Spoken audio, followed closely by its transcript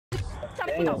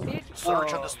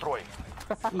Search and destroy.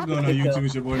 What's going on YouTube?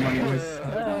 It's your boy Money West.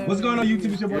 What's going on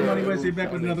YouTube? It's your boy Money West. Here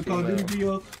back with another Call of Duty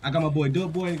video. I got my boy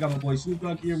Dope Boy. I got my boy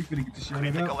SnoopDogg here. We finna get the shit up.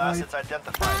 Critical assets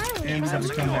identified. And we got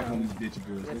to come back on these bitch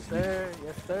boys. Yes sir,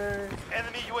 yes sir.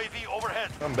 Enemy UAV overhead.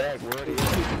 I'm back, where are you?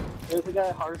 There's a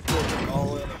guy hard to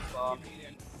all in the box.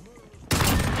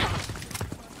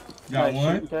 Got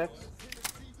one.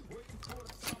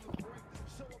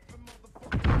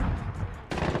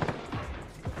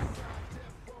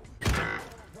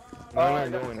 Oh,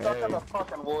 I'm going stuck on the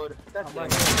fucking wood. That's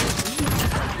right.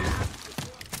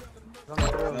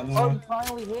 Oh, you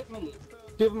finally hit me.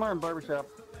 Two of them are in barbershop.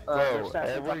 Bro,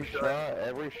 every shot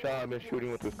I've been shooting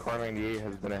with this Car 98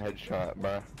 has been a headshot,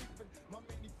 bro.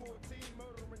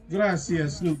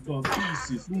 Gracias, SnoopDogg.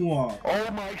 Pieces. Mwah.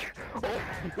 Oh my.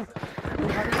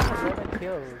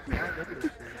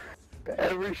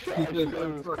 Every shot I shoot with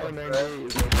this Car 98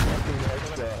 is a fucking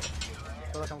headshot. I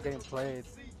feel like I'm getting played.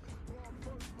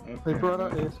 They brought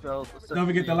out ace spells. Don't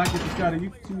forget to like and subscribe to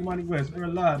YOUTUBEMONNY West. We're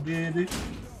live, baby.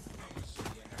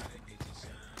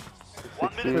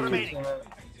 1 minute remaining.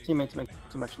 Teammates make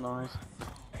too much noise.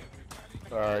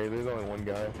 Sorry, there's only one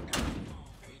guy.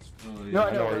 Oh, yeah. No,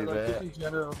 I know, where he's like, at. just in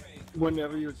general,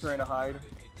 whenever you're trying to hide,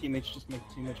 teammates just make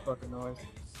too much fucking noise.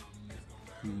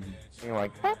 You're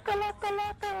like,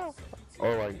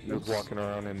 or like just walking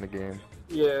around in the game.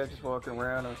 Yeah, just walking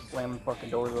around and slamming fucking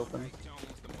doors open.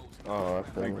 Oh,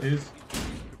 that's Like this.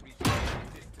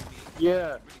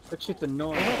 Yeah, that shit's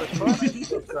annoying.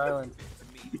 It's silent.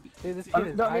 Dude, this kid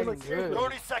is hiding good.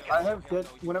 30 seconds. I have dead,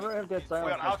 whenever I have dead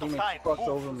silence, We're my out of teammate time. fucks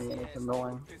over me and it's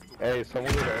annoying. Hey,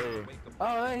 someone get A.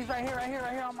 Oh, he's right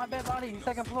here on my dead body.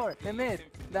 Second floor, in mid.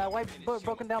 That white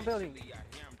broken down building.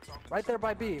 Right there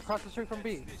by B, across the street from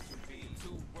B.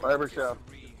 Barbershop.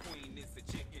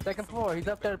 Second floor, he's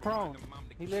up there prone.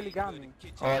 He literally got me.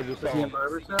 Oh, I just saw Is he in him.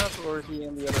 barbershop or is he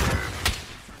in the other one?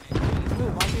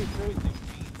 Dude, my dude's crazy.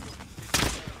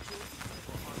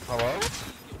 Hello?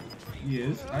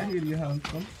 Yes, I hear you, how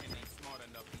come.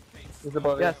 He's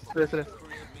above it. Yes, yes, yes.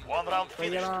 1 round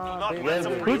finished. Do not Baby. let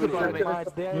them Who's breathe. above me? My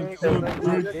dick. Let's go.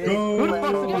 Who the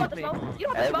fuck's above me?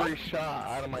 Every shot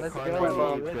out of my Let's Car go.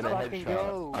 98 has been a Let's fucking headshot.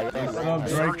 go. I got What's one. up,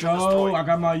 Draco? I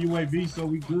got my UAV, so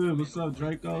we good. What's up,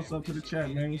 Draco? What's up to the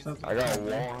chat, man? What's up? I got a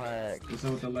wall hack. What's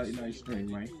up with the late night stream,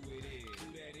 man?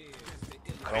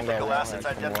 Critical assets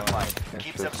identified.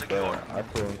 Keep them secure. I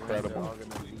feel incredible.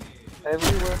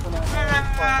 Every weapon I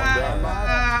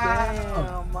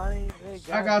Damn, money.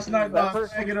 I got sniped by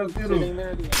Take it up, sitting middle.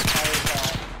 there the entire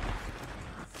time.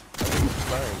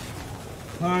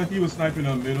 Huh? He was sniping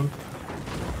up middle.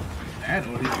 That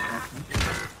or he was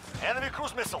Enemy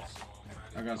cruise missiles.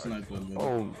 I got sniped up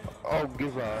middle. Oh,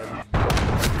 give up.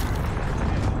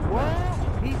 What?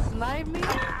 He sniped me?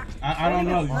 I don't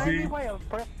know, you see?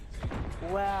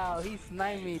 Wow, he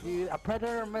sniped me, dude. A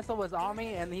predator missile was on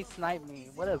me and he sniped me.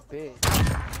 What a bitch.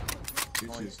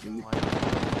 This shit's stupid.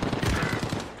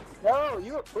 No,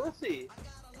 you a pussy.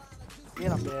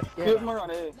 Get him, bitch. Two Get of him. them are on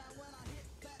A.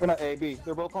 They're not A, B.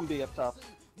 They're both on B up top.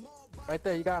 Right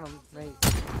there, you got him, mate.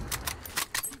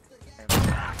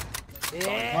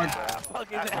 Yeah.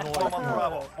 Fucking One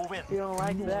Bravo. Move in. You don't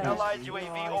like that. Allied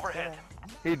UAV overhead.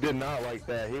 He did not like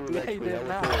that. He was Yeah, actually he did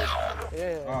not.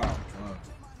 Yeah. Oh,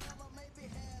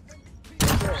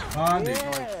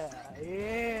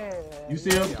 Yeah. You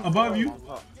see him above you?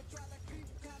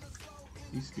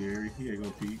 He's scary. He ain't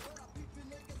gonna peek.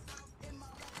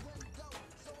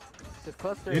 The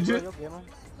cluster, Did bro, you? you'll get him.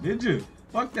 Did you?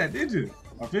 Fuck that, did you?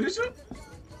 I finish him?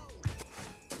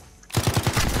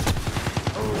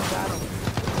 Oh, got him.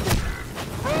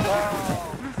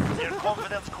 Their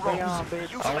confidence grows. Damn,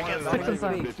 bitch. Use I it wanted against to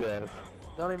them. hit this bitch ass.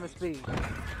 Don't even speak.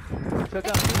 Took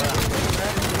up.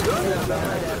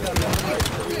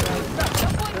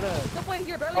 No point,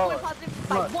 you're barely going positive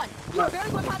by 1. You're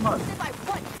barely going positive by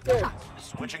 1.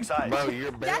 Switching sides. Bro,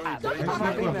 you're barely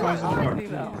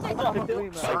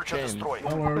Search and destroy.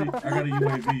 Don't worry, I got a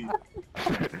UAV.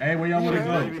 Hey, where y'all wanna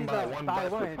go?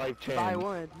 By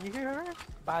one. You hear her?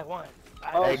 By one.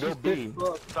 Hey, go B.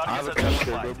 Targets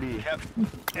identified. Enemy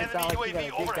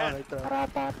UAV overhead.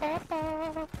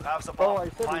 Have support. Oh, I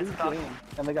said Find leave stop. in,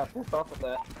 and they got pissed off with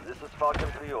that. This is Falcon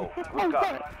 3-0. Good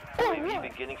copy. UAV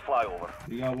beginning flyover.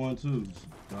 You got one too,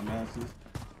 dumbasses.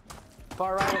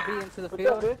 Far right and B into the What's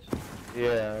up, field. bitch?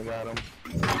 Yeah, I got him.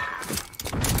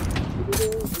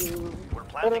 We're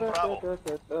planting Bravo.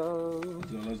 Let's go.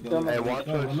 Hey, watch I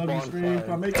the love you, spawn stream. If I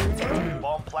side. make it,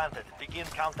 Bomb planted. Begin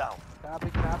countdown. Copy.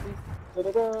 Trying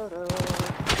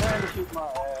to shoot my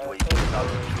ass. UAV is out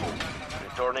of fuel.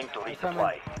 Returning to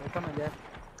resupply. They're coming, yeah.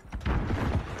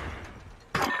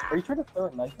 Are you trying to throw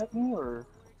a knife at me, or?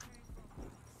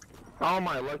 Oh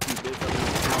my lucky bitch, I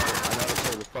gotta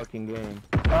play the fucking game.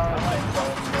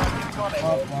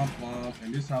 Womp, womp, womp.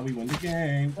 And this is how we win the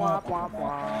game. Womp, womp,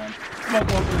 womp. Smoke on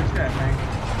for the chat, man.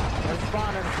 Let's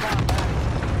spawn, man.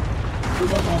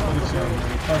 Smoke on for the chat, man.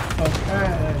 Don't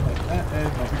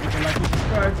forget to like and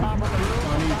subscribe to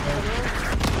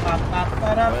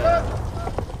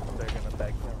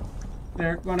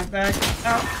They're gonna back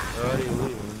out. Already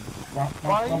leaving.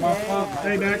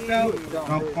 They backed out.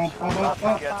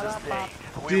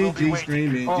 GG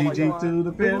screaming, GG to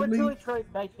the family. Literally tried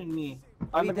knifing me.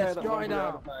 I'm the guy that destroyed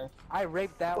won him. I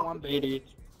raped that one baby.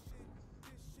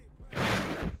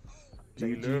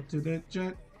 GG to the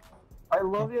chat. I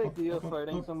love the idea of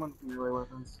fighting someone with melee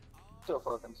weapons. So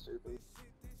fucking stupid.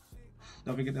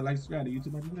 Don't forget to like, subscribe to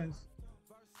YouTubeMonnyWest.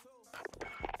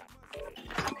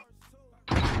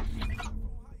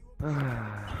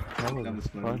 That was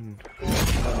fun.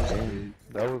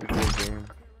 That was a good game.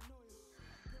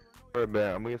 Alright,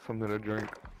 man, I'm gonna get something to drink.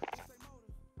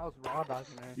 That was raw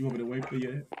dogging, man. You want me to wait for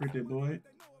your birthday boy?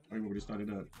 Or you want me to start it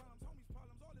up?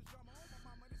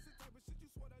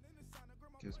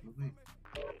 Guess we'll wait.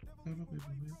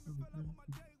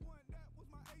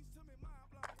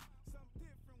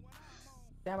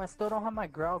 Damn, I still don't have my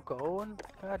growl going.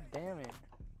 God damn it.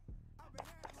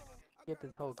 Get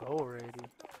this whole goal already.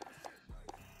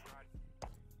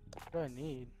 What do I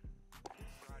need?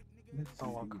 Oh,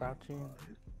 while crouching.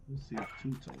 Let's see if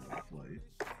two-tournament play.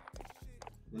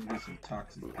 Let's get some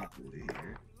toxic people in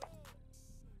here.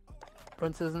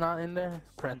 Princess not in there?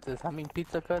 Princess, I mean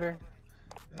pizza cutter.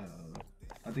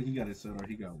 I think he got it set or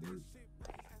he got work.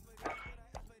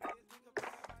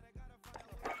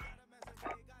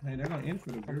 Hey, they're not in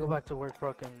for the I'll girl. go back to work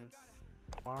fucking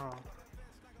tomorrow.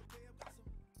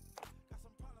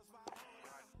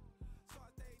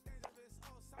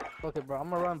 Okay, bro, I'm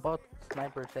gonna run both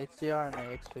snipers, HDR and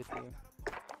the X50.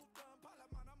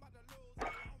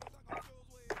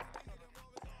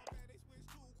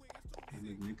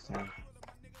 Hey, Nick's on.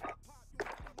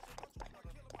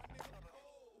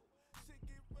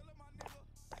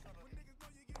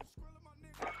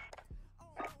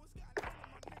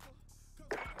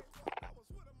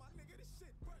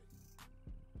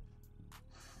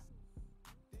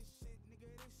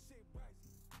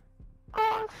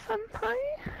 Oh, senpai.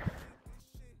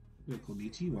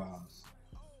 Konnichiwas.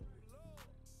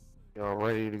 Y'all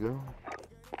ready to go?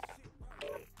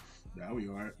 Now we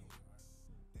are.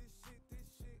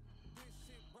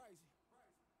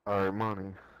 Alright,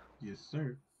 Money. Yes,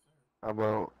 sir. How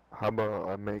about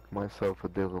I make myself a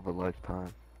deal of a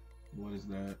lifetime? What is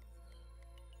that?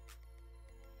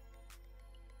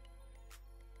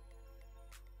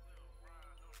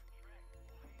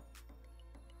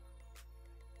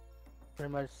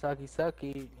 Pretty much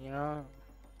sucky, you know?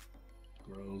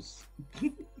 Gross.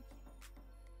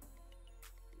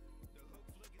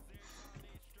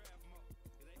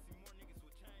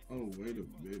 Oh, wait a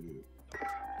minute.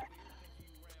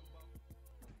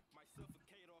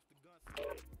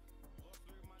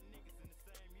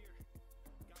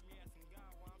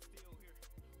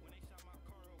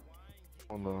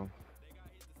 Hold on.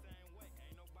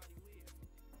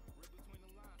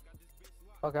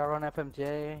 Okay, I run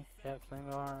FMJ. Yep, same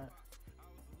on it.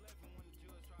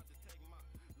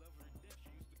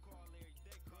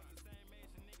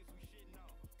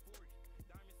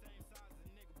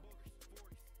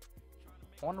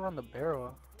 I wanna run the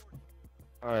barrel.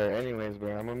 Alright, anyways,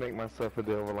 bro, I'm gonna make myself a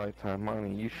deal of a lifetime.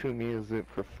 Money, you shoot me a zip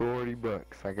for 40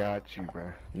 bucks. I got you,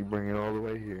 bro. You bring it all the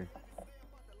way here.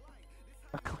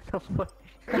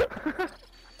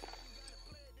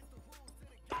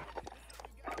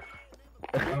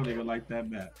 I don't even like that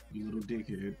map, you little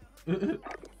dickhead.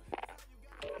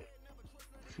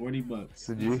 40 bucks.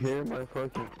 Did you hear my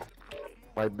fucking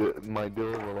my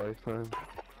deal of a lifetime?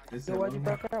 So why'd you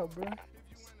back out, bro?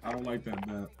 I don't like that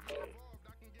map.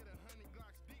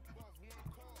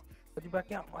 Why'd you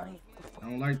back out, Money? I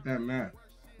don't like that map.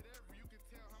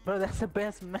 Bro, that's the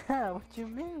best map. What you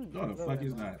mean? No, the fuck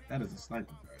is that? That is a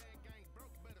sniper map.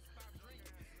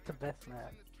 It's the best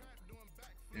map.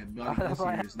 And That's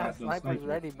why I it's not have no snipers sniper.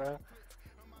 ready, bro.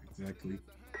 Exactly.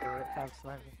 Have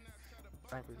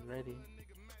snipers ready.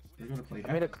 They're gonna play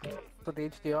I made a hackers, clip with the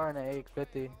HDR and the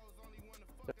AX50.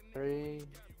 3.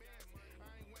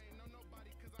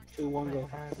 2, 1, go.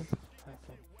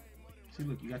 See,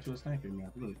 look, you got your sniper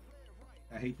map. Look,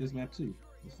 I hate this map too.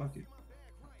 Let's fuck it.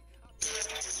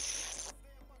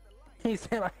 He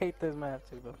said I hate this map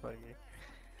too, but fuck it.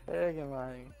 Hey, come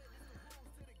on.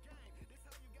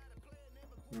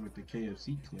 We're with the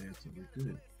KFC class, so we're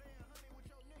good.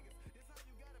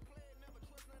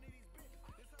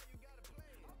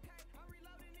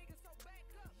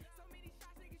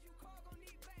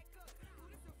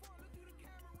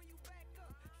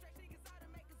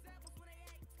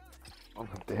 I'm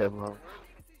up the headlock.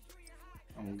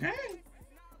 Okay.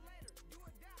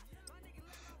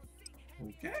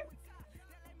 Okay.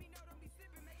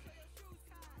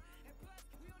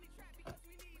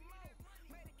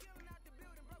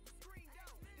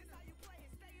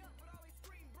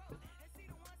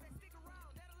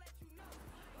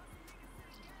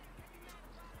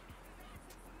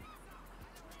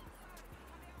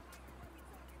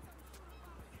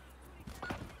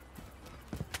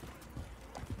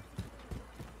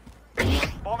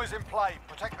 Bomb is in play.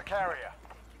 Protect the carrier.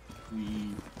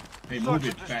 Hey, move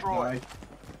it, fat guy.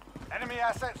 Enemy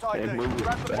assets ID. Hey, move it,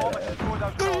 Grab the bomb and destroy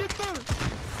those bombs.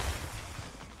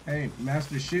 Hey,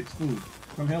 Master Shit Food,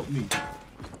 come help me.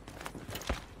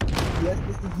 Yes,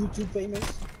 this is YouTube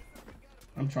famous.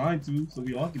 I'm trying to, so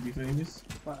we all can be famous.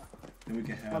 And we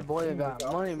can My have. boy got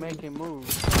money making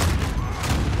moves.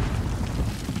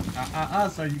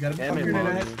 Sir, you gotta be under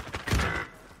that.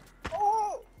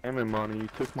 Yt-Monny, you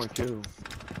took my kill.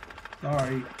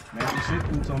 Sorry, Master Shit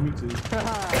Food told me to.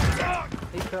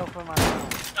 He fell for my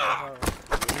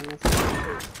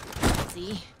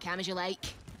See? Calm as you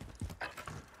like.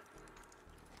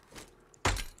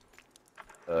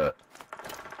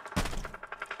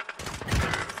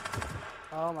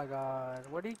 Oh my god,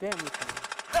 where did he get me from?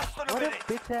 Less than a What a minute.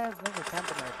 bitch ass nigga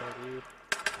camping right there, dude.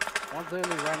 One's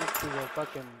literally right next to the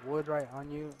fucking wood right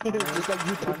on you. Just like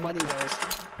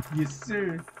YouTubeMonnyWest. Yes,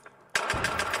 sir. Oh,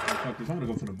 fuck this, I'm gonna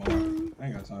go for the bomb. I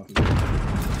ain't got time for this.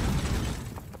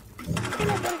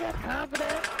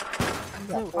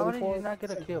 Snoop, how did you not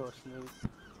get a kill, Snoop?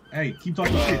 Hey, keep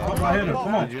talking shit. Talk about him.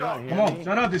 Come on. Come on.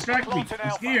 Shut up. Distract me.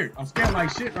 I'm scared. I'm scared like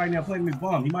shit right now playing this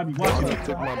bomb. He might be watching me. I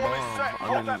took my bomb.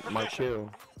 I mean, my kill.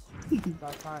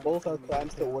 Both our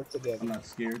crimes still work together. I'm not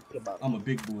scared. I'm a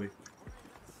big boy.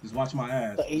 Just watch my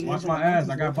ass. Watch my ass.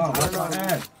 I got bomb. Watch my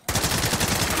ass.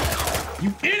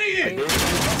 You idiot!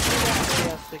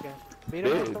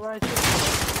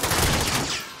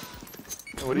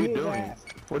 What are you doing?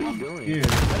 What are you doing? Yeah.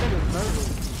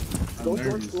 Go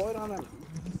George Floyd on him.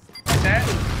 That?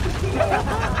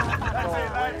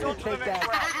 Take that.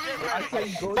 I say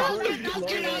go George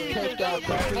Floyd on him. Take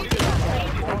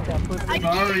that pussy.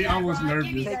 Sorry, I was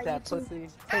nervous. Take that pussy.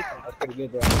 Take that. That's pretty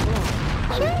good, bro.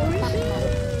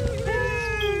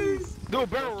 Do a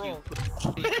barrel roll.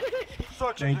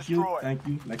 Search and Thank you. destroy. Thank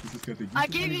you. Like this is good. I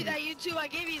gave you that, YouTube. I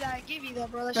gave you that,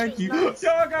 bro. That Thank shit you. was nice.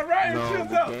 Yo, I got Ryan No, shield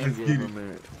we up. can't Let's give get him it. a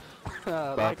minute.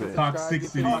 Like it.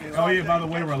 Toxicity. Oh yeah, by the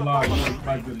way, we're live. So we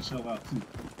probably gonna show out too.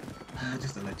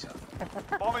 Just to let y'all.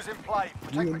 Bomb is in play. You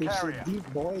Protect in the this carrier. shit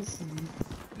deep, boys.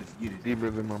 Let's get it. Deeper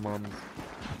than my mom's.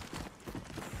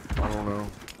 I don't know.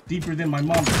 Deeper than my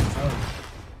mom.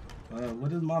 What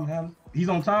does mom have? He's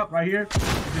on top right here.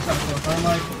 Just shot for a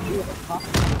thermite.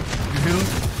 You hit him?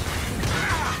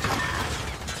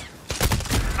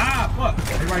 Ah, fuck!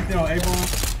 Hey, right there on A-bomb.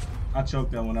 I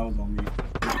choked that one. That was on me.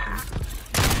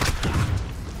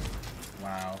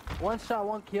 Wow. One shot,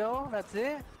 one kill. That's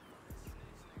it.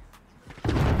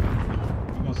 You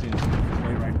gonna see him? He's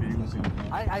way right there. You gonna see him?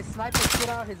 I sniped the shit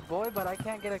out of his boy, but I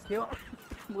can't get a kill.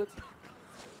 With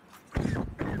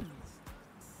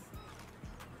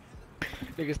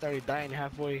Nigga started dying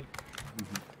halfway.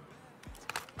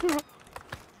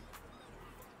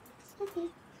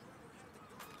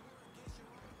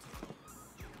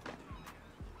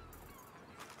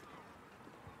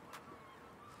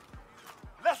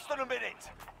 Less than a minute.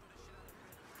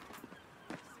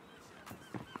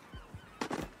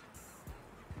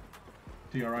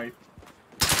 He alright?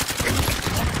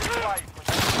 Play.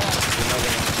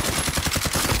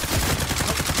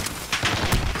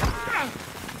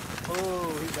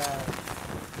 oh, he died.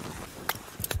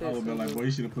 I would've been like, boy,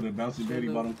 you should've put a bouncy baby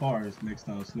bottom cars next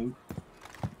time, Snoop.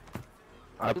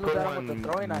 I Shulu put got him one with the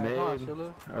throwing knife, huh, mid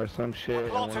Shulu? or some shit.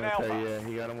 And when I tell you, yeah,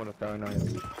 he got him with a throwing knife.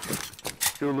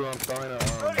 Shulu, I'm throwing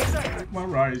 30 seconds. Take my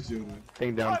riot shield.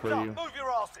 thing down for Time's you. up. Move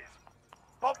your asses.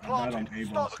 Bomb I'm not on planted.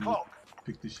 A-bomb, Start the Snoop. clock.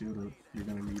 Pick the shield up. You're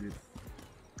gonna need it.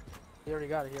 He already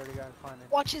got it, find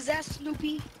it. Watch his ass,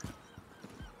 Snoopy.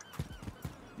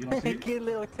 You don't see it? Kid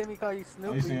little Timmy call you Oh,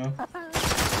 Snoopy. you see him?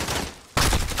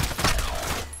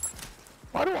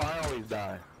 Why do I always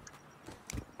die?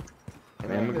 An Because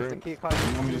the immigrant? kid called You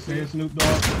you want me to say it, Snoopy.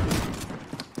 Snoop Dogg?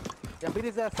 Yeah, beat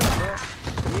his ass up, bro.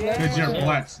 Yeah. Cause you're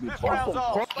black, Snoop This Dogg. round's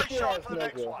off. Stay sharp for the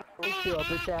next one. Chill,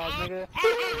 bitch ass nigga.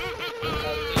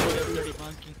 Dirty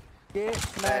monkey. Get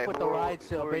smacked with the ride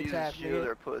chill, bitch ass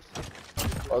nigga.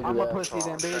 I'm a pussy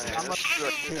then, bitch. I'm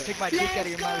a Take my dick out of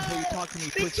your mouth before you talk to me,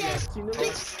 pussy ass.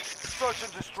 Search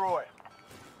and destroy.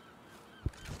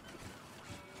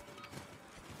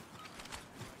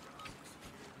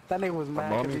 That nigga was My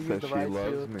mad because mommy he says used the she ride loves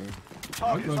shield. me.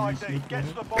 Target's love you, ID. Snoop Get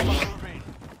to Dogg. the bomb and move in.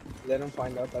 Let them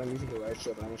find out that I'm using the right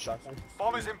shield and I'm a shotgun.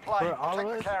 Bomb is in play. Bro, all of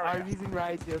Protect us the are carrier. using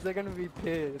right shields. They're gonna be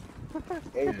pissed.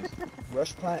 Hey,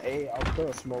 rush plant A, I'll throw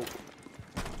a smoke.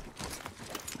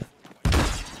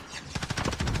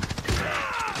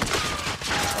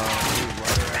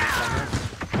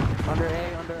 Under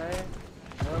A, under A.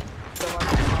 Yep. So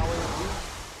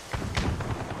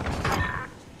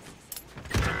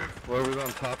Whoever's on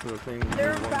top of the thing.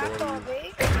 They're one back door. on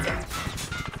me.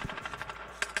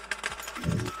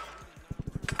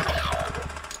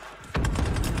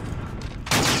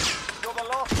 You're the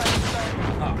last man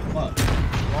standing. Ah, fuck.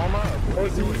 Warm up. What are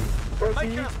you doing?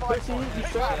 Make it a fight for it.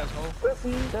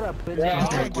 Shut up, bitch. Yeah.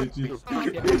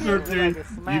 It's okay.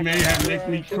 You may have make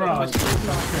me cry.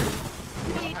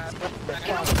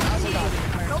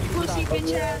 No pussy,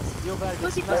 bitch ass. You're back.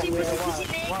 Pussy, pussy, pussy, pussy,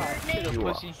 nigger,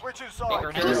 Pussy. Switching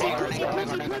sides.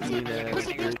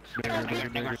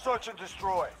 Search and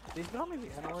destroy. Did you want me to be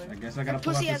annoying? I guess I gotta nigger.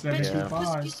 pull out Pussy the ass bitch.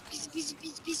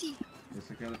 725. Pussy. Guess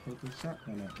I gotta put the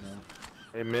shotgun up now.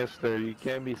 Hey, mister, you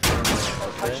can't be saying that,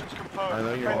 okay? Locations confirmed. I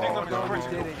know you're Defending all them is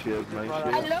critical. shit, nice I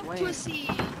shit. love pussy.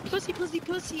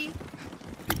 Pussy.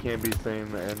 You can't be saying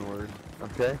the N-word,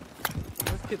 okay?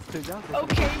 This kid's too young.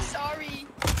 Okay, sorry.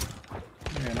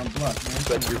 Man, I'm bluffed, man.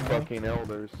 Except your fucking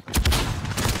elders.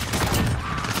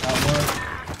 Got one.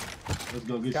 Let's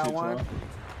go get Got shit, one. y'all.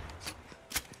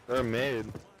 They're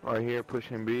mid. Right here,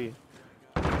 pushing B.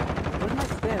 Where's my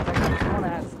stims? I just want to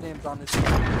have stims on this thing.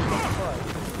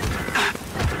 What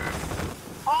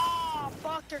Oh,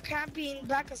 fuck, they're camping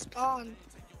back at spawn.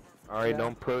 Alright, Yeah.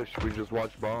 don't push. We just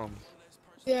watch bombs.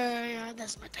 Yeah,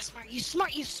 that's smart. You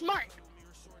smart.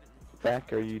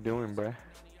 Back, are you doing, bruh?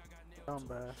 the fuck?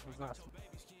 Bro. It's not.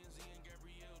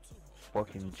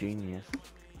 Fucking genius.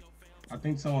 I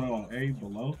think someone on A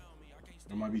below.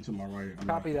 It might be to my right. I'm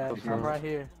Copy not that. sure. I'm right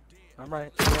here. I'm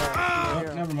right. Yeah, Oh,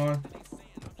 here. never mind.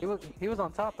 He was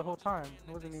on top the whole time.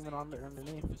 He wasn't even on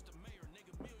underneath.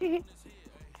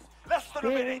 Less than a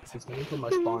minute. He's coming from my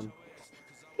spawn.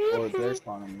 Or their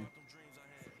spawn, I mean.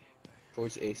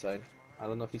 Towards A side. I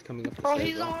don't know if he's coming up the Oh, stairs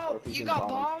he's or on. if he's You in got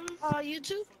bottom. bomb,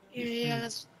 YouTube? Yeah,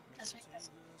 that's right.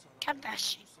 Cap that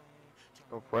shit.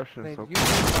 So fresh and Man, so you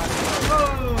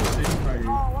Oh, shit, right here.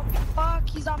 Oh, what the fuck?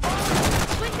 He's on bomb.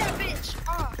 Swing that bitch.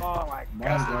 Oh my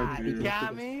Bomb's god. right He there.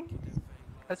 got me.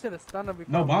 I should have stunned him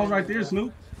before. No, bomb's he right there, did that.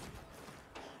 Snoop.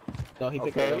 No, he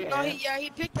picked Okay. it up. No, he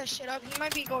picked that shit up. He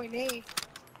might be going A.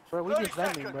 Bro, we 30 just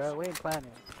vending, seconds. bro. We ain't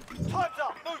planning. Time's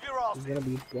up. Move your ass. He's gonna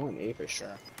be going A for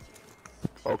sure.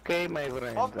 Okay, my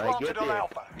friends, Bomb I planted get on it.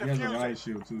 Alpha. He has a Defuse riot it.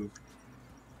 shield, too.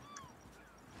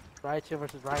 Right shield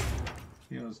versus right shield.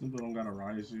 Yeah, Snoop don't got a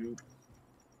riot shield.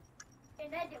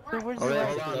 Dude, where's Oh, your yeah,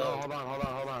 right hold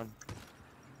shield? on.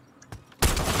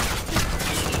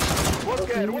 What's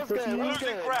good? What's good?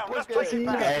 Losing ground. Let's What's take it good?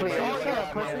 back. Hey, Oh, man,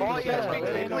 yeah, my pussy. ball, Shut yeah, up, speak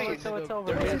to man. me. So it's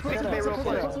over. Speak to me real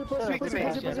quick. Speak to me.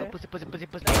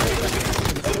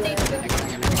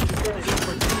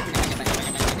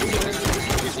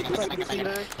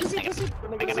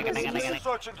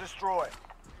 Search and destroy.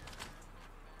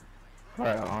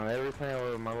 Alright, on everything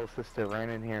where my little sister ran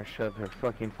in here and shoved her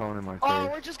fucking phone in my Oh,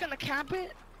 face. we're just gonna camp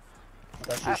it?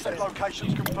 Asset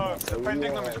locations confirmed.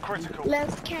 Defending them is critical.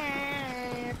 Let's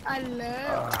camp. I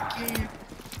love camp.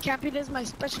 Camping is my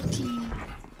specialty.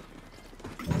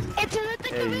 It's in the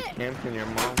thick Hey, of you it. camped in your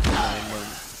mom for 9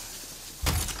 months.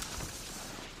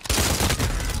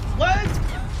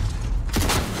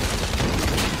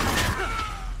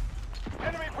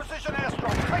 Enemy precision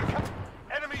airstrike. Take cover.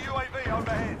 Enemy UAV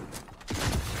overhead.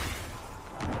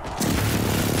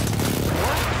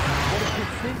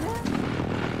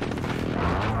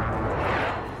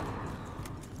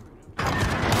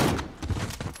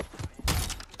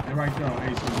 They're right there on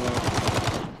A,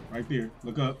 Snoop. Right there.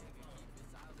 Look up.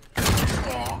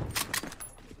 Oh,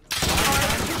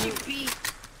 that's beat.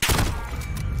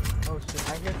 Oh shit,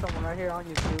 I hear someone right here on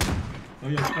you, dude. Oh,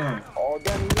 yeah, stun. Oh,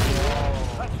 Danny.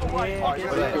 That's the way. Yeah, get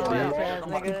right, your man. ass,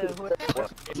 nigga.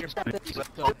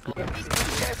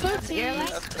 Pussy.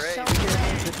 That's great. Yeah,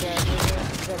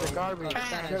 the garbage.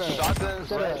 Shut up. Shotguns,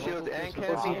 Shut riot up. shields, and Pussy,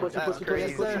 camping. pussy, That's pussy,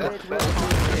 crazy. pussy, That's pussy, better.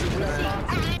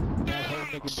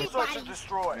 Search and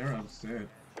destroy. They're upset.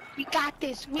 We got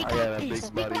this. We I got got a this.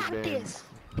 big We buddy got band. this.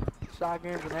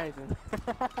 Shotguns and everything.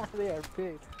 They are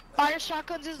big. Fire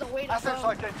shotguns is the way to Assets go.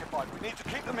 identified. We need to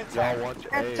keep them Y'all intact. watch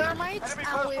And A. thermites, Enemy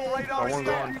I personal will. radar I in wanna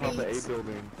the go air. on top of A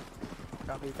building.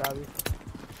 Copy.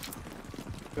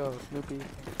 Go, Snoopy.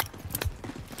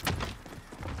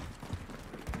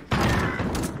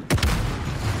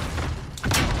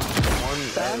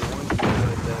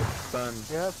 Stun.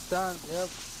 Yep, done. Yep.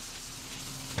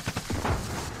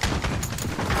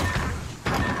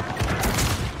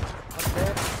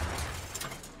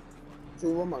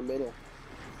 Two of them are middle.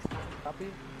 Copy.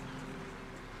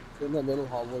 In the middle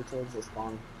hallway towards the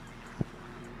spawn.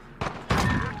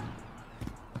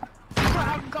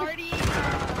 I'm guarding.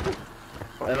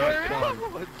 And our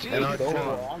spawn. And our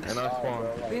spawn. And our spawn.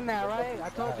 Seen that, right? I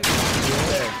told you.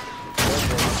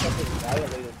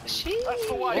 Sheesh. That's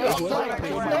the way. I heard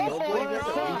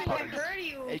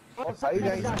you. How you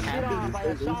guys got shit on by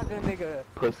a shotgun, nigga.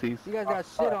 Pussies. You guys got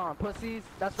shit on, pussies.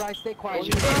 That's right, stay quiet.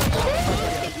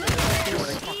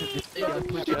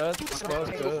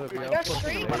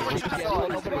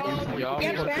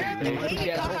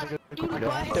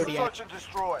 Search and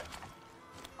destroy.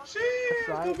 Shit,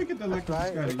 don't forget the electric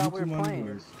sky. I thought we were YouTube playing.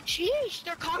 Money Sheesh,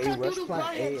 they're cock-a-doodle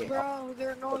buttheads, bro. They're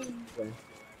annoying.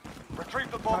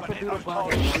 Retrieve the bomb and hit those Dude,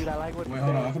 targets. I like what Wait, you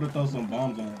hold on. said. I'm gonna throw some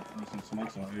bombs on, or some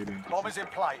smokes on Aiden. Bomb is in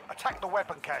play. Attack the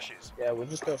weapon caches. Yeah, we'll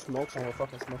just go smoke and we'll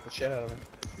fucking smoke the shit out of it.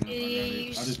 You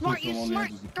I just smart, put you some on smart. there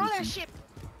just to Throw that keep shit.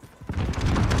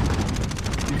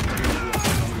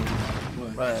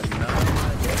 But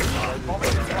Bomb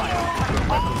is in play. Attack the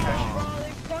weapon caches. Bro,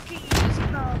 they're fucking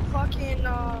using a fucking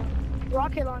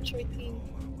rocket launcher thing.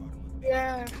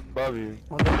 Yeah. above you.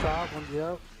 One's on top, one's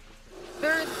up.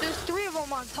 There's three of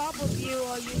them on top of you,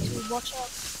 YouTube. Watch out.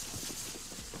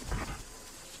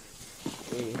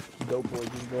 Hey, dope boy,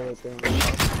 just go right there.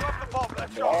 Drop the bomb.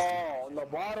 Let's go. Oh, on the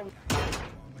bottom.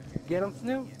 Get him,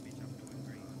 Snoop.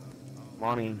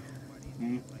 Money.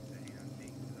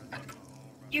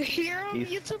 You hear him, He's-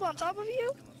 YouTube, on top of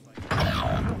you?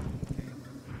 I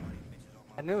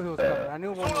knew he was coming. I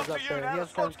knew one All was up up to you there. now. He The has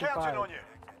squad's counting 75. on you.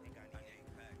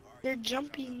 They're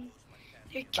jumping.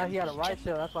 They're Thought he had a jumping, right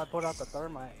shield. That's why I pulled out the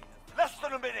thermite. Less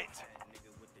than a minute.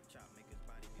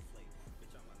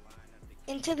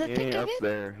 into the He thick ain't of up it?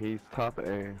 there. He's top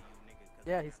A.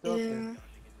 Yeah, he's still up Yeah. there.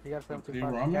 He got He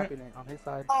 75 wrong there? capping it on his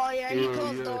side. Oh yeah, he Kill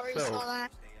closed the door, he yourself. saw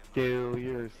that. Kill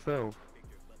yourself.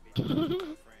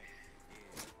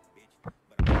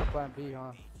 Plan B,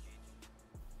 huh?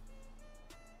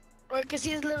 Or cause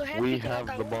he's a little heavy. We cause I have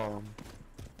got the one. bomb.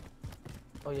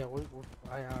 Oh yeah, I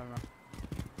don't know.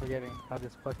 Forgetting how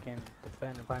this fucking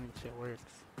defend and finding shit works.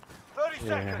 30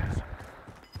 Yeah. seconds.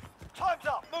 Time's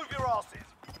up. Move your asses.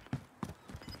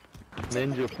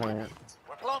 Ninja plant.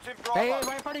 We're planting Hey, Bravo.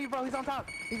 right in front of you, bro. He's on top.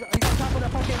 He's on top of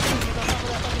that fucking thing. He's on top of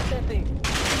that fucking shit thing.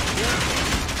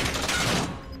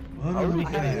 What I are we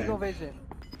had at? eagle vision.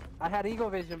 I had eagle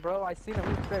vision, bro. I seen him.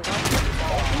 He was straight right.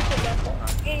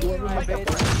 Hey, Right, bitch.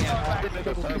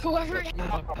 whoever. Yeah, I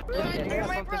They're got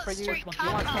my something bro, for you. straight You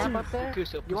want to camp up there?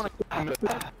 You want to camp up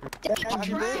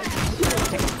there?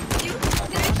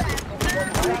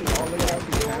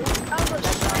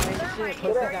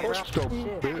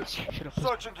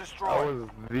 Search and That destroy. was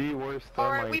the worst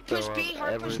Alright, we thermite push throw B, I've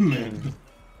hard ever push seen.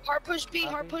 Hard push B,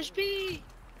 hard push B.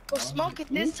 Go smoke it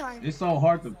this time. It's so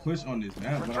hard to push on this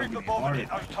map, but Retrieve I'm the getting bomb hard. and hit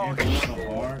those It's targets.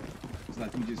 so hard. It's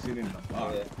like you just sit in the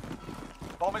box.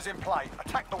 Bomb is in play.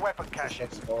 Attack the weapon caches.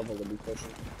 That's horrible to be pushing.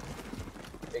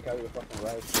 Take out your fucking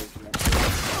riot station.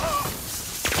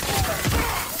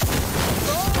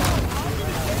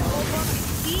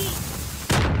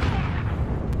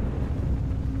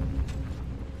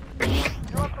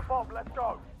 You have the bomb. Let's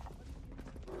go.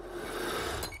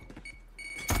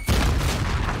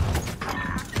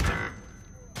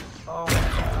 Oh my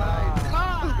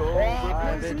god. Go,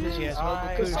 Alright, bitch. bitches. She has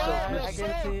Alright, no good I stuff. gave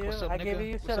it to you. What's up, I gave nigga? it to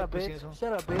you. What's Shut up, up, pussy bitch. asshole?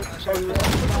 Shut up, bitch. Shut Shut up,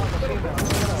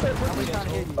 bitch. I'm trying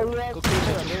to hit you. Go kill Shut up,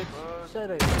 yourself. bitch.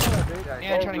 Shut up, bitch.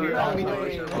 Yeah, I'm trying to hear all Wait, the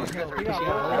wait, shit. wait. You got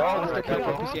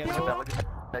both? Pussy asshole.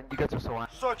 You guys are so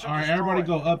Search and All right, destroy. everybody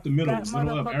go up the middle, That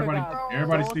middle up. motherfucker Everybody, got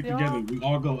everybody both, stick y'all? together. We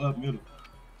all go up middle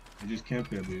and just camp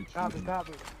there, bitch. Copy,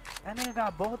 copy. That nigga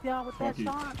got both y'all with that Fuck it.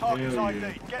 shot? Target's Hell ID.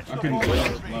 yeah. Get to I the couldn't bomb.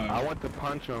 even and fly. I want to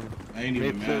punch him. I ain't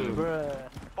even Me mad. too. Bruh.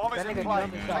 Bomb is That in nigga play.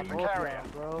 jumped and shot Take the both carrier.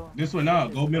 y'all, bro. This one now.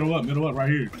 Go middle up, right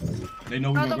here. They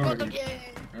know we gonna go right here.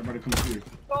 Yeah. Everybody come here.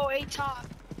 Go A top.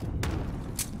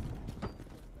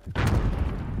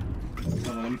 Hold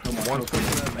on, let me come on trophy.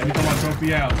 Let me come on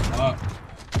trophy out. I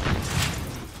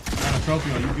got a trophy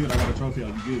on you. Good. I got a trophy on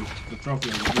you. Good. The trophy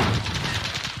on you. Good.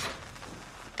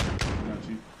 I got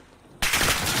you.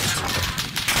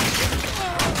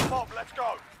 Bomb. Let's go.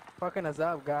 Fucking us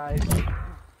up, guys.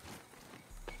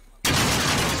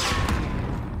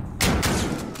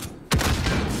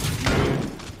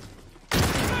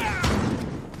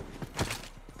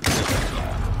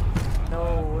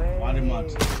 No way. Why did my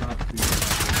trophy?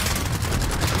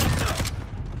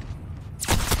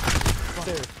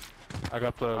 Upstairs. I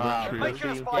got the Make tree.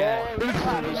 your spot.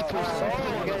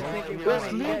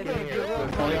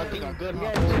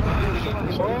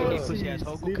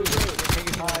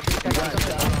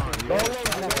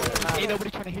 Ain't nobody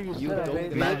trying to hear you.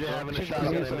 Imagine having a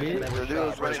shotgun and never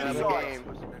shot. Running out of game.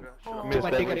 Missed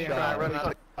every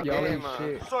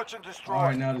shot. Search and destroy.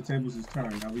 Alright, now the tables is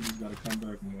turned. Now we just gotta come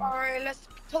back and Alright, let's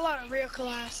pull out a real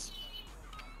class.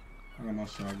 I got my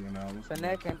shotgun now. What's The going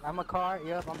neck and I'm a car.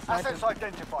 Yep, I'm sniping. Assets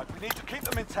identified. We need to keep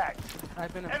them intact.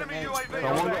 Sniping and Enemy Finesse. UAV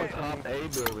I want to go overhead. top A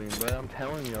building, but I'm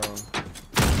telling y'all.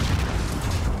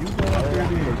 You go up there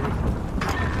then.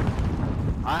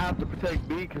 I have to protect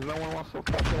B because no one wants to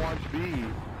fucking watch B.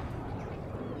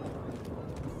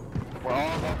 We're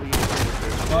all about to get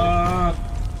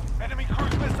Enemy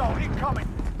cruise missile incoming.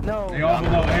 No. They all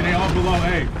below A. They all below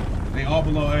A. They all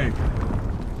below A.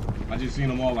 I just seen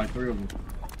them all, like 3 of them.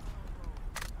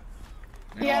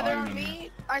 Yeah, they're on me.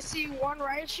 I see one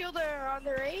riot shield on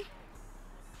their A.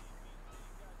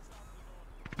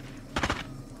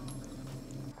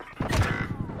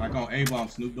 Like on A-bomb,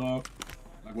 SnoopDogg.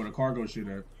 Like where the cargo shit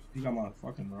at. He got my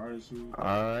fucking riot suit.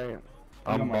 Alright. He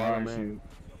got I'm my riot bottom suit.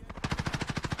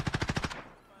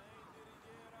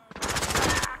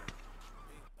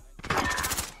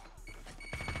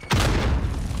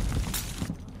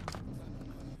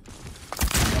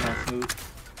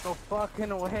 No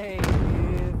fucking way,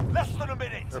 dude. Less than a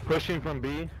minute. They're pushing from B.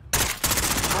 One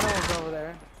was over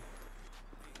there.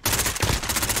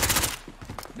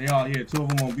 They all, yeah, 2 of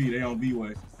them on B. They on B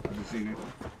way. I just seen it.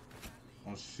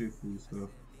 On shit food stuff.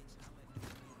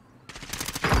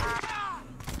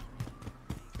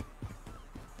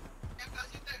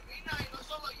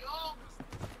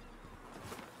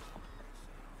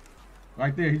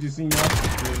 Right there, he just seen y'all.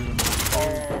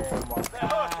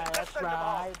 That's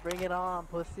right. Bring it on,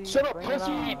 pussy. Shut up, Bring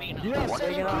pussy. It on. Yes,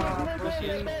 Bring it on,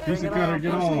 pussy. Piece of cutter,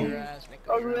 get on.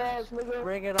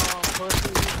 Bring it on, pussy.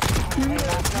 Hey,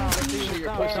 knock down. Let's see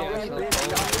what's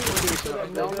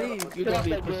up. Don't leave. You don't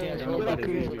leave, pussy ass.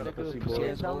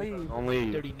 Don't leave. Don't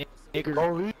leave. Dirty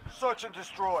nigger. Search and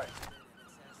destroy.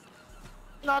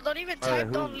 No, don't even type,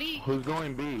 Alright, don't leave. who's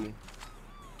going B?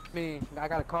 Me. I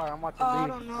got a car. I'm watching Oh, I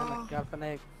B. don't know. Got a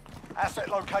egg. Asset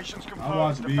locations watch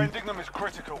confirmed. B. Defending them is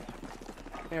critical.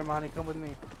 Here, Monty, come with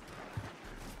me.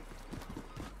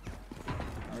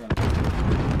 I got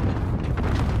it.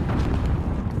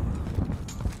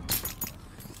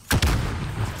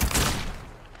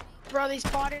 Bro, they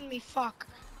spotted me. Fuck.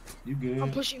 You good?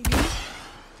 I'm pushing B.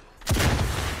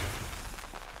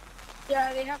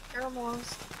 Yeah, they have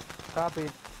thermals. Copy.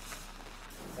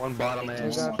 One bottom A.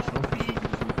 Just-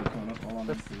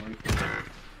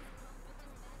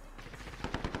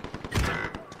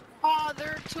 Oh,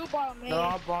 they're 2 bottom A. They're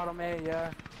all bottom A,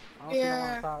 yeah. I don't see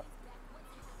them on top.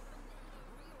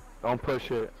 Don't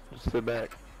push it. Just sit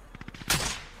back.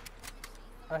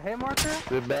 A hit marker?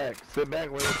 Sit back. Sit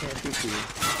back where they can't shoot you.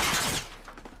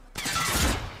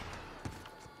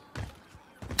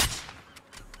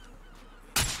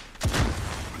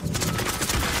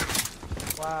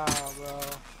 Wow, bro.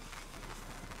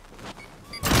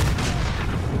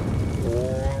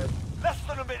 Less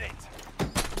than a minute.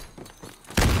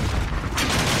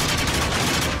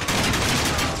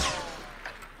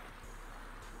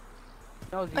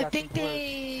 I think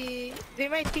they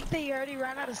might think they already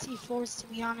ran out of C4s, to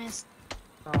be honest.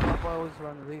 No, my boy always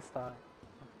run the restart.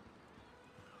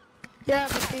 Yeah,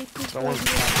 but they think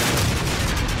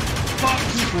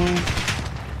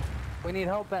We need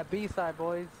help at B side,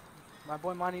 boys. My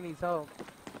boy Monty needs help.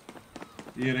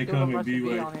 Yeah, they Give him coming rush B to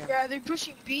way. on here. Yeah, they're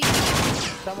pushing B.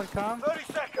 Someone come? 30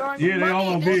 seconds. Yeah, they all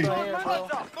on B. Heads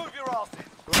up. Move your asses.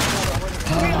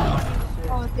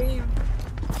 Oh, damn.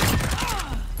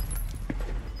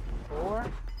 4?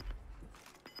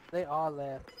 They all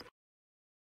left.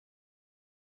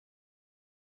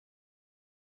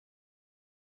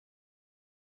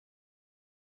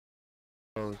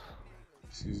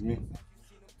 Excuse me.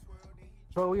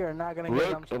 Bro, we are not gonna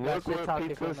get them. Look what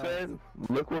Pizza said.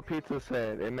 Look what Pizza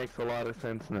said. It makes a lot of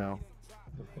sense now.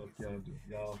 The fuck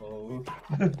y'all ho?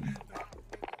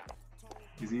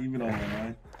 Is he even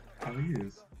online? Oh, he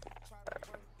is.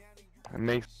 It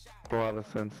makes a lot of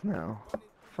sense now.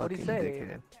 What'd he Fucking say?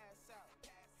 dickhead.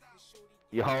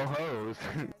 Y'all hoes.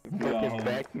 Fucking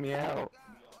back me out.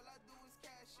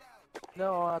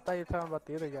 No, I thought you were talking about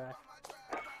the other guy.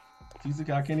 He's like,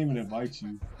 I can't even invite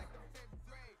you.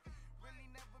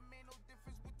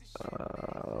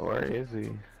 Where is he?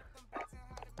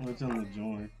 I'm gonna tell him to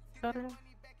join.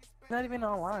 Not even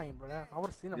online, bro. I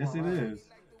would've seen him Yes, online. it is.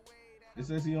 It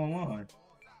says he online.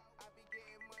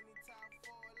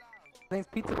 His name's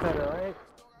Pizza Cutter, right?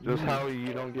 Just how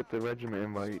you don't get the regiment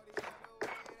invite.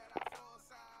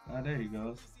 Ah, there he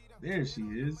goes. There she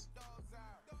is.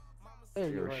 There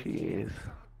you There go. she is.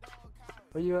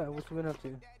 Where you at? What you been up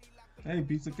to? Hey,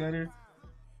 pizza cutter.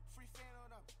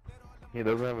 He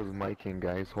doesn't have his mic in,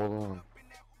 guys. Hold on.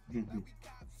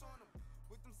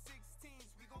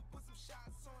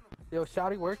 Yo,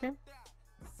 Shotty working?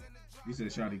 You said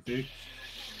Shotty thick.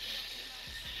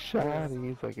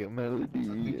 Shawty's like a melody. I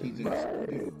think he in just.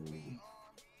 my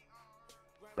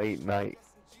late night.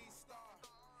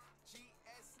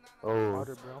 Oh,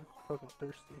 Water, bro. I'm fucking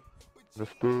thirsty. the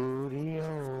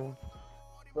studio.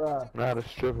 Bruh, Not a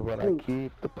stripper, but I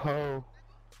keep the pole.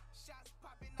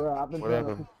 bruh, I've been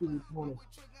Whatever. playing on 50 morning.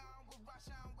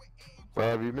 Bro,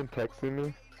 have you been texting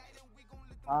me?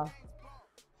 Huh?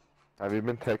 Have you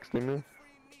been texting me?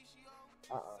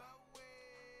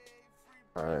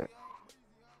 Alright.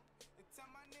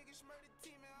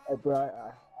 Hey, bruh,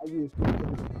 I use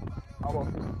almost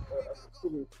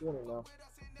 50 20 now.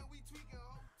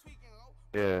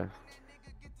 Yeah.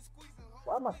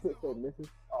 Why my shit say missing?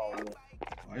 Oh, yeah.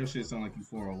 Why your shit sound like you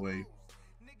far away?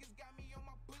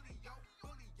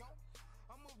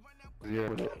 Yeah.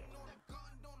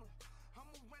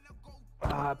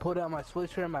 I pulled out my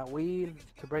swisher and my weed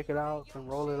to break it out and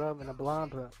roll it up in a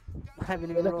blunt, but I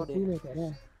haven't even rolled it.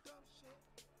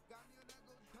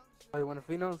 Oh, you want a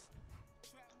Finos?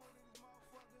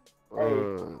 What?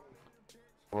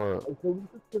 Hey, so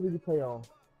what's the city you play on?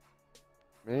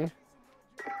 Me?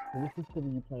 What's the city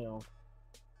you play on?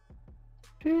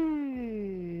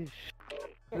 Sheesh.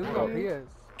 This is on PS.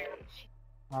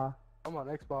 Huh? I'm on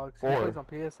Xbox. He 4. plays on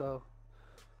PS, so.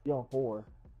 You on 4?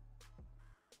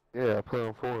 Yeah, I play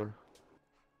on 4.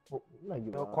 Oh, no,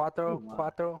 you No, not. Quattro. You not.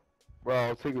 Quattro. Bro,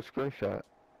 I'll take a screenshot.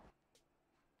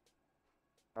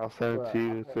 I'll send it to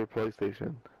you to your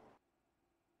PlayStation.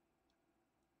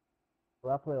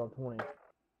 Well, I play on 20.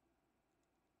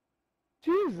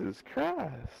 Jesus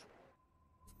Christ.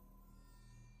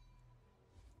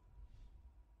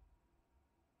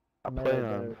 I play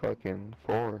on fucking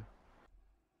 4.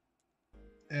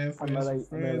 And friends and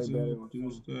friends and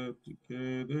do stuff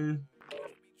together.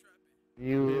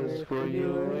 U is for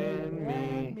you and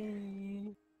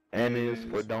me. N is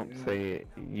for don't say it.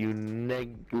 You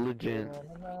negligent.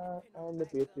 And the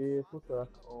bitches will suck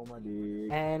on my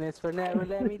dick. And it's for never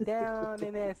let me down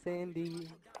in S&D.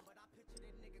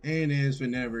 And is for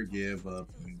never give up.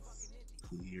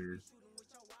 Clear.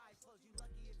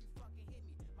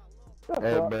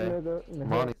 Hey, man.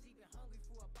 Money.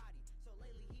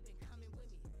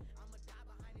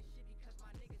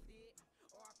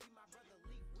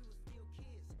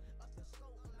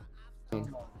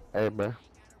 Hey, man.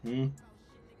 Hey,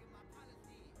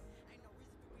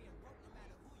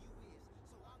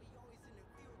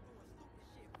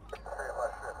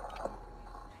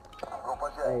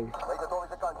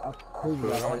 I told you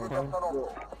that all the time.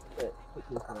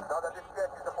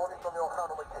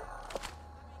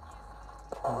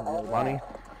 Money?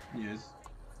 Yes.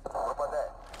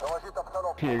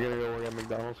 You're gonna go work at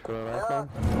McDonald's for an iPhone?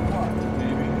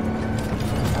 Maybe.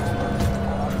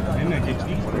 And that gets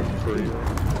cheese. Whatever for you.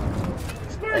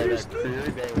 Hey, that career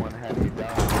day one had me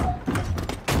down.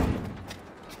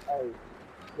 Hey,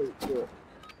 shit.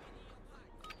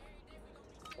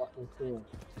 Fucking thing.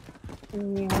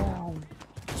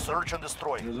 Search and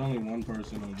destroy. There's only one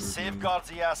person on this. Safeguard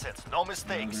the assets. No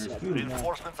mistakes. there's two.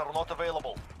 Reinforcements are not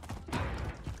available.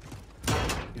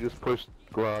 You just pushed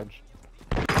garage.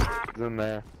 It's in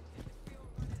there.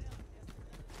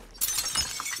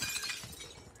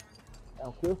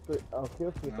 On Kill Street, I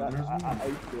aced it. I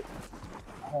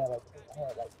had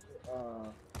like,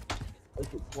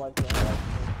 aced it twice, and I had like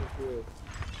 6 kills.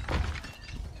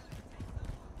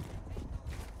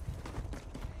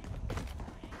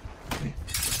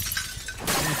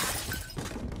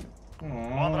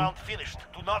 One round finished.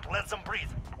 Do not let them breathe.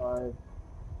 Sorry.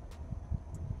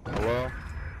 Hello?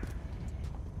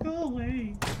 Go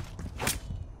away.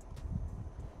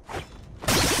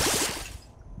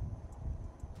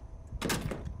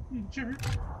 You jerk.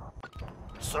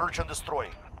 Search and destroy.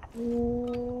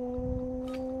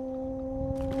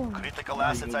 Critical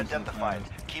assets identified.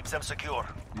 Keep them secure.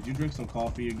 Did you drink some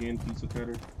coffee again, pizza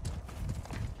cutter?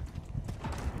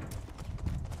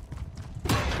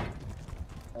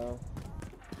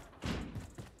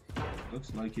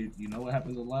 Looks like it. You know what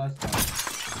happened the last time?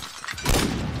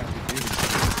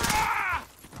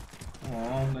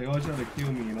 Aw, they always try to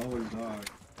kill me and always die.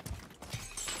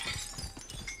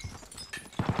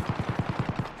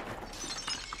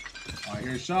 I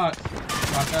hear shots.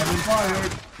 Shot that been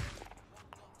fired.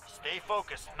 Stay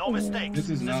focused. No mistakes. This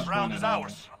is not round fun is at all.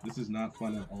 ours. This is not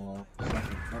fun at all. It's like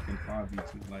a fucking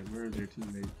 5v2. Like, where is their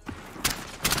teammate?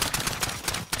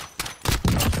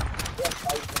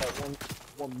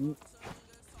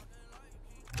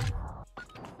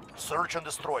 Search and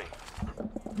destroy.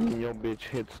 Me and your bitch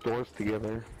hit stores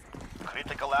together.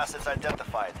 Critical assets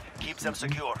identified. Keep them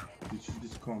secure. Did you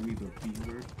just call me the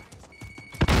B-word?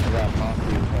 I got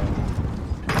mafia.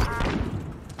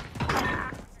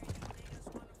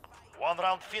 One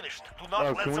round finished. Do not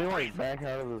Oh, let can we them like breathe. back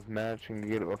out of this match and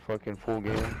get a fucking full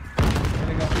game? Yeah,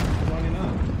 they got people joining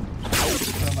up.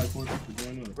 Sound like 4 people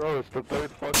joining up. Bro, it's the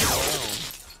third fucking round.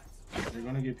 They're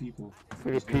gonna get people.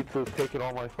 Look at Pizza's taking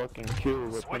all my fucking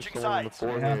kills. I punched Switching someone in the sides. They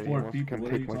forehead. have He 4 wants to people. come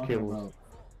What are you take my talking kills. about?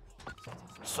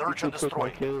 Search and Pizza took my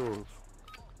destroy. kills.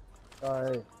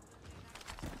 Alright.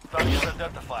 Targets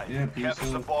identified. Yeah, Capture Pizza,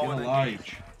 the bomb get and alive.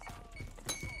 engage.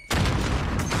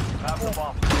 Have the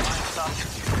bomb. Find the target.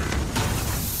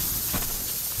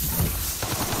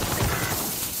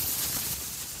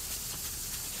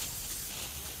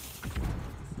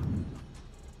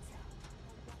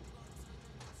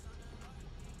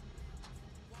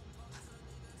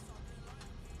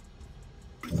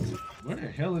 Where the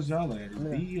hell is y'all at? Is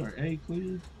B or A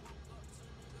clear?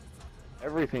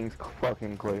 Everything's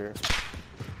fucking clear.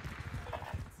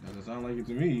 Doesn't sound like it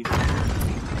to me.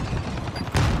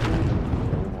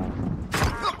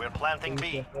 We're planting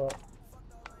B.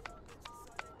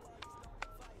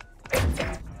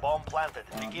 Bomb planted.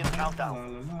 Begin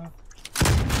countdown. La, la,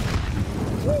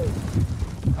 la.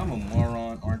 I'm a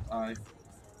moron, aren't I?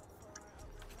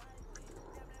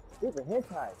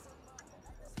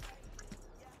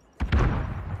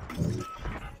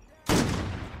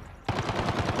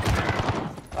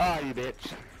 Ah, you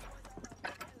bitch.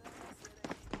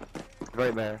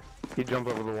 Right there. He jumped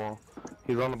over the wall.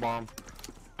 He's on the bomb.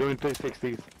 Doing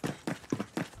 360s.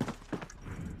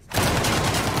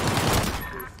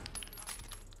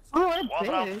 One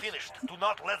round finished. Do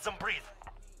not let them breathe.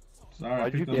 Sorry, I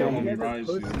Why'd picked you up kill my me? homie Ryan's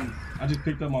shoe. I just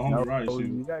picked up my homie Ryan's You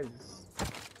shoe. guys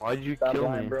Why'd you stop kill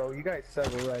lying, me? bro. You guys suck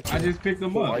right. I just picked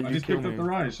them up. Why'd I you just kill picked up me? the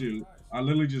Ryan shoe. I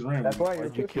literally just ran That's with why it. you're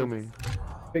Why'd you kill me?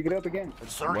 Pick it up again.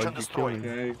 Search Why'd and you kill destroy. me?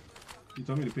 Okay. You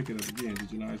told me to pick it up again.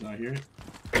 Did you guys not hear it?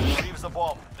 Retrieve the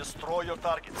bomb. Destroy your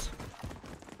targets.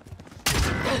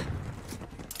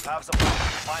 Have the bomb.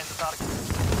 Find the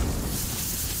target.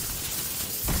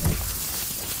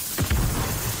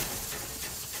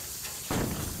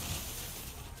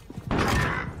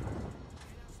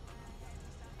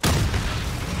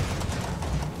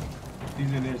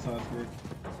 He's in there, Sasuke.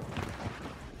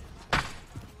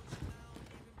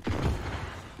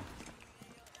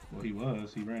 Well, he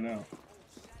was. He ran out.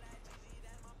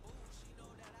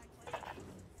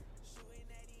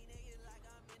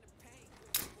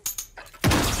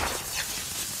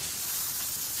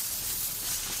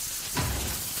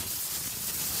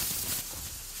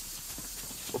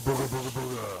 Booga booga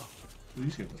booga. You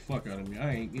scared the fuck out of me.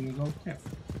 I ain't even gonna cap.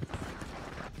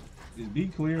 Is B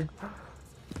clear?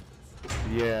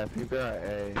 Yeah, I think they're at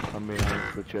A. I'm being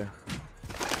honest with you.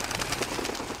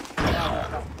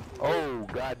 Oh,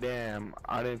 goddamn.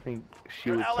 I didn't think she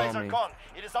Your would allies tell are me. gone.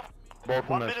 It is up. Both of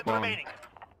 1 them minute spawned. remaining.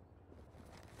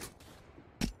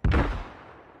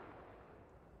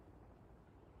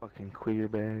 Fucking clear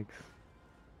bags.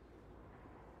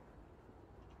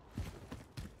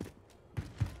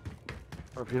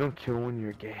 Or if you don't kill one,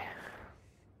 you're gay.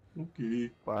 Okay.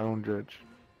 But I don't judge.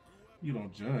 You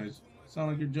don't judge.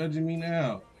 Sound like you're judging me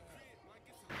now.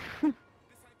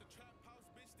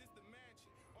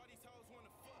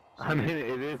 I mean,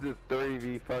 it is a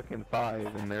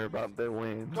 3v5 and they're about to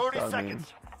win. 30 So, I mean,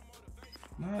 seconds.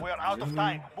 Not We are out of really.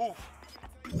 time. Move.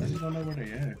 I just don't know where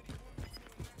they at.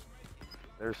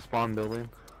 they're spawn building.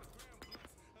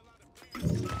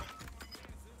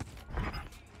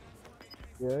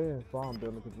 Yeah, spawn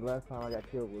building. Because the last time I got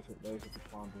killed was at the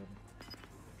spawn building.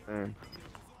 Man.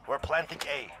 We're planting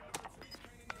A.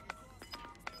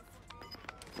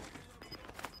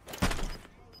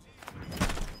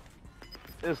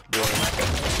 This boy.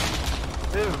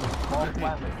 This Bomb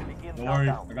planted. Begin Don't worry.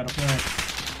 countdown. I got a plan.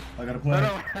 I got a plan. I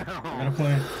got a boy.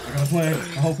 plan. I got a plan.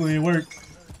 Hopefully it works.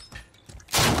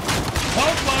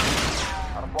 Oh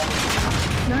fuck! Our bomb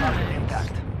is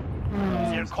intact.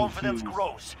 Their Let's confidence confused.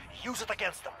 grows. Use it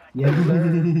against them.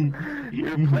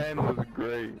 Your plan was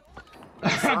great.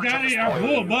 I got it. I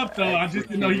blew him up though. I just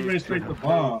didn't know he ran straight to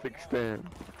bomb. Extent.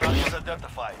 Targets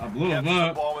identified. I blew him Capture the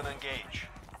up. bomb and engage.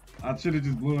 I should have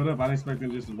just blew it up. I didn't expect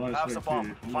him just to run Have straight the bomb.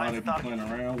 to it. You know how Find they the be target. playing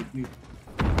around with me.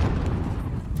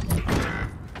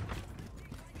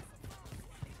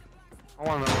 I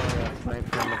want to know where that sniped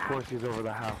from. Of course he's over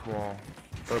the half wall.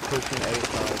 They're pushing A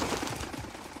side.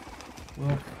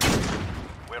 Well,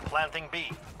 We're planting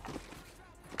B.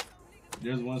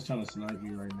 there's one's trying to snipe me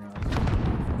right now.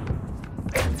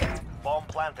 Bomb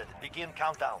planted. Begin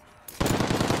countdown.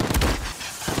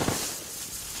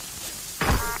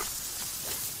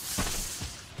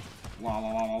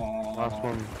 Last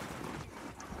one.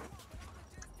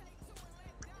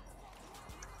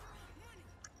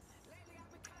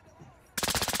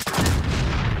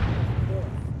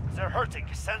 They're hurting.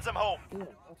 Send them home.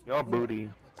 Y'all booty.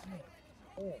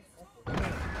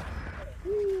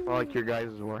 I like your guys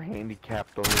were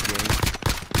handicapped the whole game.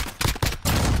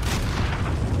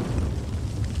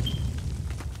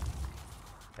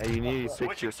 Hey, you need to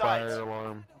fix your fire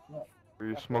alarm or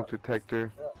your smoke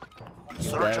detector.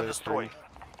 Search and destroy.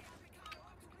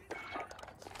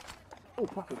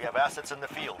 We have assets in the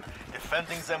field.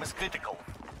 Defending them is critical.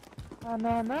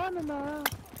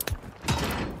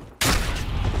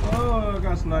 Oh, I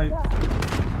got sniped.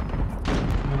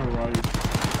 Alright.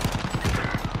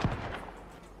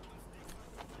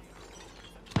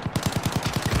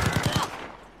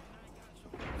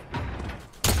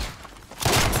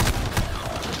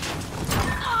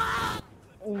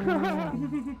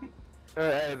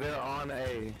 Hey, they're on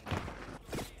A.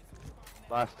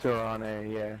 Last two are on A,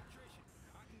 yeah.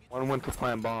 One went to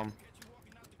plant bomb.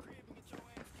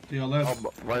 To your left.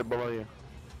 Oh, right below you.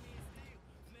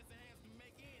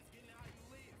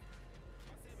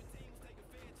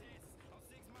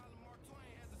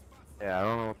 Yeah, I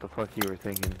don't know what the fuck you were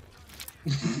thinking.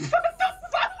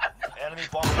 Enemy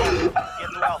bomb planted.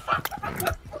 Get to Alpha.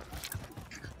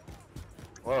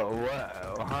 Whoa,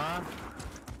 huh?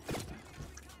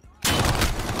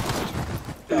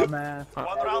 Dumbass.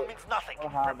 One round means nothing.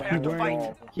 Prepare to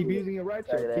fight. Keep using it right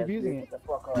there. Keep using it.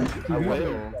 I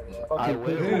will. I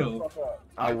will.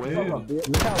 I will.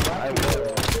 I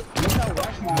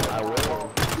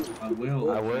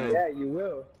will. I will. Yeah, you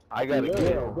will. I gotta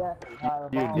kill.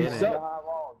 You didn't.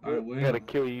 I will. I gotta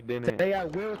kill you, didn't. Say I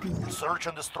will. Search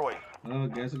and destroy. Oh,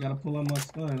 guess I gotta pull out my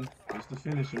stun. Just to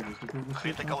finish him. Just to put the shit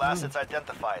Critical on assets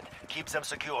identified. Keep them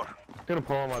secure. I'm gonna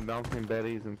pull all my bouncing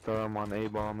betties and throw them on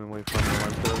A-bomb and wait for them to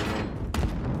run through me.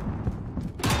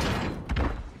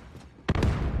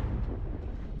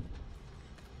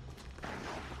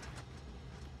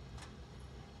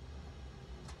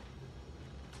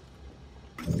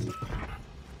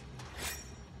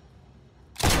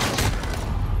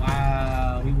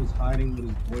 Wow, he was hiding with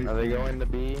his boyfriend. Are they going to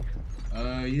B?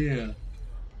 Yeah.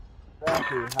 Oh,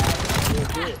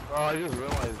 I just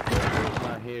realized Dope's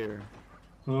not here.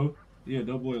 Who? Yeah,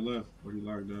 Dope Boy left, or he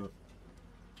locked out.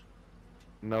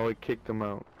 No, it kicked him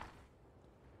out.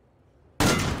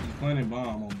 He's planting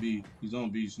bomb on B. He's on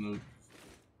B, Snoop.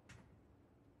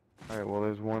 Alright, well,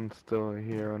 there's one still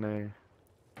here on A.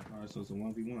 Alright, so it's a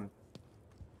 1v1.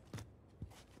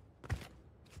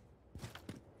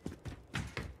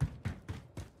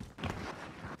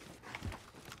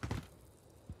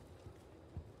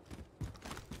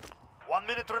 One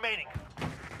minute remaining.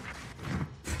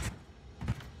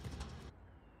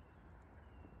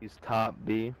 He's top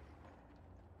B.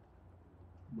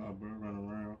 Bob Bird running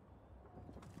around.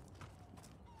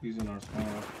 He's in our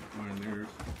spawn, or in theirs.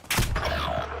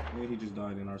 Yeah, he just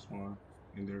died in our spawn,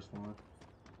 in their spawn.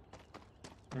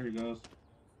 There he goes.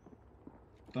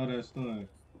 Throw that stun.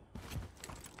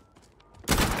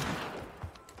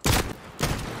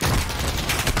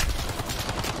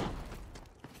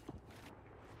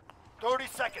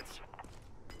 Seconds.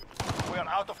 We are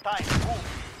out of time. Move.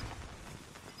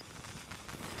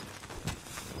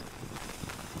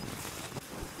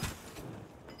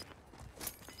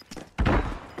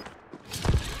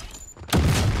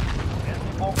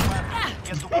 Enemy bomb planted.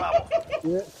 Get to Bravo.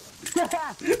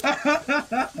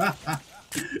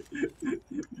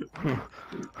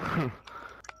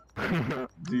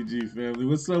 GG family.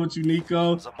 What's up with you,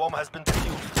 Nico? The bomb has been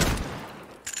defused.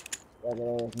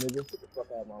 Nigga, get the fuck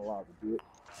out of my lobby, bitch.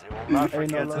 They will not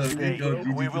forget What's this up, day. Nico?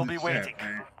 GG We to will the be chat, waiting.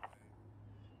 man.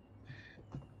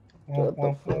 Womp,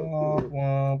 womp, womp,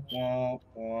 womp, womp,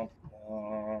 womp,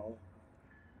 womp.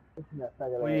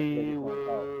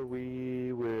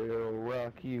 We will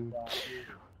rock you.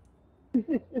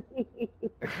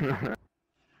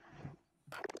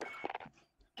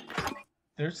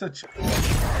 They're such.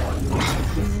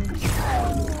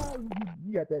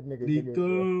 You got that nigga.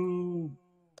 Nico.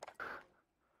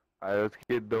 Alright, let's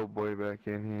get Dope Boy back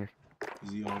in here.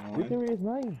 Is he online? Victory is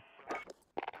mine.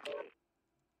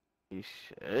 He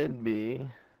should be.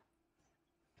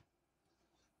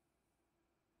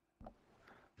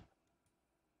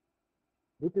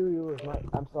 Victory was mine.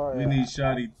 I'm sorry. We need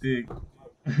Shotty Thick.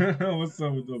 What's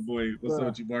up with the boy? What's up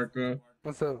with you, Barco?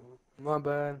 What's up? My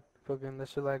bad. Fucking that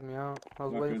shit lagged me out. I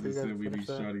was waiting for you guys said to we need finish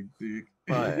that. Shotty Thick.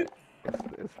 But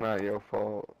it's not your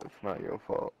fault. It's not your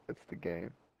fault. It's the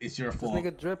game. It's your This fault.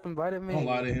 nigga Drip invited me. Don't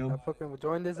lie to him. I fucking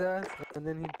joined his ass, and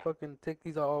then he fucking take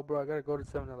these. Oh, bro, I gotta go to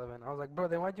 7-Eleven. I was like, bro,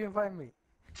 then why'd you invite me?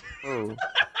 Oh.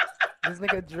 This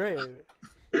nigga Drip.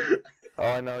 Oh,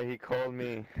 I know. He called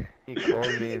me. He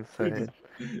called me and said,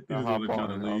 He "I'll just hop wanted y'all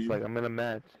to on." I was leave. like, "I'm in a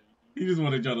match." He just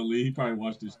wanted y'all to leave. He probably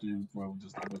watched this stream before I was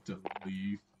just about to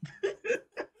leave.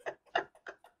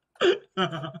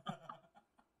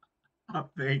 I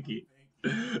beg you.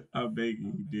 I beg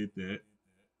you, he did that.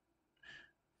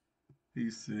 He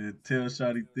said, tell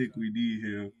Shotty Thick we need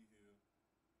him.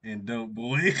 And Dope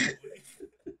Boy.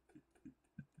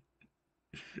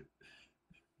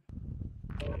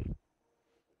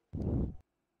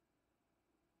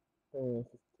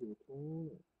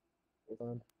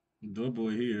 Dope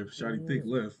Boy here. Shotty Thick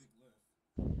left.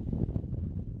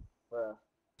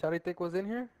 Shotty Thick was in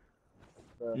here?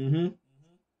 Mm-hmm.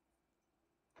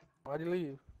 Why'd he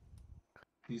leave?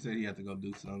 He said he had to go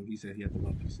do something. He said he had to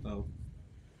go do stuff.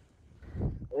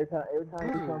 Every time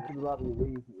he comes to the lobby, he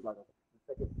leaves like a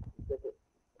second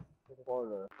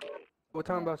part of What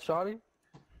talking about Shotty?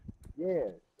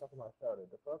 Yeah, talking about Shotty.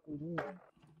 The fuck we mean?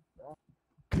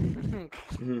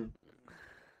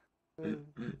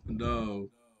 No.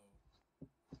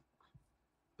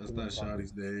 That's not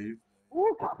Shotty's Dave.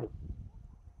 Ooh, copy.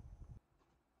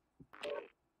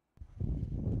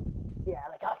 Yeah, I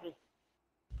like coffee.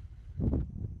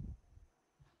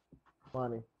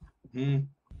 Money. Hmm.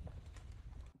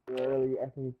 You early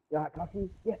asking me, you got coffee?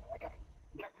 Yes, I got it.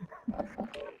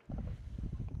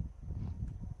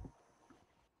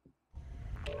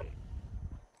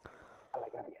 I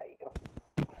like coffee. How you go?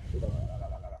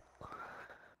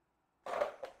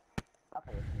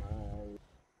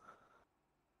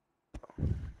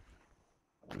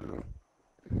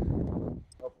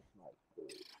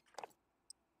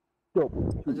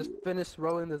 I just finished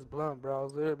rolling this blunt, bro. I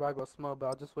was literally about to go smoke, but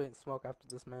I'll just wait and smoke after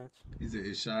this match. He said,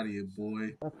 is Shotty a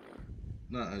boy?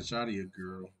 Not a Shotty a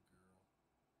girl.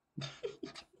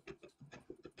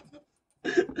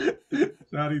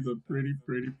 Shotty's a pretty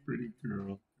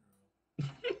girl.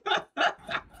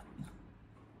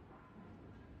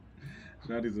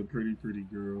 Shotty's a pretty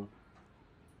girl.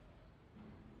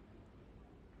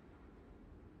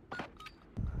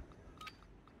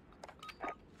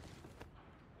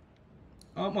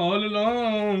 I'm all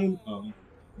alone. Oh,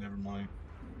 never mind.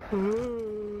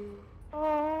 You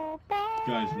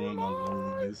guys ruined my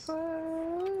loneliness. I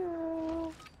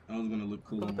was gonna look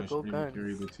cool on my stream and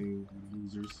carry the team,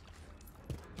 losers.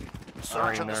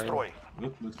 Search and destroy.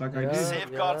 Looks like I did.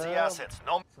 Safeguard the assets.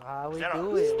 No. That's how we Zero,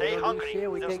 do it. stay We don't do hungry.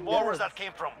 shit, we There's take more where guns. that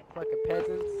came from. Fucking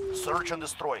peasants. Search and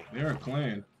destroy. They're a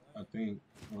clan, I think,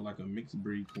 or like a mixed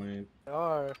breed clan. They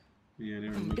are. Yeah,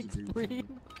 they're a mixed breed.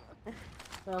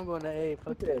 I'm going to A.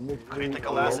 Fuck that.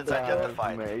 Critical assets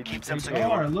identified. Keep them They secure.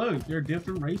 are, look, they're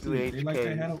different races. They like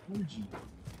they had an OG.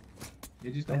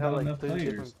 They just don't have like enough 3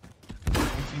 players. One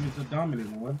team is the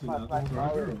dominant one, and the other ones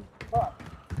are a girl.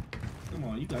 Come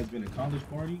on, you guys been at college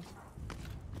parties?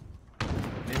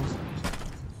 They was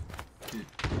just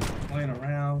playing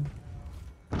around.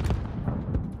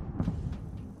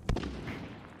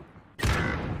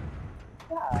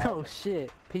 Oh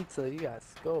shit, pizza, you got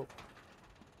scope.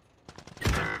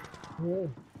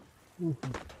 Look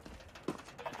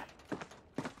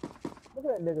at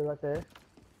that nigga right there.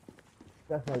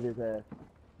 That's like his ass.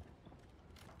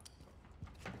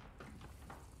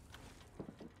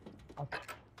 Oh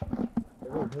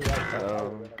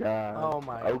god. Oh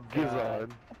my Oh god.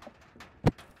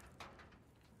 god.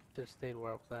 Just stayed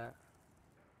where I was at.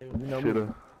 You know me.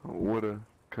 Shoulda, woulda,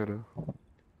 coulda.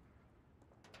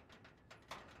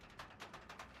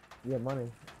 Yeah,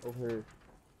 money over here.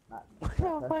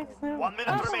 1 minute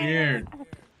I'm remaining. scared.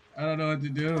 I don't know what to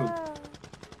do.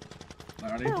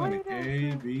 Like, are they playing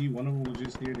A, B? One of them was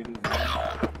just here.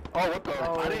 Oh, what the?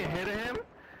 I didn't hit him?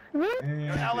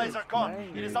 Your allies are gone.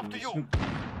 It is up to you.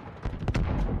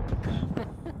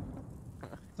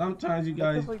 Sometimes you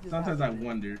guys, sometimes I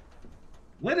wonder,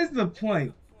 what is the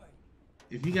point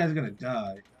if you guys are gonna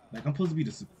die? Like, I'm supposed to be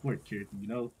the support character, you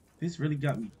know? This really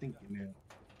got me thinking now.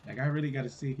 Like, I really gotta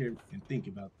sit here and think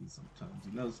about this sometimes,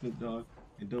 you know, SnoopDogg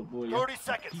and Dope Boy. 30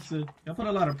 seconds. Y'all put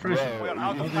a lot of pressure. We're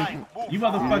out of time. You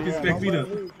motherfuckers expect me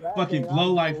to fucking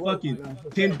blow like fucking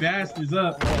 10 bastards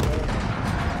up.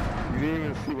 You didn't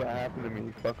even see what happened to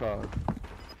me. Fuck off.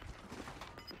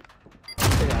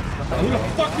 Who the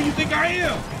fuck do you think I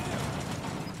am?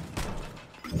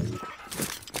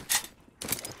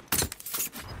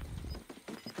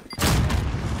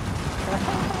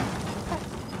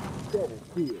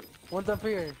 One's up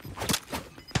here.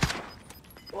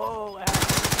 Whoa,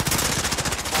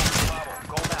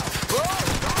 Go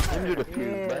now. Into the fuse,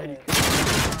 yeah. buddy.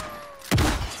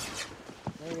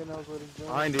 Nigga knows what he's doing.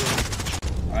 Behind you.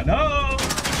 I know.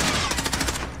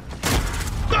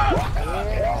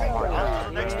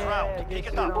 Next round. Kick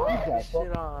it up. Get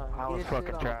shit on. I was Get fucking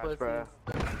shit on, trash, pussy. bro.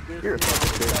 Get You're a shit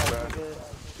fucking on, bitch, bro. nigga.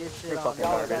 Get shit on. fucking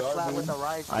Y'all garbage. that slap with the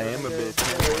right. I am a bitch.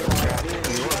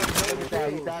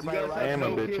 I am a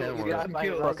bitch and one.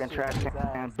 Fucking trash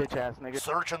can, bitch ass nigga.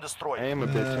 Search and destroy. I am a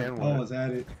bitch and Paul one. was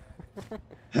at it.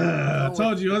 I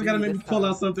told you, I was gonna make me pull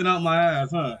out something out my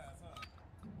ass, huh?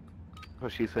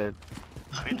 What she said.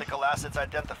 Critical assets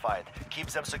identified. Keep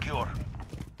them secure.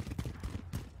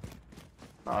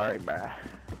 Alright, bruh.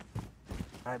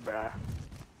 Alright, bruh.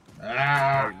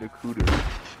 Ah! Alright, the cooter.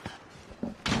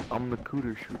 I'm the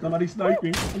cooter shooter. Somebody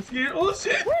sniping. I'm scared. Oh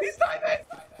shit! He's sniping!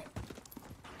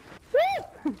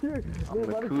 I'm the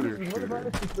cooter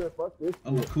shooter.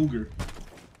 I'm a cougar.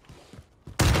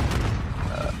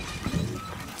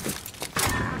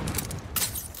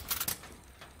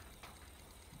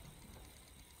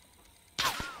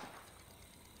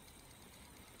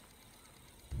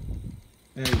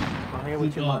 Hey, I'm here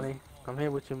with you, Money. I'm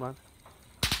here with you, man.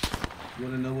 you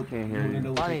wanna know what? Can't You hear wanna you.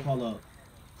 know what they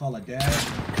call a dad?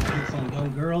 Hits on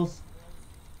young girls.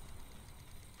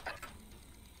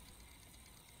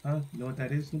 Huh? You know what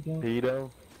that is, SnoopDogg? Pedo.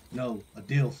 No, a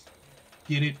DILF.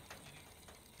 Get it?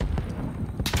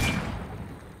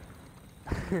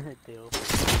 Deal.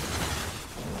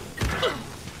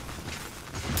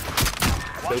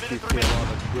 Basically, see a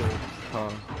lot of skills,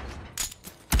 huh?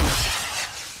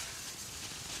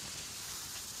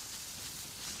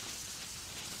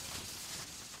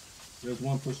 There's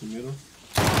one pushing middle.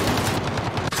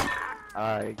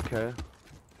 Alright, okay.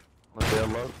 Look there,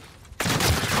 look.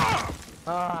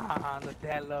 Ah, the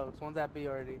dead lows. One's at B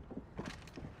already.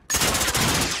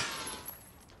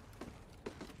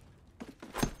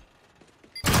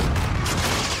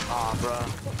 Aw, bro.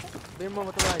 Beam one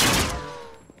with the right.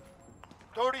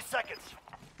 30 seconds.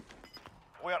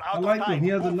 We are out I of like time. him. He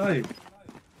has a knife.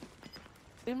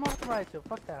 Beam one with the right, yo.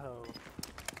 Fuck that hoe.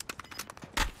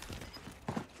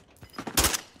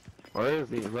 Where is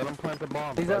he? Let him plant the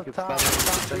bomb. He's so I up can top, stop him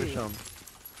top and finish B. him.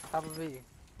 Top of B.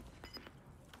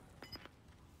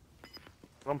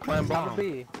 Let him plant Top of bomb.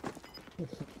 B.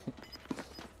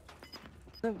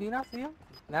 Snoop, do you not see him?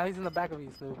 Now he's in the back of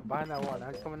you, Snoop. Behind that wall.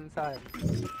 Now he's coming inside.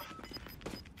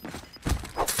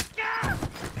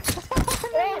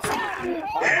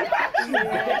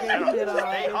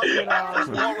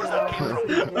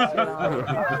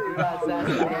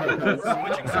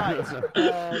 Switching sides.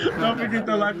 Don't forget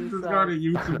to like and subscribe to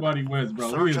YOUTUBEMONNYWEST, bro.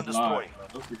 We Search is and live. destroy.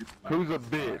 Don't forget to like. Who's a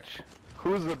bitch?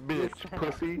 Who's a bitch,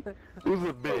 pussy? Who's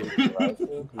a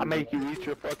bitch? I make you eat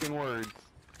your fucking words.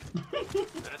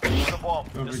 Retrieve the bomb.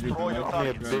 Don't forget to Destroy like your I'm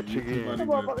a target. bitch again.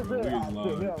 YOUTUBEMONNYWEST, bro. We is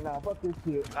live. Nah, fuck this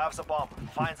shit. Have the bomb.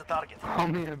 Find the target.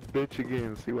 I'm a bitch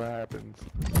again. See what happens.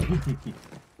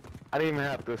 I didn't even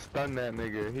have to stun that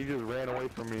nigga. He just ran away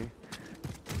from me.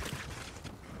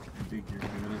 I think you're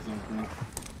good at something.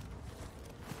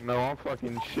 No, I'm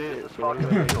fucking shit. So what You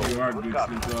are good,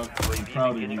 SnoopDogg. I'm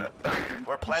proud of you.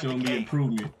 We're Show planting me A.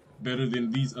 improvement. Better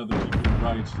than these other people in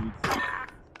Riot Streets.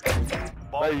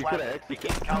 Bomb Hey, you coulda planted.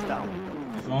 Begin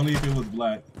countdown. If only if it was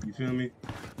black. You feel me?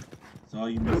 That's all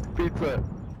you missed. Pizza.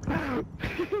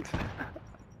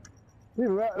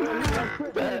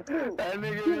 That That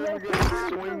nigga didn't even get your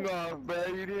swing off,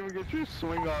 man. You didn't even get your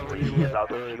swing off when you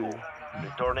left already.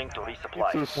 Returning to He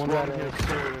resupply. just swung his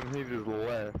sword and he just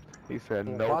left. He said,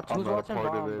 nope, Watch, I'm who's not a watching part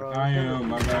of bomb, this. bro? I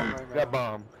am, I got it. Got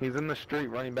bomb. He's in the street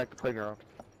running back to playground.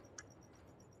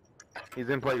 He's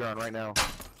in playground right now.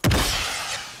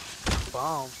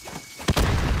 Bomb.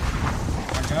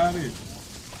 I got it.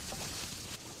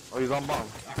 Oh, he's on bomb.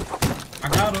 I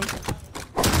got him.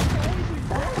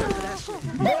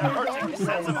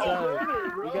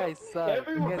 You guys suck.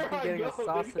 You guys keep getting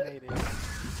assassinated.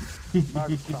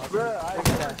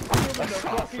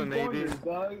 Assassinated.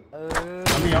 I mean,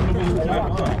 I'm the one who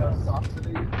got bomb.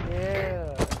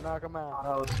 Yeah, knock him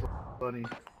out. was funny.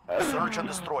 Search and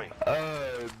destroy.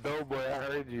 Doughboy, I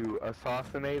heard you.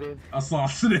 Assassinated?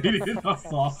 Assassinated.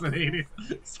 Assassinated.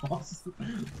 Sauce.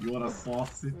 You want a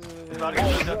sausage? Target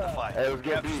identified. Hey, let's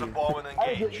go Capture the B. bomb and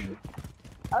engage.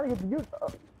 I didn't get to use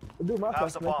do my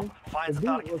Have the bomb. Find the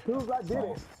target. As soon as I did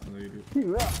it, Assassinated. he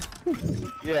left.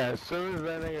 Yeah, as soon as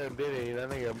that nigga did it, that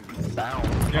nigga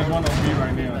bounced. There's one on me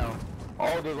right now.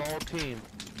 All the whole team.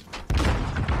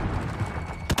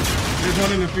 There's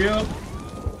one in the field.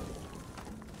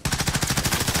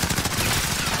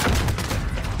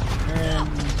 And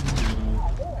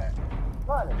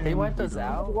They wiped us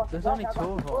out? There's only two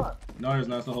of them. no, there's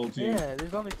not. It's the whole team. Yeah,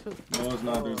 there's only two. No, it's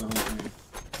not. There's a whole team.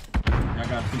 I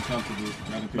got too comfortable.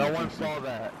 No one saw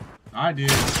that. I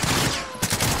did.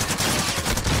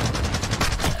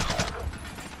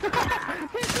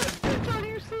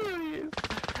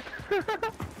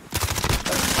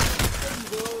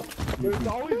 There's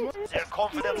always one. Their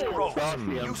confidence grows.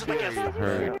 Use it against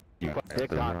them.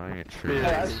 Dick on.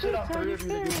 Yeah, I shit on 3 of you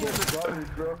niggas. You guys are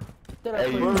garbage, bro.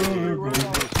 Hey,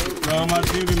 Bro, my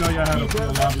team didn't know y'all had a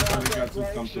full lobby before they got too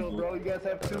comfortable. Bro, you guys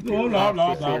have 2 Oh, no,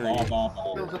 no, no, no,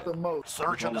 no, kills at the most.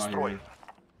 Search and destroy.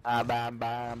 Let's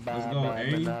go A.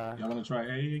 Y'all wanna try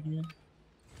A again?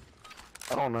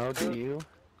 I don't know, do you?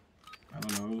 I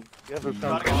don't know. You have to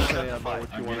sound confident about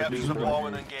what you We want have to to do. blow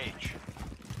and engage.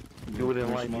 Do it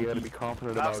in life, you gotta be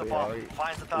confident Grabs about the it, bomb.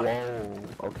 alright? Finds the target.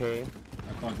 Whoa, okay.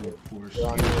 I thought you were Porsche.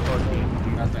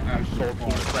 Fucking That's the actual salty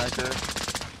part. cracker.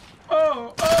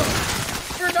 Oh,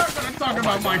 oh! We're not gonna talk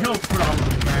about my health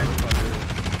problems, man.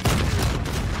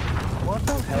 What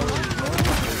the hell?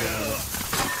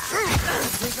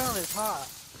 This gun is hot.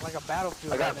 Like a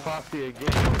battlefield. I got right Frosty again,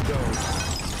 let's go.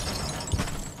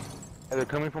 Hey, they're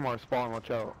coming from our spawn,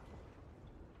 watch out.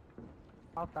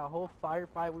 Out that whole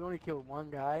firefight, we only killed 1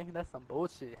 guy. That's some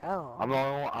bullshit. Hell. I'm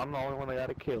the only one that got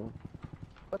a kill.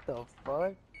 What the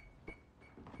fuck?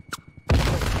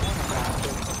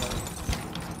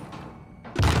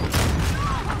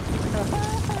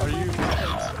 Are you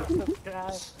This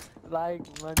guy, like,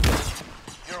 running.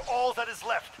 You're all that is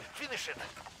left. Finish it.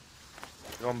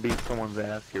 You're gonna beat someone's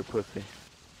ass, you pussy.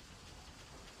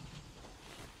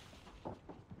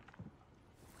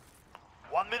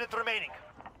 One minute remaining.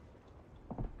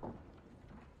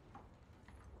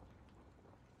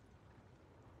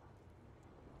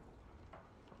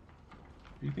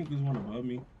 Do you think there's one above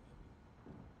me?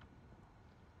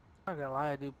 I'm not gonna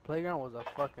lie, dude. Playground was a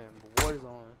fucking war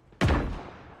zone.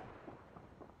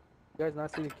 You guys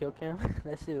not see the kill cam?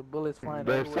 That shit, the bullets flying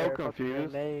They're everywhere. so fucking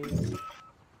confused. grenades.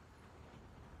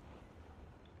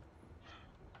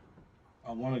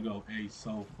 I want to go A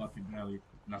so fucking badly,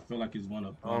 and I feel like it's one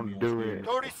above me. Don't do it.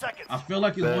 30 seconds. I feel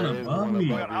like it's one above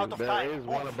me. We're out of There time. is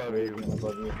one above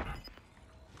you.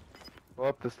 Go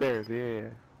up the stairs, yeah.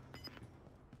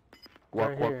 Walk,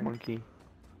 Right walk, here. monkey.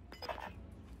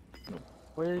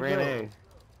 Where did he Ran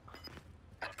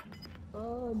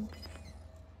go?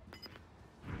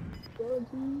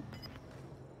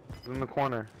 It's in the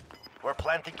corner. We're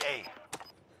planting A.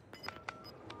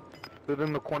 Sit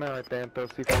in the corner right there and throw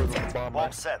C4s on the bomb.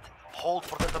 Bomb set. Hold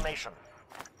for detonation.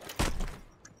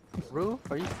 Roof?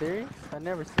 Are you serious? I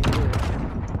never seen this.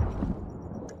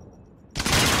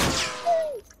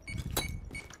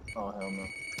 Oh, hell no.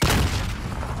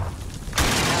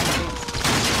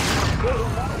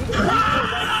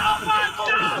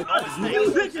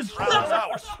 This round is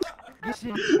ours. Get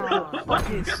shit on.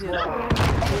 Get shit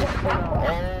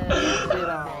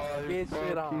on. Get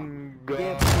shit on.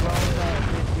 Get blown up,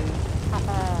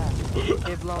 bitches.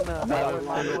 Get blown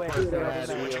up.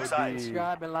 Switching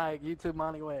Subscribe and like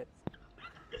YOUTUBEMONNYWEST.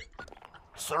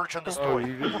 Search and Oh, destroy.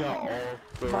 you just got all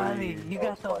 3. Money, you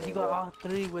got all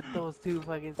 3 with those 2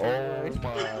 fucking Oh steroids.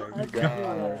 my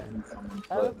god.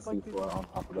 How the fuck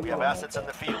did We have assets in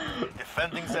the field.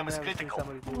 Defending them is critical.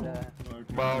 somebody do that.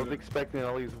 But I was expecting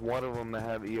at least one of them to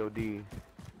have EOD.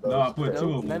 No, I put 2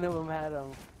 Nope, of none them. of them had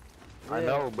them. I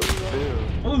know, but still.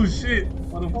 Oh shit!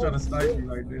 One of them trying to snipe me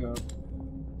right now.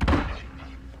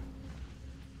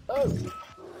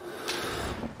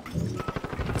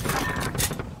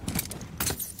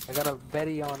 I got a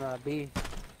Betty on B,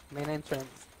 main entrance.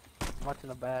 I'm watching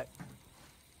the back.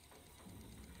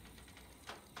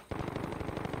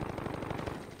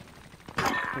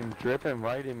 Drip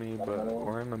invited me, but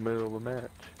we're in the middle of a match.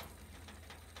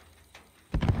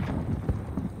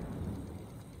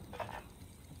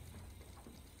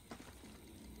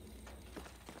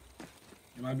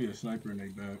 There might be a sniper in their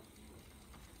back.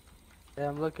 Yeah,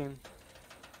 I'm looking.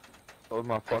 Close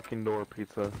my fucking door,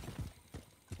 pizza. Let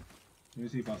me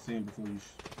see if I see him before you.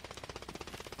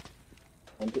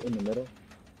 I'm in the middle.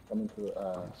 Coming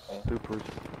to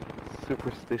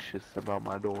Superstitious about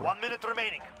my door. 1 minute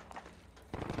remaining.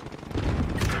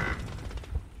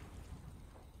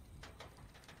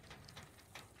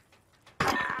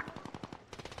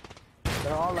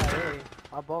 They're all at A.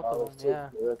 Both of them, yeah.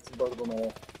 That's both of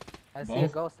them. I see a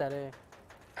Both? ghost at A.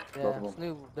 Both Yeah, of them.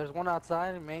 Snoop. There's one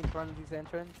outside, main front of these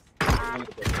entrance.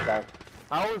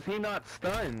 How is he not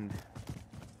stunned?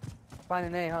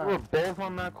 Finding A, huh? We're both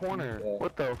on that corner. Yeah.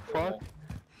 What the fuck?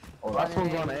 Oh, Last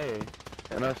one's on A.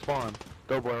 And our spawn.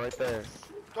 Doughboy right there.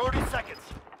 30 seconds.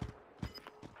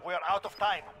 We are out of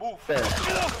time. Move. There.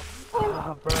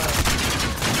 Oh, bro.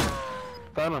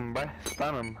 Stun him, bruh.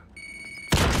 Stun him.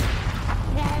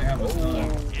 They have a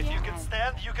If you can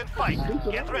stand, you can fight.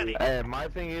 Get ready. Hey, my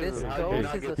thing is, This how do you ghost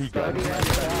not is get a stunned? sturdy ass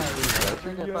guy.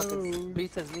 This nigga fucking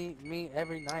beats me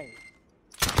every night.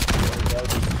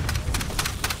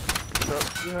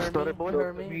 You heard me? You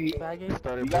heard me? Faggot?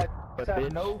 You guys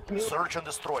have no kills. Search and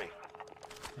destroy.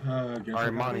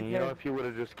 Alright, Monty, you know if you would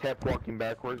have just kept walking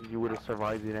backwards, you would have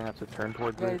survived. You didn't have to turn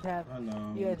towards You it. guys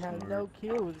have no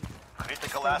kills.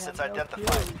 Critical assets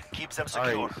identified. Keep them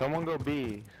secure. Alright, someone go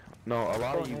B. No, a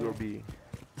lot of you go B.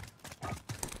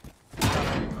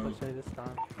 Let's say this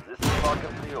time. This is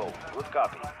Falcon 3-0. Good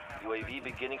copy. UAV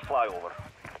beginning flyover.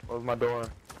 Close my door.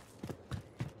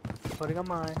 Putting on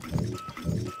mine.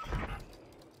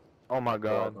 Oh my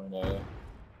god.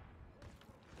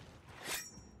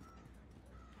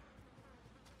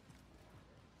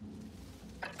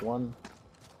 One.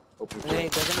 Open. Hey,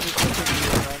 they're gonna be pushing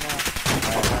you right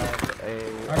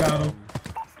now. I got him.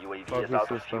 UAV is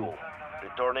out of fuel.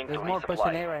 Returning There's to more pushing A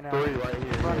resupply. right now. Three right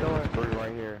here. Front door. Three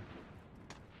right here.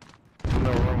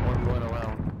 No, one going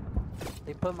around.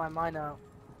 They put my mine out.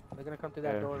 They're gonna come through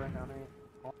that door right now,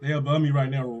 Nate. They above me right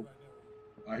now, bro.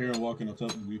 I hear him walking up to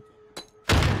me.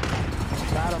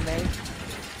 Got him, Nate.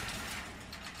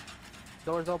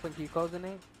 Door's open. Can you close it,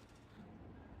 Nate?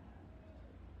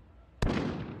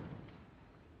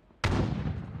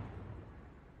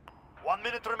 One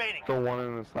minute remaining. Still one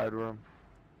in the side room.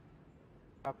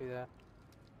 Copy that.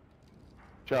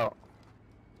 Ciao.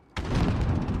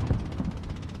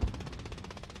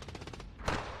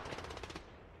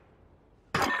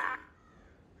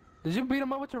 Did you beat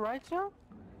him up with your right shot?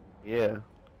 Yeah.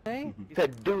 Hey? He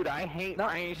said, dude, I hate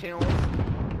Ryan Shields.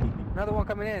 Another one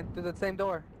coming in through the same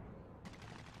door.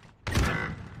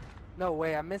 No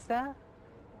way, I missed that?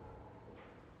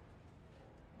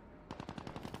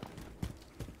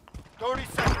 $30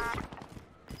 seconds.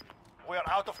 We are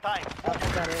out of time. I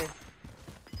got A.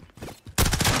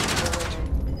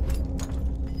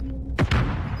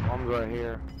 Bomb's right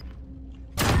here.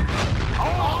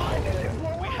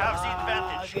 We have the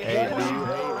advantage. Hey, do you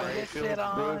hate Ryan Get shit Shields,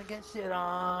 on, Bliss? get shit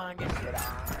on, get shit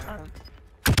on.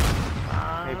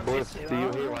 Hey, Bliss, do you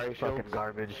hate Ryan Shields? Fucking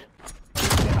garbage. Get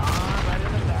shit on, right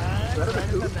in the nuts,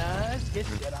 right in the nuts. Get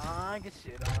shit on, get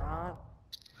shit on.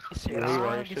 Get shit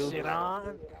on, get shit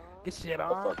on. Get shit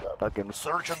on. Fucking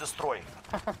Search and destroy.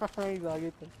 He's all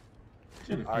get the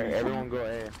Alright, everyone go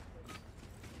A.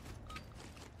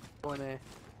 going A.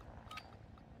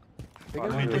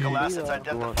 Critical assets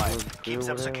identified. Keep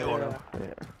them secure.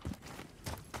 Yeah.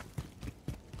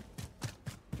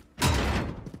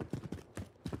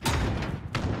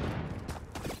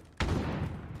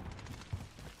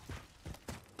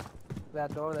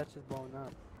 That door, that's just blowing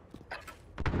up.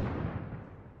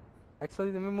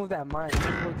 Actually, let me move that mine. Let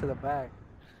me move to the back.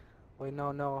 Wait, no,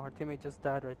 our teammate just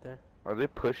died right there. Are they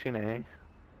pushing A? Yep,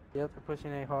 they're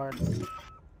pushing A hard.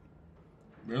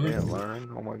 Really? Can't learn.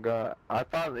 Oh my god. I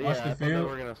thought they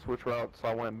were gonna switch routes, so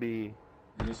I went B.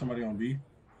 Is there somebody on B?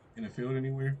 In the field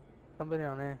anywhere? Somebody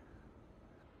on A.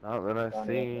 Not that I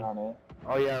see. Oh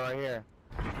yeah, right here.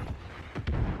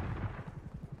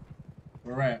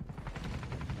 Where at?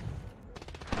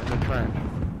 In the trench.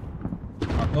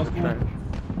 How close to him? Trench.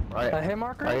 Right. A hit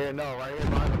marker? Right here, no, right here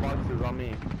behind the boxes on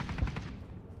me.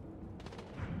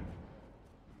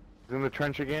 He's in the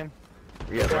trench again?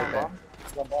 Yeah, right there.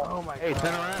 Oh my Hey, god.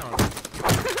 turn around.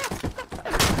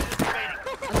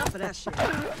 Enough of that shit. I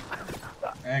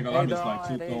ain't gonna lie, I'm just like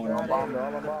two throwing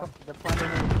on. They're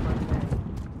planting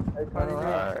in.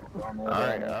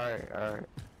 Alright.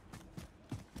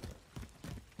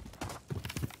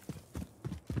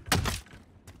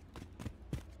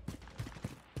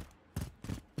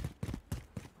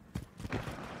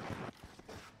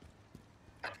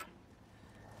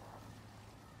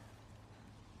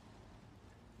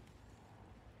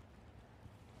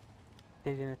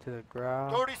 Taking it to the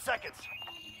ground. 30 seconds.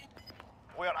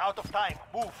 We are out of time.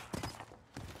 Move.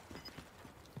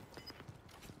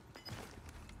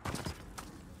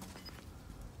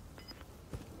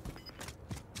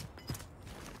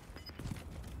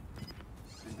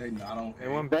 Is they not on They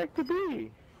went back to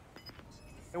B.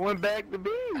 They went back to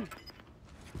B.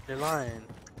 You're lying.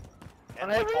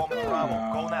 Enemy bomb in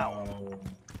Bravo. Go now.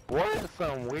 What?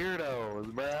 Some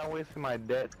weirdos, bro. I wasted my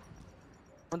debt.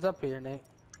 One's up here, Nate.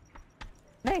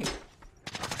 Nate!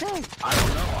 Nate! I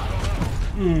don't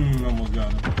know. Almost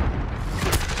got him.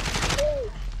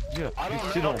 Yeah, I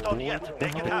don't know. Not done yet.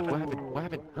 Make it happen. What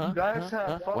happened? Huh? You guys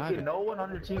have fucking no one on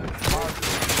your team. You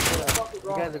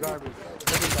guys are garbage.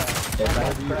 Look at that.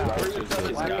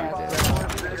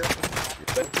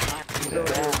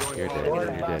 You're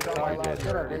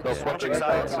dead. Switching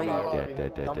sides.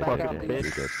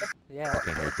 Yeah.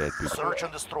 Search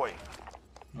and destroy.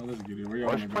 Oh, let's get it. Where y'all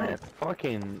Rush wanna go? plant.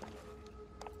 Fucking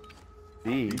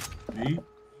B. B?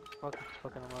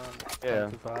 Fucking around. Yeah.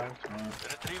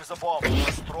 Retrieve the bomb.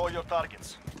 Destroy your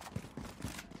targets.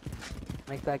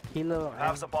 Make that kilo.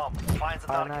 Have the bomb. Find the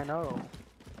target. 590.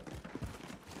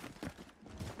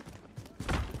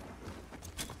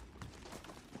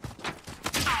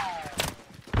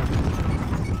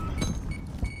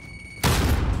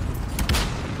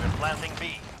 We're planting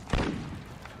B.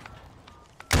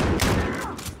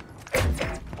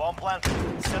 Bomb planted.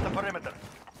 Set the perimeter.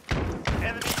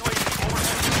 Enemy UAV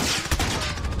overhead.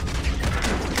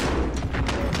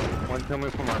 One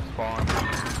coming from our spawn.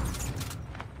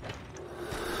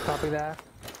 Copy that.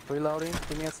 Reloading.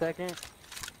 Give me a second.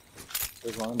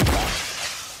 There's one in the back.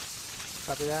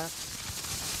 Copy that.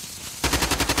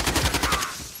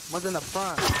 One's in the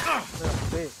front.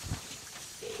 Bitch.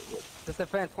 Just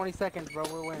defend. 20 seconds, bro.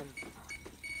 We'll win.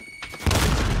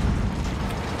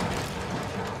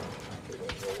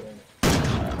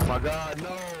 Oh my god,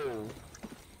 no!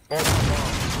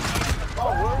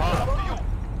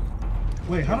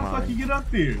 Wait, how the fuck you get up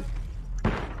there?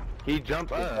 He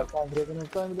jumped up.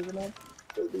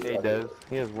 He does.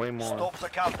 He has way more. Stop the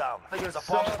countdown. The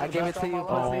bomb. I gave it to you,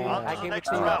 pussy. I gave it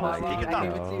to you, pussy. I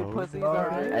gave it to you, pussy.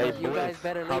 Alright. Hey, You guys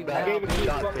better leave now. gave it to you,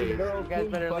 bitch. You guys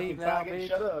better leave now, bitch.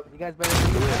 You guys better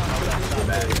leave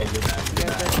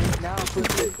now.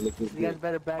 You guys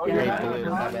better back out.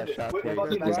 How bad shot take?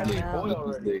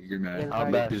 How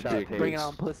bad shot take? Bring it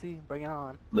on, pussy. Bring it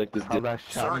on. Lick this How dick. bad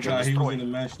shot God, he was destroyed. in the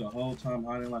match the whole time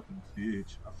hiding like a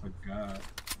bitch. I forgot.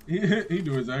 He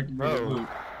knew exactly where to look.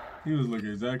 He was looking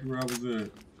exactly where I was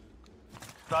at.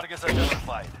 Targets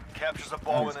identified. Capture the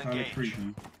bomb That is and kind of engage.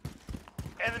 creepy.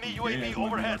 Enemy Yeah, UAV it's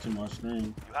overhead. watching my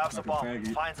stream. You have the Like a bomb.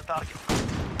 faggot. Find the target.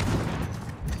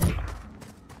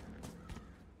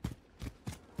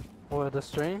 What, the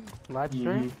stream? Live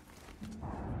stream?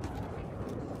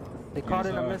 They caught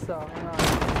in a missile. Hang on.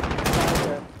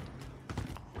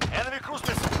 Enemy cruise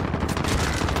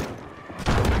missile.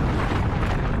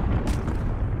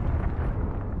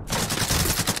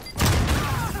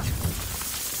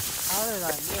 How did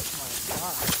I miss my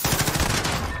shot?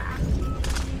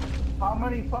 How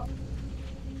many fuck?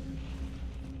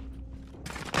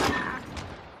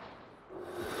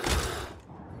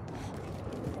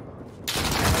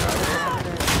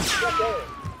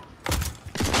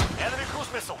 Enemy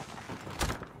cruise missile.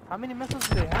 How many missiles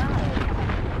do they have?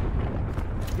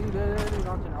 Dude, they're already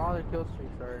launching all their kill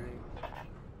streaks already.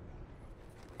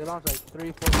 They launched like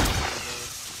 3, 4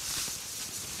 missiles.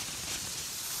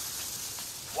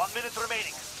 1 minute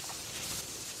remaining.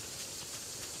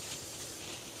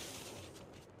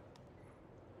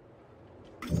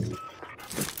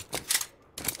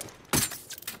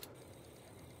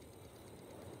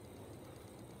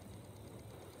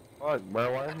 Fuck,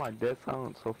 bro, why is my dead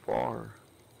silence so far?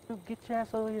 Dude, get your ass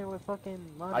over here with fucking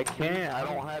money. I can't, I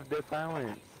don't have dead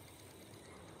silence.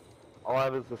 All I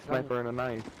have is a sniper and a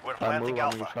knife. We're If I move, planting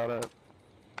I'm gonna Alpha. shot up.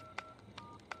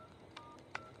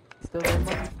 Still there,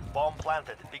 money? Bomb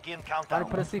planted. Begin countdown.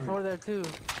 Put a C4 there too.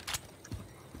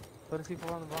 Put a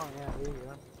C4 on the bomb, yeah, there you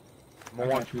I'm gonna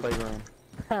watch playground.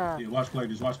 go. Yeah, watch play.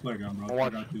 Just watch playground, bro.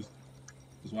 Watch. I got this.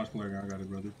 Just watch playground. I got it,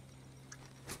 brother.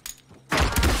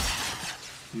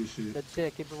 Good shit. Good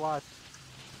shit, keep it watch.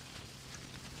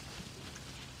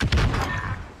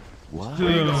 What?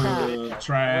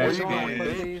 Trash Where you going, can.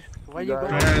 pussies? Where you going?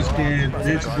 Trash can,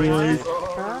 bitch boys.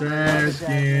 Huh? Trash Right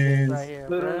cans. here,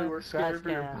 Literally, bro. we're Trash scared for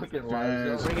your can. fucking Trash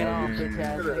lives. Bring it on, bitch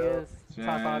ass niggas. Talk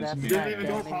all that Trash smack, can. damn it.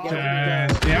 Get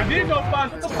Trash can. I did go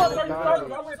 5. What the fuck are you talking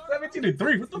about? I went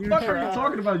 17-3. What the fuck are you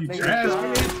talking about, you trash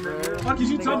can? Fuck is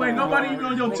you talking about? Nobody even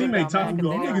on your teammate talking to me.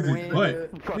 You niggas is butt.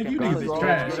 Nigga, you niggas is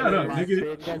trash. Shut up,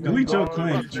 nigga. Delete your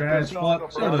claim, you trash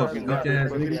fuck. Shut up, you weak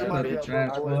ass nigga. Shut up, you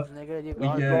trash fuck.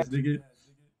 Weak ass nigga.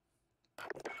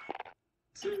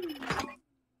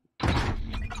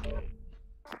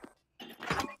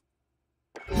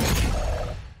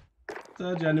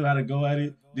 Told you I knew how to go at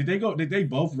it. Did they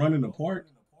both run in the park?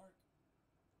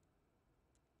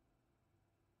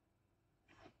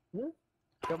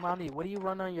 Yo, mommy, what do you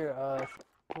run on your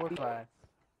C4 class?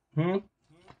 Run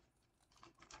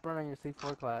on your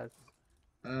C4 class.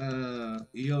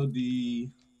 EOD.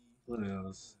 What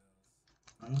else?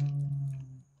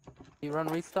 You run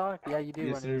restock? Yeah, you do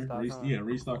Yes, run sir. restock. Huh? Yeah,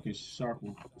 restock and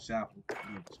sharple.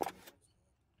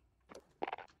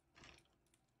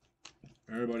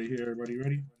 Everybody here? Everybody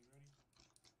ready?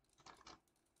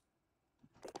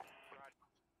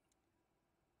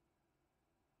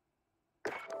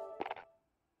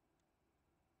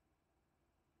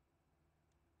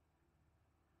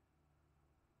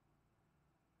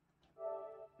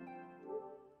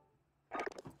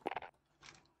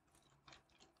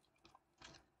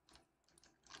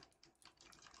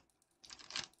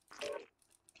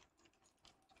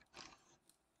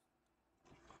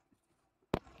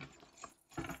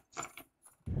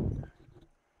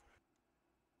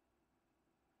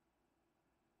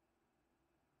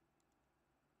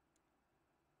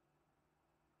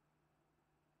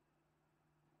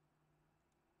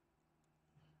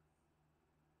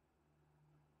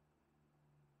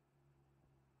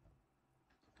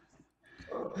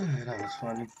 That was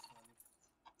funny.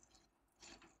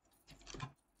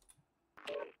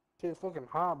 Shit's fucking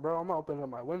hot, bro. I'm gonna open up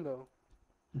my window.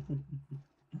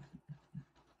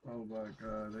 Oh my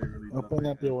god, they really Open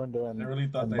up your window and they really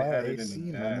thought and they buy had it AC, in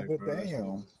the man, bag, nigga, bro. That's what damn.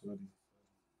 was funny.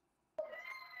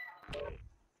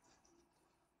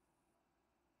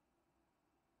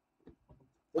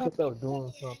 Look at those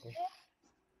doing something.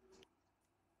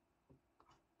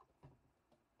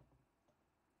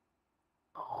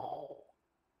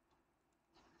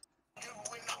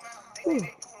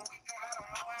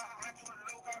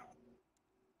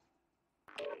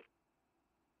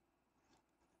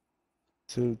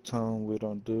 Two-tone, we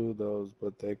don't do those,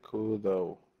 but they cool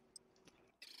though.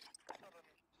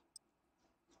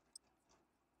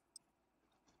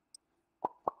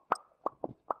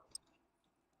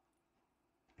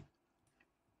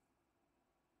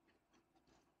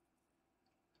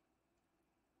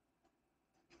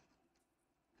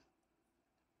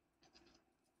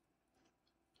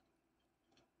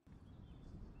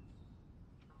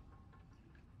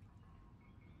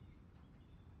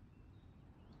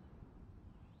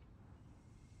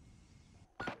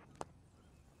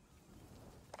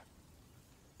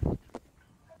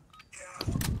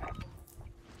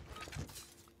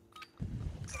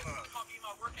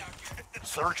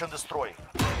 Search and destroy.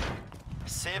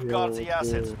 Safeguard the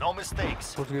assets, no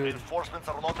mistakes. Reinforcements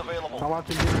are not available. I'm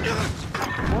watching you.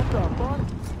 What the fuck?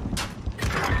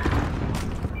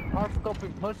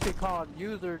 Hard-scoping pussy called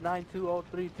user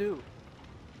 92032.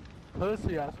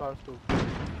 Pussy ass hard-scope.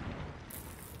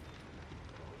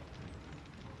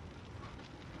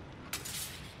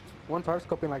 One's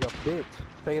hard-scoping like a bitch.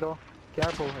 Fatal.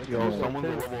 Careful. Yo, someone's a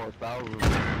level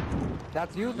 1,000.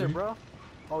 That's user, bro.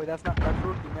 Oh wait, that's not, that's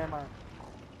rookie, never mind.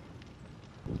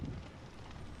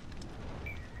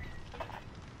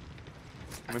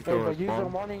 Hey, but user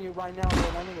warning you right now, bro.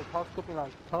 That nigga's hard-scoping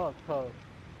like tough.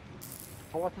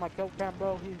 I watch my kill cam,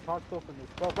 bro. He's hard-scoping this.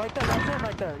 Bro, right there, that's him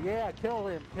right there. Yeah, kill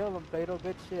him, Fatal.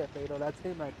 Good shit, Fatal. That's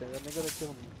him right there. That nigga that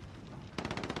killed me.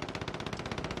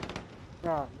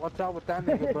 Nah, watch out with that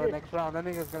nigga, bro. Next round, that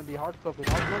nigga's gonna be hard-scoping.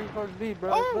 I was running towards B,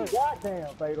 bro. Oh,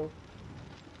 goddamn, Fatal.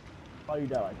 Why you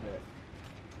die like that?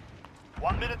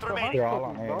 1 minute remaining. They're all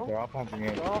on A. They're all punching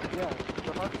A. Oh, yeah.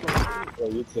 The hard-scoping. Yo,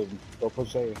 YouTube, go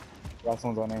push A. Last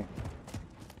one's on A.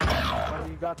 Oh,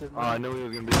 you got this, man. Oh, I knew he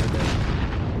was gonna be like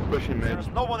that. Pushing mid. There's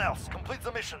no one else. Complete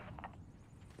the mission.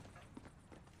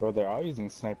 Bro, they're all using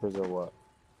snipers or what?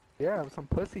 Yeah, some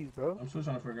pussies, bro. I'm still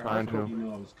trying to figure out how he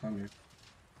knew I was coming.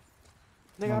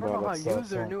 Nigga, I don't know how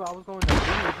user knew I was going to do it.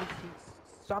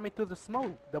 He shot me through the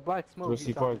smoke, the black smoke.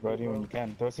 Throw C4s, buddy, when you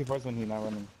can. Throw C4s when he's not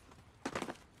running.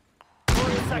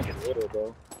 40 seconds.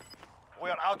 Bro. We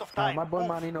are out of time. My boy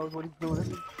Money knows what he's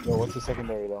doing. Yo, what's the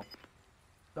secondary though?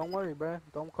 Don't worry, bro.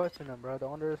 Don't question him, bro.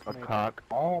 Don't underestimate him. A cock.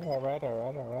 Alright.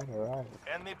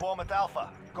 Enemy bomb at Alpha.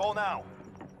 Go now.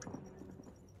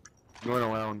 Going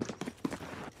around.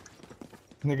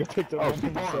 Nigga picked up Oh, one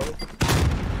C4.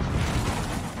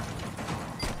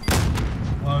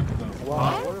 Fuck the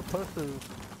Wow, what a pussy.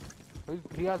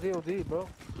 He has EOD, bro.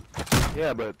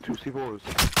 Yeah, but 2 C4s.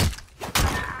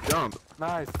 Jump.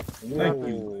 Nice. Thank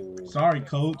you. Sorry,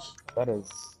 coach. That is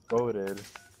goated.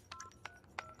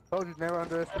 Told you never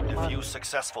underestimate Money. Defuse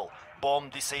successful. Bomb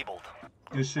disabled.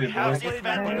 Good shit, We have bro. the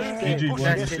advantage. GG, Push boy.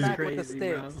 it. Good shit. With the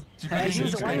sticks. Hey,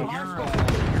 User, why you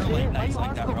hard-scoping? You're late Why nights you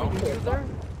like that, bro. hard-scoping, user?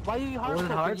 Why you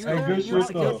hard-scoping, user? Hey, good You are shit,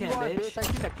 a though. kill cam, bitch. I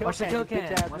seen the kill Watch the cam, kill you bitch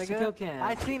cam. ass Watch the nigga. kill cam.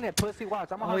 I seen it, pussy.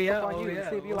 Watch. I'm a Oh yeah, hard-scope on you to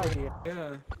see if you like it.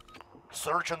 Yeah.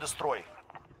 Search and destroy.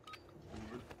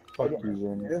 Fuck you,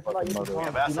 Jamie. Fucking mother. We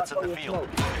have assets in the field.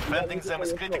 Defending them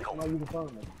is critical.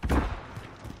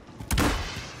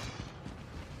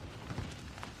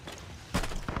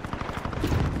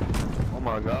 Oh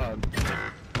my god.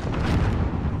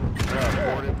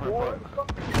 Yeah,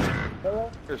 40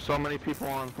 There's so many people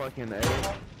on fucking A.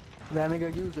 That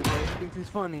nigga user, bro. He thinks he's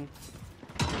funny.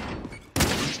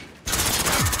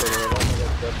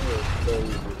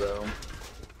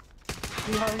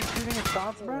 See how he's shooting his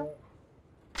shots, bro?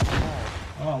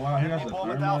 Oh wow, he has Enemy a bomb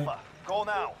at thermite. Alpha. Go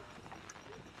now.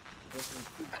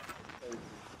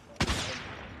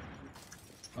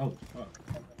 Oh fuck.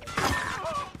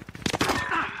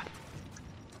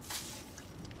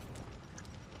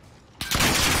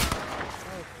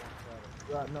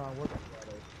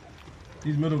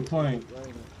 He's middle plane.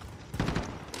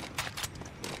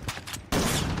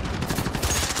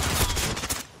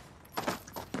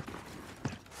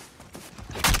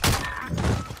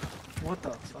 What the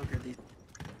fuck are these?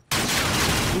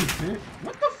 Oh shit.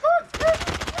 What the fuck?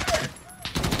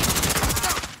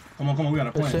 Come on, we got a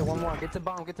Good plan. shit, one more. Get the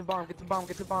bomb, get the bomb, get the bomb,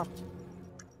 get the bomb.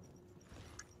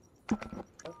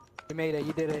 You made it,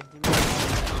 you did it.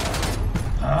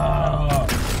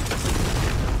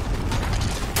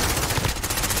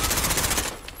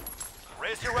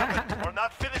 Raise your weapon. We're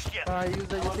not finished yet. Alright,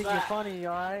 user, you think you're funny,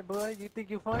 alright, boy? You think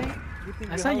you're funny? You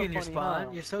think I you're saw you hella in your funny, spot.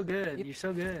 huh? You're so good. You're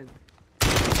so good.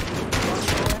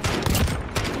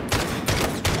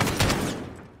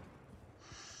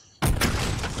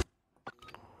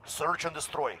 Search and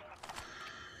destroy.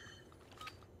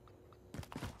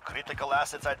 Critical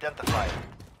assets identified.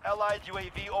 Allied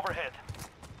UAV overhead.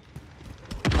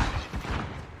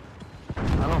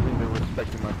 I don't think they were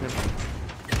expecting my pistol.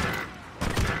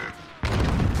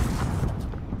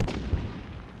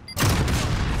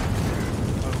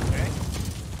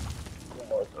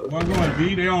 One going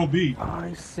B, they on B. Are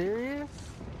you serious?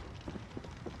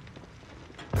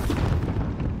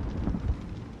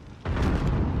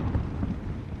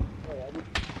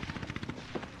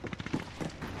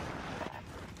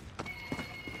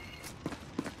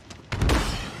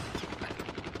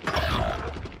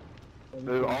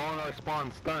 They're all in our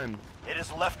spawn stunned. It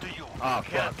is left to you. Ah,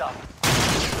 Get it done.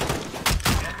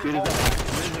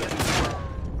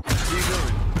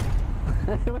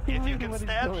 If you can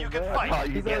stand, you can fight.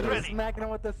 He's Get already ready. smacking him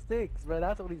with the sticks, bro.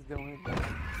 That's what he's doing.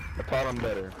 I thought I'm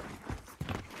better.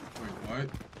 Wait, what?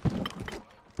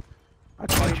 I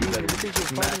thought you You better. think you're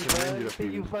Smack funny, the bro? ninja You to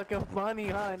think you you. fucking funny,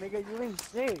 huh, nigga? You ain't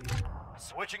shit.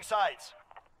 Switching sides.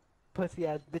 Pussy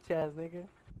ass, bitch ass nigga.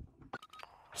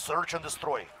 Search and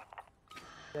destroy.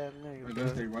 That I nigga,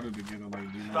 guess bro. they running together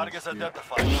like these. Targets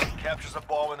identified. Captures the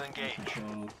bomb and engage.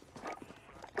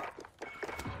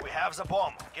 We have the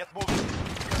bomb. Get moving.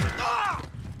 Ah!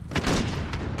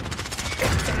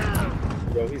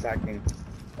 Yo, he's hacking.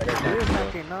 That guy's He is hacking,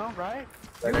 hacking now, right?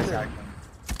 bro. That guy's User.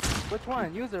 hacking. Which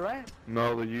one? User, right?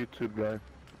 No, the YouTube guy.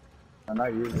 I'm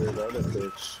not using the other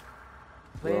bitch.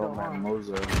 Later Oh, my on.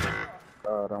 Moza.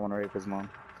 I don't want to rape his mom.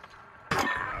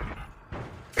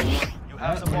 You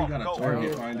have the That's why bomb. you got a Go.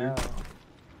 target finder.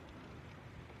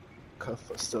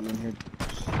 Cuff is still in here.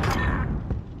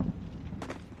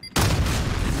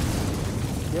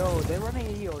 Yo, they're running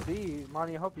EOD.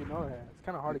 Monty, I hope you know that. It's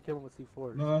kind of hard to kill him with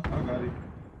C4. No, I got it.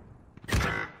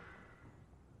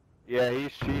 Yeah,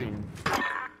 he's cheating.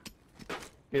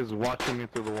 He's watching me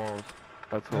through the walls.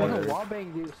 That's I'm gonna hilarious.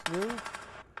 wallbang you, Snoop.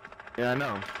 Yeah, I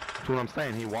know. That's what I'm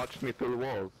saying. He watched me through the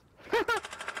walls.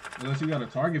 Unless you got a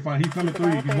target finder. He's coming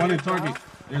through you. He's one in target.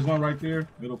 There's one right there.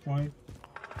 Middle point.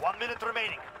 1 minute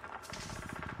remaining.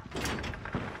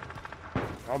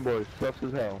 My boy's sus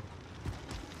as hell.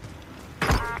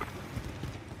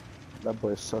 That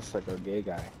boy sus like a gay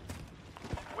guy.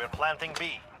 We're planting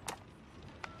B.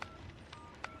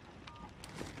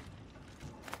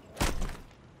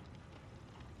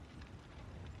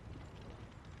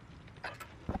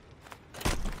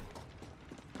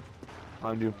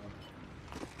 On you.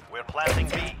 We're planting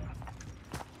B.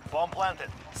 Bomb planted.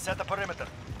 Set the perimeter.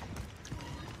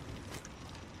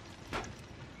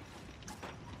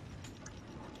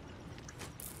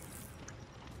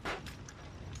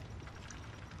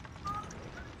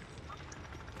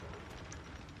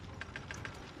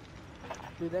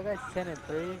 Dude, that guy's 10 and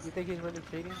 3. You think he's really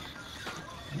cheating?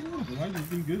 Yeah, why just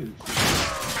be good?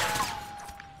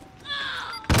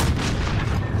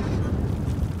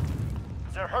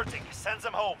 They're hurting. Send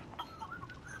them home.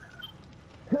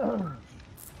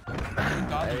 Thank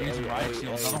God they're using riot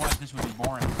shields, otherwise this would be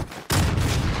boring.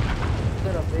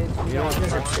 Shut up, bitch. You don't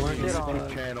got support shit this on.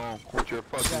 channel with your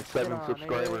fucking 7 on,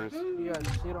 subscribers. nigga. You got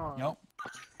shit on. Yep.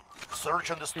 Search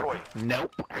and destroy.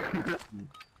 Nope.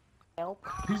 Nope.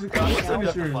 He's a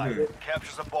finisher in there.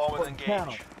 Captures the bomb and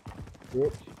engage.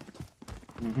 Bitch.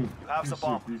 You have the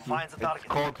bomb. Find the It's target.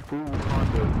 called fool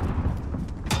conduct.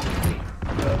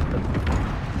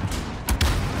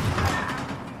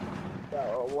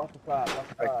 Yeah, watch the side, watch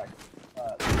the side.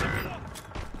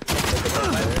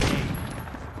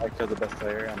 I killed the best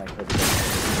player and I killed the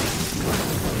best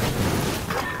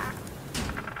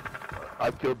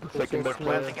I killed the second best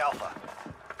player. Planting Alpha.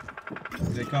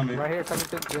 They coming. Right here, coming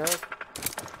to the jug.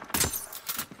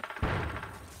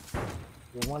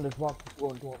 The one that's walking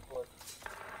forward going towards.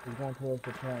 He's going towards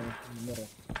the plane in the middle.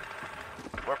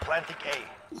 We're planting A.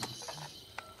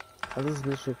 How does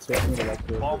this shit take me to like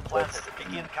the Bomb planted.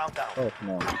 Begin countdown. Oh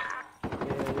no.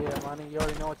 Yeah, money. You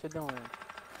already know what you're doing.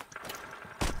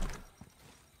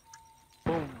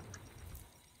 Boom.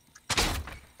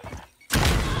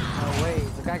 Oh, wait.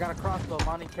 The guy got a crossbow.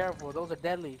 Money, careful. Those are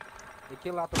deadly. They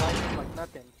kill out the rifle like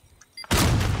nothing.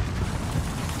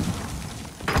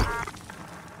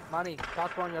 Money,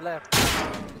 crossbow on your left. He's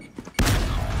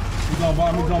on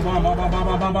bomb, he's on bomb.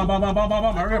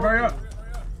 Bomb. Hurry up, hurry up.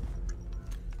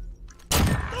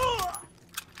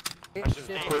 Shit,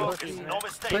 Stay shit focused, no Play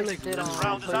mistakes. like This on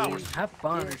round is fucking ours. have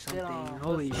fun or Get shit something. on,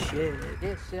 Holy pussy. shit.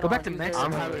 Get shit Go back on to user. Mexico.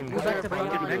 I'm having You Go back to bring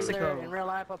fucking on Mexico. user. In real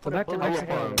life, I Go put back a to bullet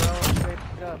Mexico. in you, bro.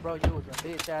 Straight up, bro. You was a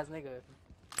bitch ass nigga.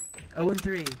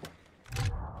 0-3.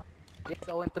 It's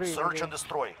 0-3. Search and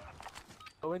destroy.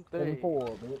 0-3. 4,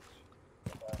 bitch.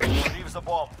 Leave the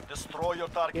bomb. Destroy your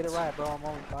Get targets. it right, bro. I'm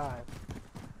only 5.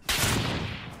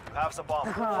 You have the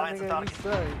bomb. Find the Nigga, target.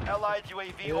 you suck. Allied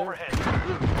UAV Yeah. overhead.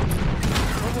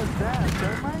 What was that,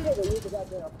 Thermite?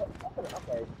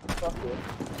 Okay, fuck it.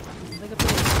 Nigga threw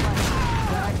a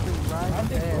thermite exactly right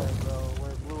there, bro,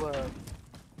 where it blew up.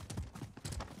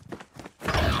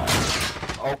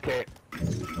 Okay.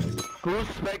 Who's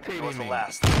It spectating was the me?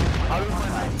 last. How does my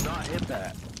knife not hit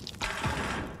that?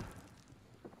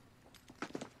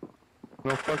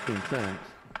 No fucking sense.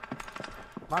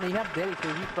 Monty, you have daddy, so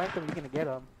if you flank them, you're gonna get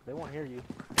them. They won't hear you.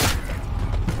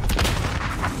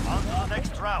 On to the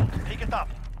next round. Pick it up.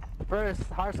 First,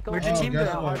 hard scope. Where'd your team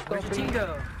guess go? what? Where'd your team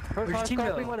go? First Where'd your hard team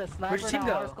scoping go? with a sniper, Where'd your team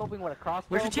now hard go? scoping with a crossbow.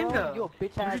 Where'd your team bro. go? You a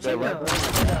bitch Where'd ass your team nigga, go?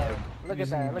 bro. Look at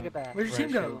that, look at that. Where'd your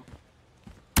team go?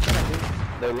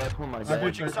 They left with my I dad.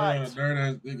 think the nerd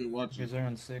ass nigga watching. They're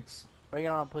on 6. Bring it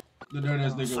on, put. The nerd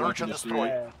ass nigga Search watching and the destroy.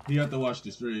 stream. He had to watch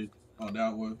the stream. Oh,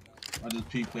 that one. I just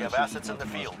peeped We that have shit. assets in the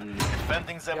watching my field. stream.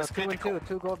 Defending them Yo, is 2 and critical. 2,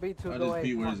 2 go B, 2 I go just A.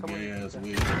 peeped Come where on, his come gay on. ass went.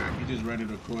 He just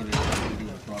rented a quarter and he doing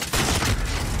a cross.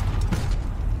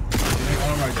 Yeah,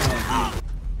 all right, come on, dude.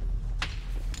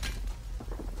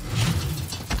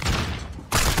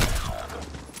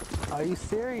 Are you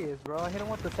serious, bro? I hit him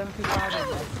with the 75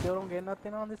 and I still don't get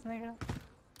nothing on this nigga?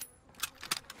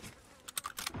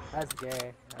 That's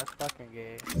gay. That's fucking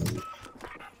gay.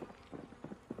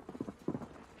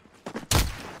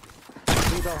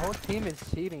 Dude, the whole team is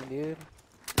cheating, dude.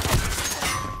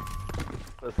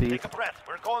 Let's see. Take a breath.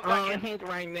 We're going back I in. hate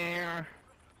right there.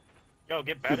 Yo,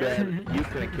 get Too better. bad you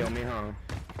couldn't kill me, huh?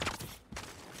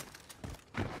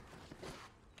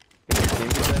 Can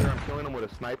you get better? I'm killing him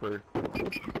with a sniper.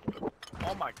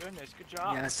 Oh my goodness, good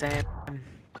job. Yeah, Sam.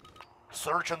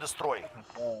 Search and destroy.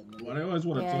 Well, they always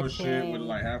want to throw shit with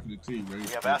like half of the team, right?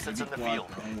 We have assets in the field.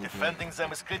 Defending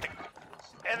them is critical.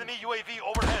 Enemy UAV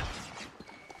overhead.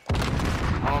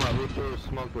 I don't know who threw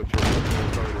smoke with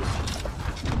your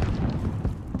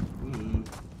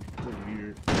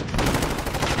Weird.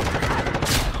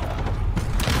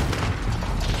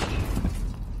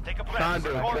 Take a Trying breath. to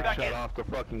do We're a going kick back shot in. off the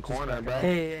fucking corner, bro.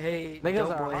 Hey, Niggas Dope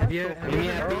are boy, hard have you scope. ever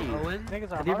Niggas heard are of Owen?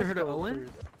 Niggas are Have you ever hard heard of scopers. Owen?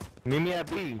 Meet me at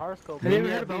B. Hard scope. Have you ever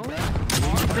me heard at of B, Owen?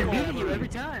 bro. They're beating you every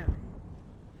time.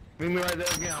 Meet me right there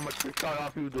again. I'm gonna kick shot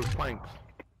off you with those planks.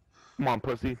 Come on,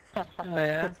 pussy. Oh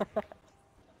yeah.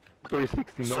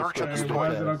 360, no Search and Hey, destroy. why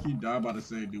is it I keep dying by the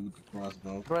same dude with the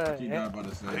crossbow? I Bruh, keep dying by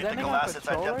the same. Is that Critical nigga on assets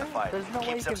controller? identified. There's no way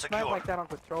Keep you them can snipe secure. like that on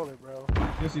controller, bro.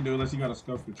 Yes, you do, unless you got a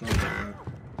scuff controller,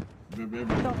 bro.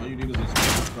 Remember, all you need is a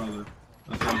scuff controller.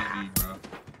 That's all you need, bro.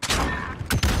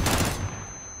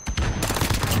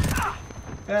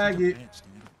 Faggot.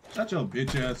 Shut your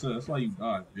bitch ass up. That's why you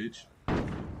died, bitch.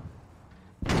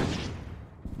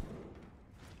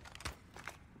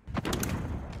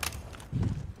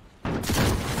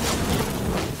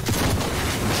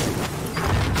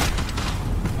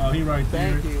 Oh, he right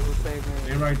there. Thank you for saving me.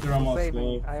 They right there on my Save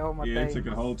me. skull. I owe my Yeah, it thanks. took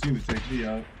a whole team to take me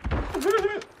out.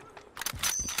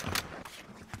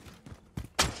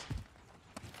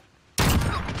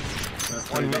 That's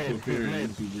crazy. That's what fair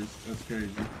YouTubers. That's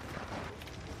crazy.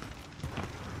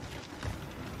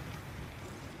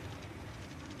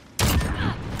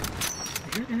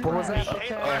 What was that?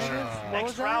 Hey, Okay, Russians, what next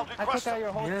was round that? we I crush took out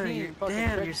your whole Yeah, team. Fucking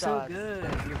damn, trick you're so shots. good.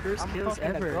 Your first I'm kills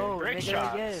fucking the ever. goat, Trick nigga.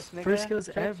 shots. Yes, nigga. First kills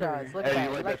Trick ever. shots. Look Hey, at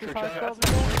you that. like You like that this trick hard shot?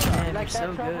 scope, nigga? You Damn, like you're that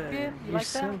so trouble good. kid? You You're like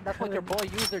so that? That's what your good. boy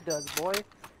user does, boy.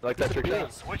 Like that trick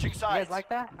shot? Switching You guys sides. like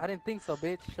that? I didn't think so,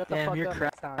 bitch. Shut the Damn, fuck you're up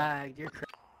next time. cracked. You're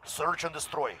cracked. Search and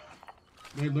destroy.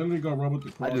 They literally go run with the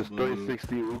I crossbow. just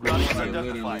 360 Ooga Targets booged him. identified.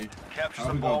 literally. Capture How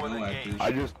the we ball gonna and go at engage. this?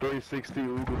 I just 360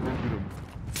 Ooga booged him.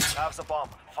 Have the bomb.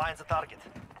 Find the target.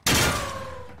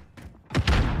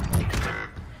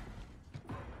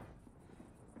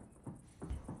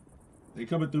 They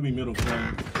coming through me middle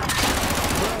frame. Bro.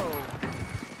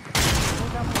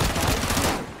 You got me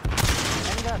spicy?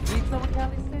 And you got pizza with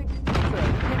Cali sticks? Pizza,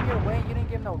 you came your way, you didn't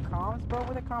give no comms, bro?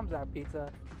 Where the comms at,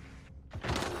 pizza?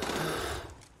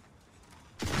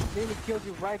 Nearly killed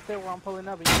you right there where I'm pulling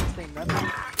up and you didn't say nothing.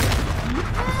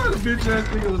 The bitch ass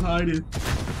nigga was hiding.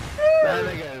 That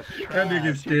nigga is That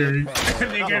nigga's scary. That Nothing.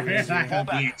 nigga ran like a Fall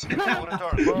back. bitch. No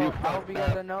return. Bro, I hope you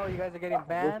guys don't know, you guys are getting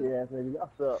banned. Pussy ass nigga,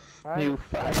 what's up? Right? You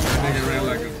fat. That nigga ran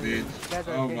like a You bitch. guys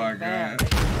are Oh getting my banned. god.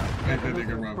 That nigga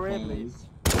Losing run privilege.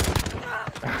 pose.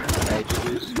 Hey,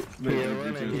 GG's.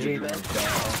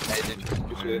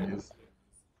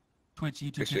 Twitch,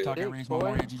 YouTube, TikTok, everything's my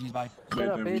warrior. GG's, bye. Shut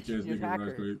up, bitch. You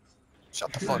hacker.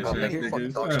 Shut the fuck up, nigga.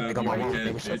 Fucking dog shit. Nigga, my mom,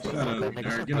 nigga. Shut the fuck up,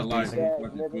 nigga. Get a life, you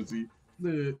fucking pussy.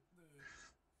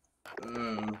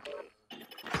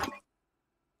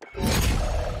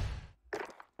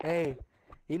 Hey,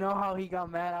 you know how he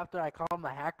got mad after I called him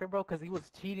a hacker, bro? Because he was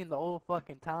cheating the whole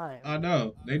fucking time. I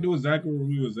know. They knew exactly where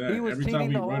we was at. He was Every cheating time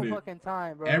we the whole run it. fucking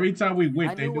time, bro. Every time we went,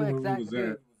 I they knew knew where what we was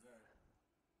at.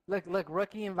 Look,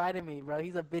 Rookie invited me, bro.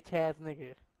 He's a bitch ass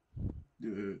nigga.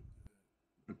 Dude.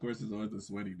 Of course, it's always the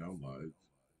sweaty no vibes.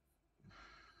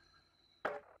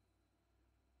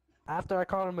 After I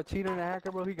called him a cheater and a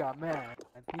hacker, bro, he got mad.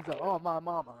 And he's like, oh, my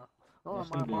mama. Oh,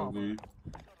 my mama.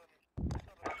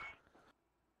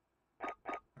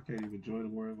 I can't even join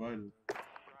him or invite him.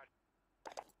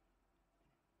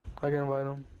 I can invite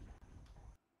him.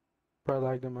 Probably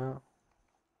like him out.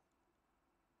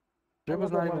 Drip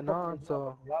was not even on,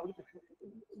 so.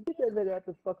 Get that nigga at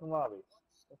this fucking lobby.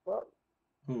 The fuck?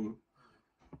 Who?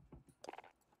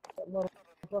 That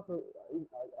motherfucker.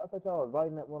 I thought y'all was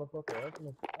inviting that motherfucker. I'm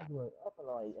like,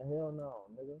 hell no,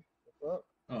 nigga. The fuck?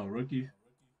 Oh, Rookie?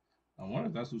 I wonder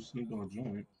if that's who SnoopDogg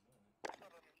joined.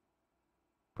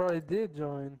 Probably did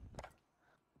join.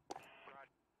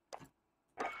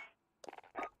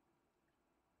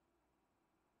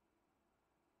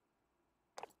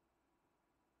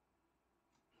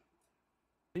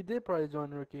 He did probably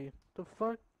join Rookie. The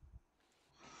fuck?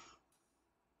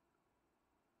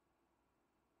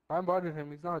 I invited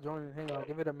him. He's not joining. Hang on,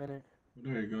 give it a minute.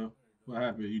 There you go. What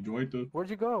happened? You joined though? Where'd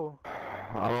you go?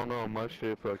 I don't know. My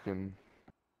shit fucking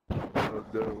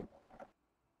fucked up.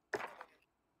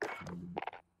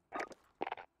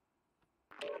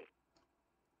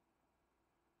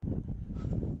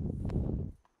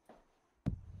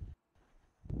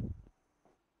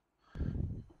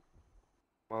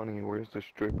 Money, where's the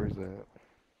strippers at?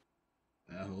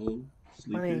 That hole.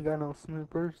 I ain't got no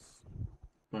snoopers.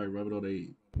 Probably rub it on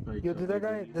the. Yo, did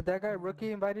that guy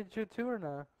Rookie invited you too or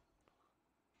not?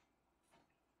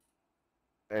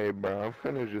 Hey, bro, I'm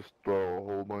finna just throw a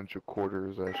whole bunch of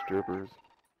quarters at strippers.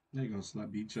 They gonna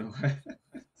slap beat your ass.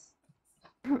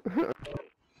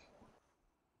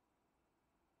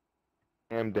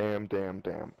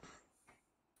 Damn.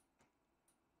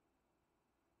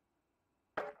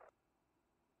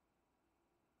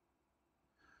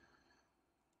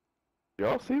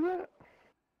 Y'all see that?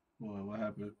 What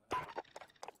happened?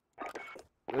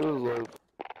 It was like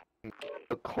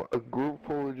a group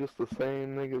full of just the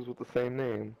same niggas with the same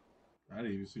name. I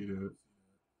didn't even see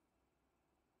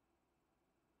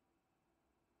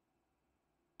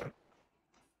that.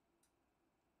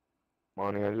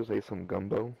 Monty, I just ate some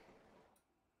gumbo.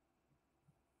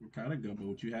 What kind of gumbo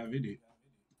would you have in it?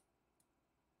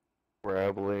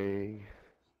 Crab leg.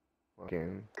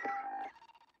 Fucking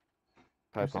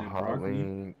type of hot broccoli?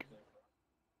 link.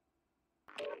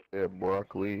 Yeah,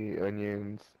 broccoli,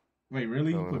 onions. Wait,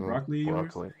 really? You put broccoli in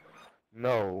yours? Broccoli.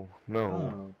 No.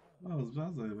 Oh, I was like,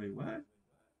 wait, what?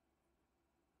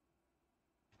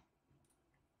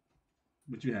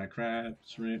 But you had crab,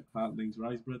 shrimp, hot links,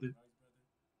 rice, brother?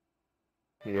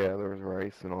 Yeah, there was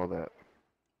rice and all that.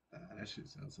 That shit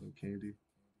sounds so candy.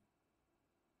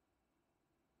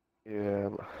 Yeah,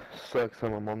 sucks how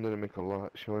my mom didn't make a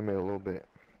lot. She only made a little bit.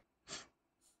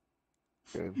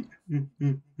 Good. She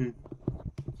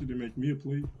didn't make me a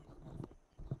plate.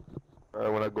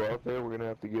 Alright, when I go out there, we're gonna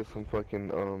have to get some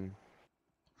fucking,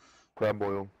 crab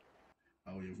boil.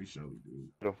 Oh yeah, we surely do.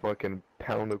 A fucking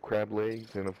pound of crab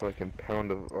legs and a fucking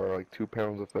pound of, or like 2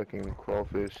 pounds of fucking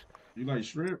crawfish. You like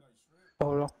shrimp?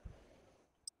 Oh no.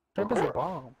 Shrimp is a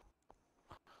bomb.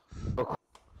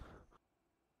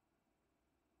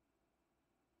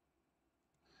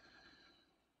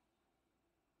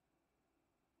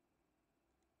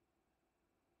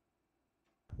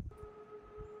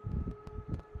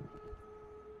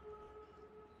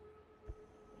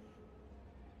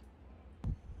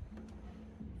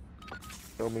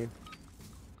 Tell me.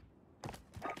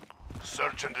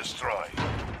 Search and destroy.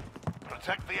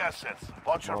 Protect the assets.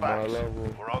 Watch your On my backs.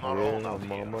 level. We're on our Yeah, own out I'm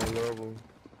here. on my level.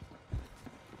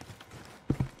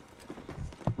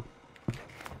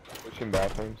 Switching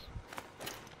bathrooms.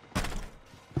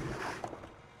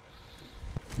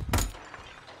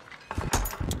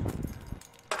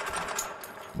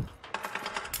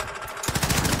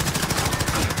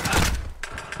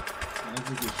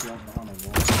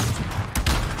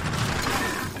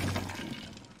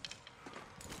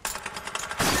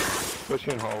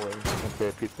 Switching hallway.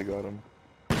 Okay, pizza got him.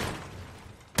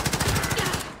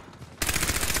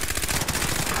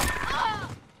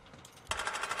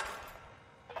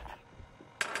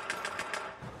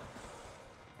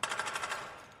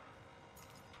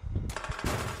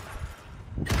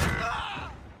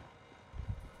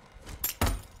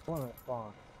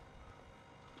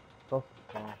 close to the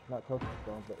spawn, not close to the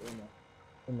spawn, but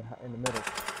in the middle.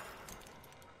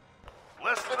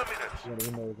 Less than a minute. Where the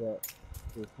window is at.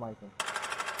 He was sniping.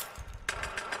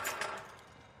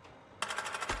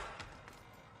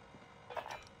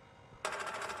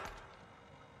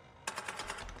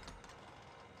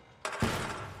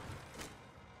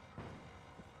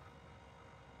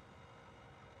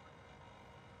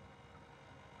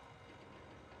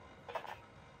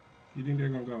 You think they're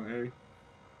gonna go A?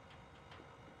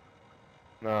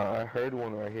 Nah, I heard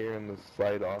one right here in the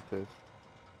side office.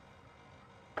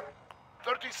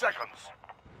 30 seconds.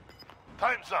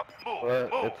 Time's up. Move.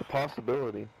 But Move. it's a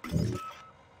possibility.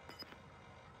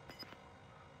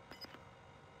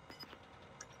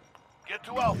 Get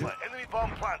to Alpha. Enemy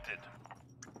bomb planted.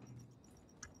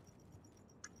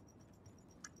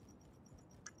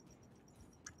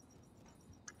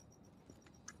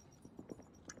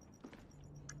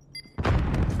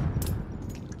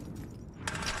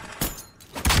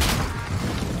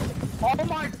 Oh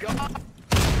my god!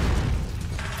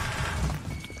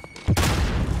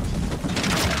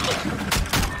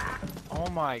 Oh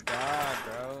my god,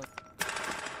 bro.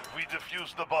 We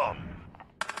defused the bomb.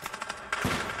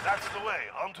 That's the way.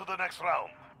 On to the next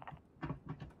round.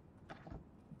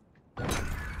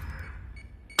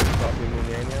 Copy me,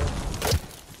 Daniel.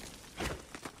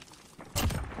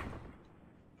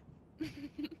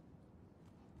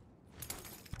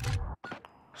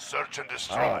 Search and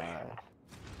destroy.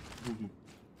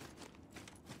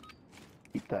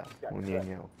 Keep that,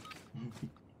 Daniel.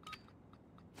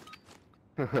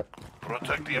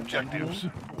 Protect the objectives.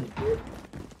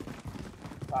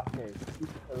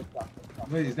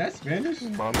 Wait, is that Spanish?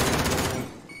 Mommy?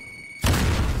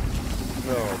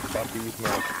 No, Papi's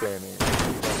not Spanish.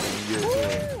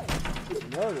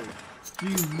 You're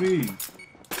Excuse me.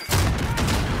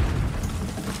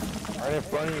 Right in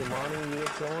front of you, Monty, you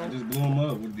didn't kill I him? just blew him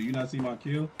up. Do you not see my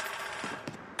kill?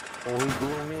 Oh, he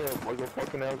blew me up like a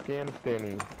fucking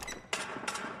Afghanistani.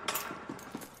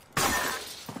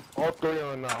 All three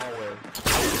are in the hallway.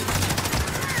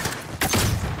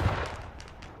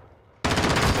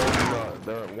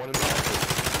 They're one in the office.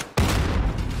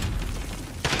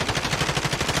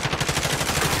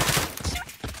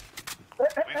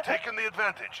 We've taken the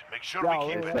advantage. Make sure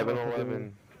we keep it.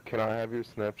 7-Eleven. Can I have your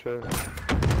Snapchat?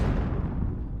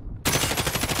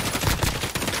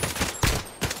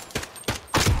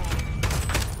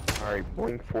 Alright,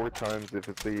 blink 4 times if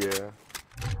it's a yeah.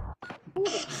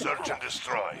 Search and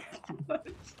destroy.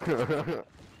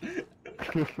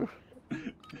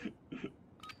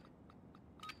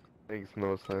 Makes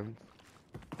no sense.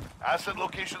 Asset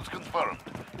locations confirmed.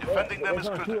 Defending them is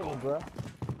critical.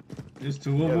 There's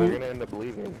 2 Yeah, of they're them. gonna end up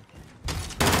leaving.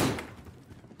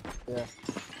 Yeah.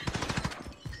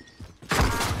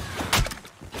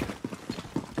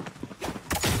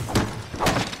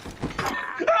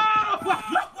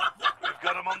 We've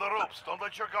got him on the ropes. Don't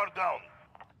let your guard down.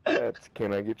 That's,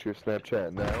 can I get your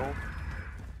Snapchat now?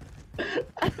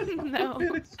 No.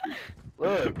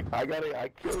 Look, I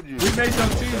killed you. We made some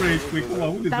team race quick. Come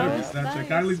on, we deserve That it, was Snapchat. nice,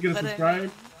 Can I at least get a but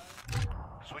subscribe?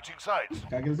 Switching sides.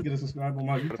 Can I get a subscribe on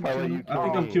my YouTube if I let channel? you I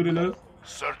think I'm talk? cute enough.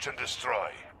 Search and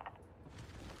destroy.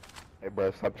 Hey,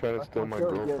 bro, stop trying to steal my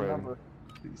girlfriend.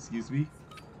 Excuse me?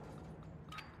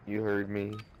 You heard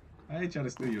me. I ain't trying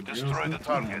to steal your girl. Destroy the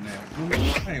Come on target.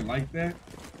 now. I ain't like that.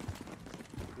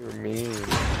 You're mean.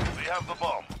 We have the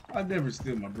bomb. I never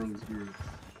steal my brother's girl.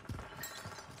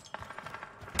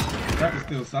 I tried to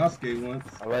steal Sasuke once.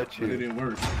 I let But you. it didn't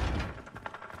work.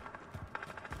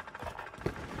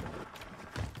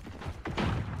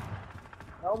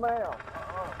 No, ma'am.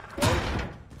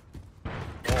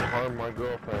 Don't harm my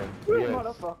girlfriend. You Yes.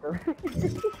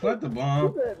 motherfucker. Plant the bomb.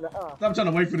 You said nuh-uh. Stop trying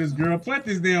to wait for this girl. Plant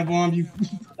this damn bomb, you.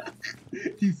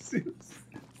 You serious?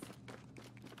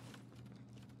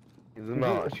 She's in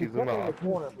the Keep in the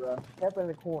corner, bro. Keep in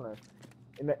the corner.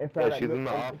 Yeah, she's in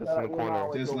the office in the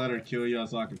corner. Just let her kill y'all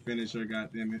so I can finish her,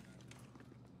 goddammit.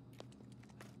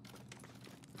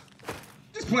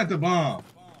 Just plant the bomb.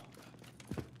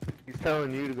 He's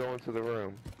telling you to go into the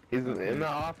room. He's in the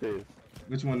office.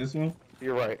 Which one? This one?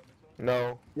 You're right.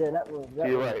 No. Yeah, that room. That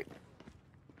You're room. right.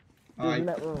 He's in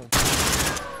that room.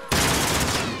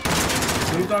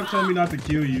 SnoopDogg told me not to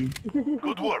kill you.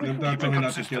 Good work. SnoopDogg told me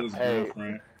not to kill his Hey.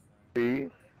 girlfriend. See?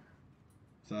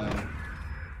 So,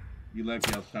 you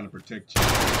lucky I was trying to protect you.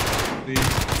 See?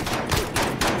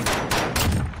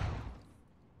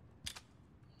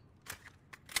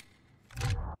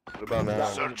 What about now?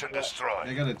 Search and destroy.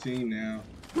 They got a team now.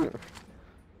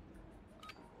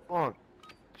 Fuck.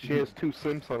 She has 2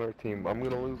 simps on her team. I'm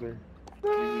gonna lose her.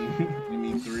 You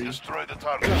mean 3? Destroy the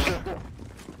target.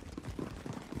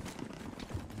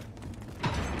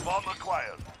 Bomb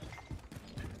acquired.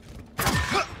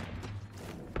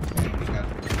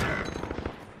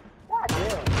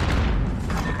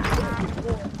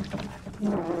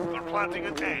 They're planting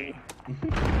a day.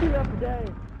 She left the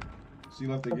game. She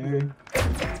left the game.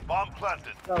 Bomb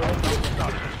planted.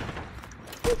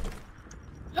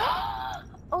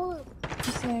 Oh,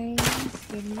 sorry. You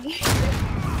scared me.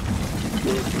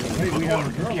 Wait, we have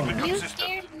a girl on there. You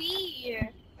scared me.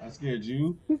 I scared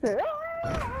you. He said,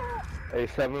 Hey,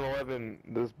 7-Eleven,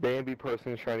 this Bambi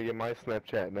person is trying to get my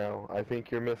Snapchat now. I think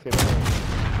you're missing out.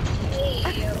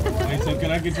 Hey. Wait, so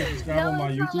can I get you to subscribe on my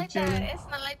YouTube channel? It's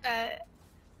not like that.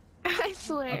 I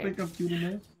swear. I think I'm cute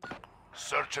enough.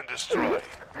 Search and destroy.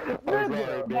 I'm sorry,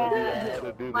 baby, I had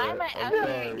to do Why that. am I I'm out here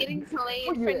sorry. getting played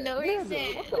for no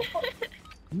reason?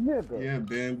 nigga. Yeah,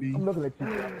 Bambi. I'm looking at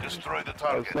you. Destroy the I'm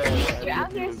target. sorry, I had You're to out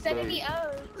do here this, setting baby. me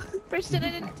up for shit I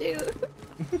didn't do.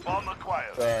 Bomb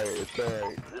acquired. Sorry, it's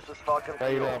alright. This is Falcon How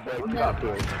you not break Copy. that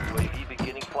quick? UAV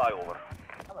beginning flyover.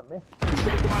 I'm a mess.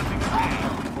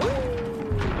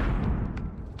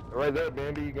 Right there,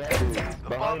 Bambi, you got it.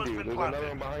 Behind you. There's another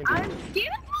one behind you. I'm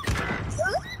scared.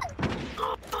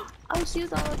 Oh, she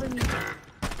was all over me.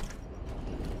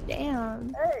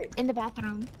 Damn. Hey, In the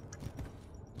bathroom.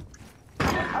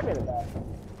 I get it back.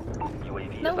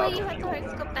 UAV No is way out you of have to fuel. hard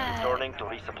scope that. Returning to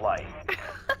resupply.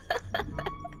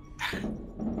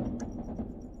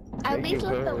 At least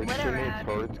let the Like, wood she needs around.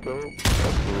 hard scope.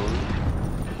 That's cool.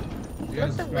 You gotta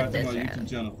What's the subscribe to my windows YouTube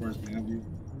channel first, Bambi.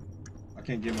 I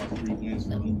can't get my free wins for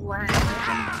them.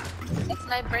 Wow. It's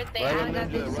my birthday. Let I him got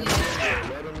ninja, this let shit.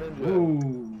 him ninja.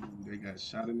 Ooh, they got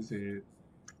shot in his head.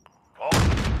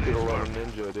 Should've let him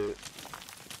ninja it.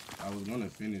 I was gonna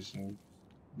finish him.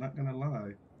 Not gonna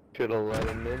lie. Should've let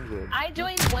him ninja. I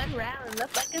joined one round. The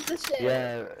fuck is this shit?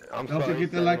 Yeah, I'm Don't sorry.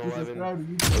 forget to like and 7-Eleven.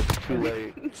 subscribe to YouTube. It's too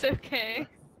late. It's okay.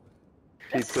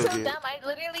 She It's so took it. dumb. I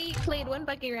literally played one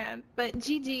bucket round, but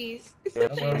GG's. Yeah,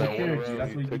 That's why I that one carried you. round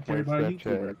That's you what you took carried my by a YouTuber.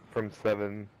 Snapchat from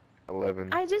 7-Eleven.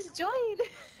 I just joined.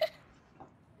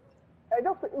 Hey,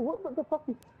 don't say, what the fuck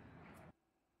is...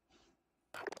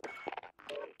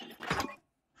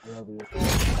 Yo,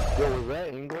 was that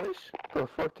English? The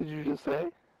fuck did you just say?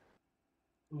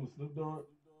 Ooh, SnoopDogg?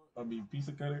 I mean,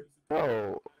 pizza cutter?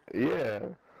 Oh, yeah.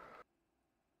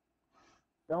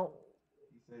 Don't...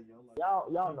 He said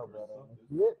Y'all know better.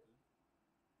 Yep.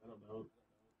 I don't know.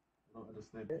 I don't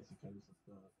understand pizza cutters and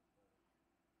stuff.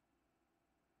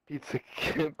 Pizza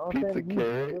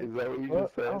carrot? Is that what you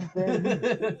just said?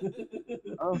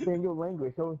 I don't understand your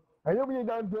language. So, I know you're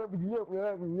not there, but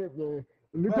you're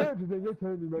You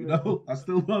know, I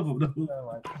still love him though.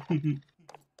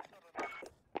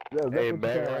 Hey,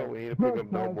 back out. We need to pick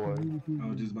up Doughboy. I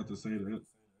was just about to say that.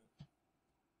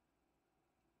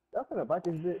 Y'all finna bite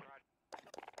this bitch.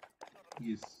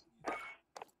 Yes.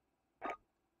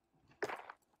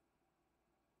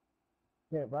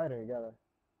 Can't bite her, you gotta.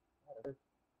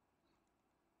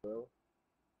 Bro.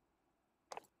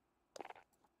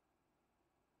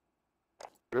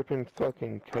 Ripping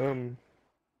fucking cum.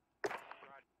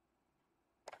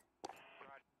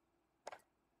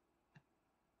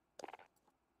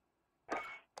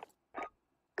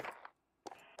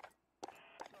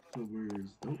 So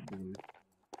where's Dope Boy?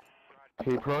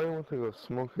 He probably wants to go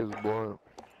smoke his blunt.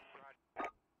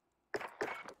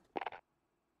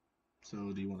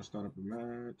 So do you want to start up a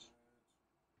match?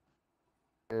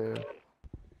 Yeah.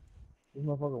 This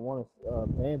motherfucker wants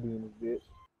Bambi in this bitch.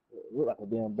 Look like a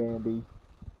damn Bambi.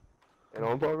 And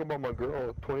I'm talking about my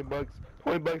girl. 20 bucks.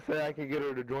 20 bucks say I can get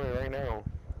her to join right now.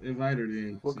 Invite her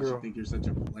then, What since you girl? think you're such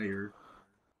a player.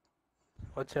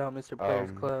 Watch out, Mr.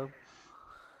 Players Club.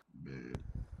 Man.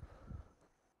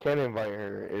 Can't invite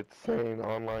her. It's saying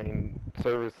online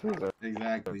services.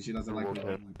 Exactly. She doesn't like when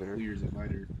Google clears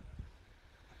invite her.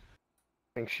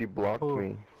 I think she blocked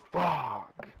me.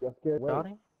 Fuck. Y'all scared away.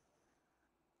 Johnny?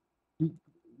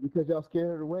 Because y'all scared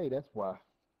her away, that's why.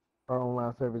 Our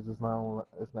online service is not online.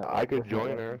 It's not. I could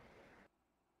join her.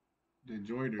 Then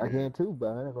join her. I can too, but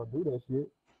I ain't gonna do that shit.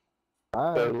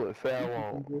 Alright. Say I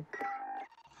won't.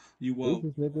 You won't.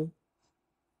 This is nigga.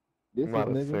 This I'm not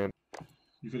a is nigga. simp.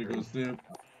 You finna go simp?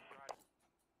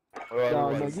 What do I No,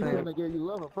 look no, like? you said I gave you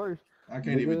love at first. I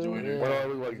can't even join her. What do I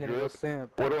look like? He's gonna go Drip?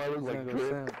 simp. What do I look He's like? gonna go Drip?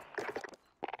 simp.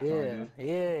 Yeah,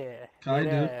 yeah. Kinda.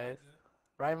 Yes.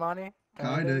 Right, Monty?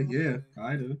 Kinda, yeah.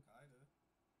 Kinda.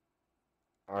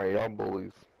 Alright, y'all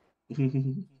bullies.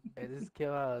 Hey, this is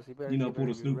Kill House. You better You know, get pull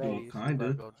the ready to Snoop be Dogg. ready. It's Kinda.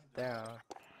 about to go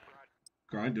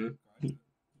down. Kinda.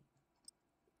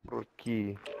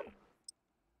 Rookie.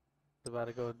 It's about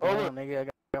to go Oh, down, look. nigga. I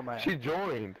got my... She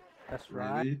joined. That's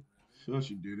right. Really? Sure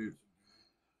she did it.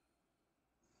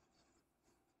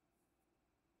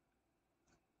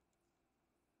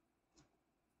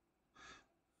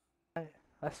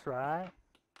 That's right.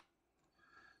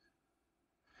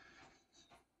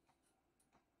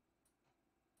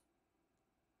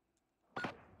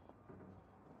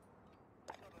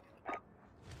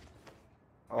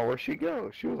 Oh, where'd she go?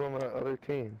 She was on the other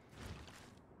team.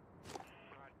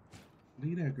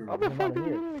 Leave that girl. How the fuck did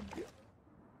you get?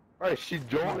 Alright, she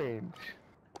joined.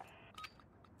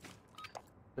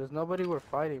 There's nobody we're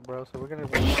fighting, bro, so we're gonna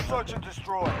Search and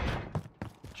destroy.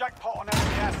 Jackpot on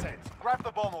enemy assets. Grab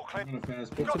the bomb or clip. I'm gonna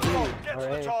fast Get Got to the B. bomb. Get to the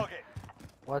Alright. target.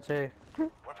 Watch A. We're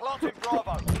planting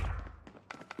Bravo.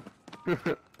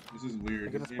 This is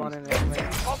weird. They're gonna This spawn game in is- anyway.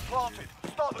 Bomb planted.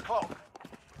 Start the clock.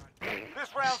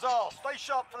 This round's ours. Stay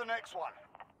sharp for the next one.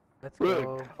 Let's go.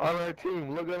 Look, on our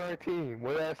team. Look at our team.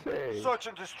 What did I say? Search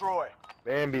and destroy.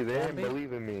 Bambi, they didn't Bambi?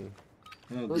 believe in me.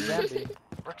 Oh, Who's great. Bambi?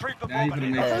 Retrieve the Now you bomb gonna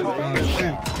and make hit some the target.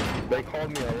 fun. They called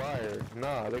me a liar.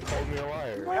 Nah, they called me a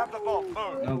liar. We have the bomb. Move.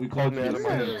 No, we Called called me you out a of my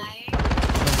sinner. head.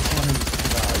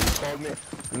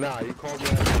 Nah, you called me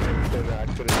out of my head. Said that I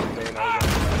couldn't say I was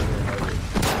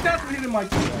on That's what hit in my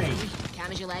teammate.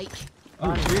 Count as you like.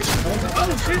 Oh shit. Oh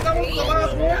shit, that was the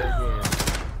last one.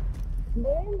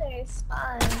 Then there's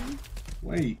spawn.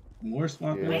 Wait, more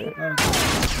spawn. Yeah.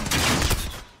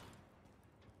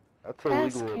 That's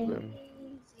That's illegal of them.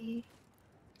 crazy.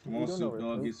 Come on,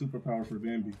 SnoopDogg, get superpower for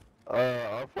Bambi.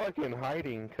 I'm fucking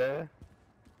hiding, cuh.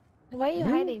 Why are you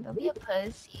hiding? Don't be a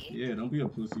pussy. Yeah, don't be a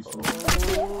pussy, Snoop.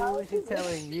 Oh, she's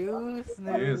telling you,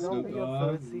 Snoop. Yeah, Don't Snoop be a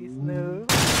Dogg. pussy,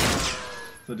 Snoop.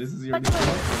 So this is your new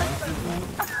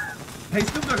Hey,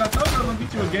 SnoopDogg, I told you I'm gonna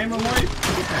get you a game of life.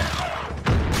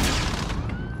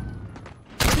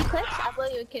 If you click, I'll blow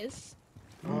you a kiss.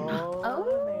 Oh.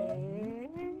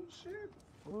 Shit.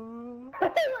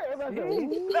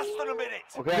 Less than a minute.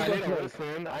 Okay, I need to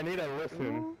listen. I need to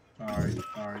listen. Sorry.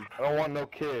 I don't want no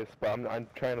kiss, but I'm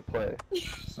trying to play.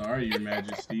 Sorry, Your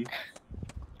Majesty.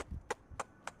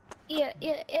 Yeah.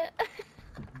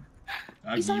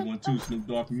 I give you one too,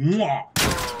 SnoopDogg. Mwah!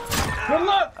 Good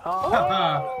luck!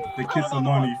 The kiss of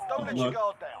money. Don't let your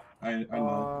guard down. I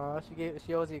know.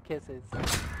 She owes you kisses.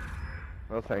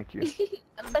 No, thank you.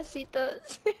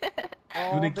 Besitos.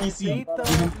 Oh, Do the kissy. besitos, Do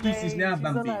the kisses babe. now, She's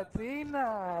a Bambi. Latina.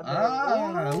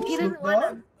 Ah, He doesn't want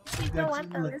them. He Got don't want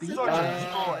you them. Latina. This is Search and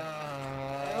destroy.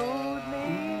 Oh,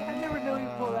 man. I never knew you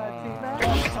were Latina.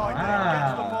 Get to the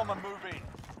bomb and move in.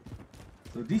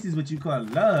 So this is what you call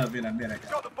love in America.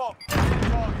 Got the bomb. Get to the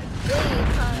target.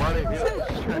 Money, yeah.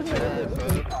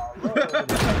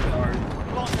 Sorry.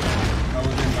 I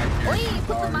was in my Uy, character. puta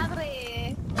Sorry. madre.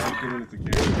 I was getting into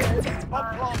character. Bomb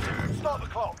planted. Start the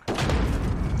clock.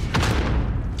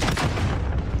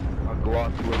 My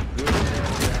Glock looks good.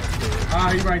 Ah,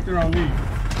 he right there on me.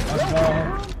 Watch bomb.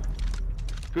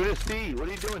 Who to see? What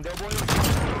are you doing, doughboy?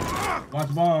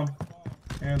 Watch bomb.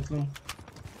 Handsome.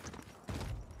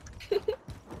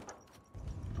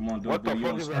 Come on, What the Dope, you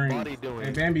fuck on is that screen. body doing?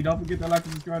 Hey, Bambi, don't forget to like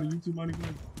and subscribe to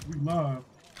YOUTUBEMONNYWEST. We live.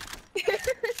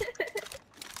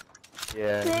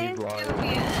 Yeah, he's lying.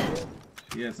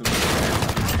 Yeah, so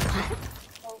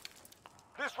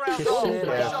This round's Shit, ours. shit, Stay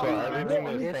Yeah, sharp. so everything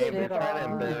is Yes, saying they're it trying to is.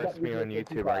 embarrass me on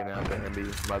YouTube right now, Bambi,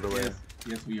 by the way.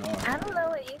 yes, we are. I don't know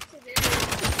what YouTube is.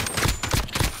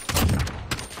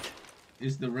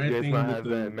 It's the You red guys thing might with have the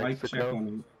that in white check Mexico.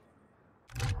 on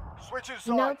Switching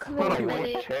No sides. clue Not a what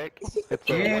white it check. It's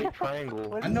a Yeah. white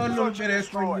triangle. it. I know a little bit of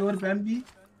Espanol, Bambi.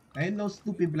 I ain't no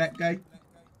stupid black guy.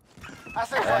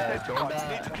 Assets identified. Don't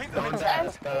Need to die. keep them Don't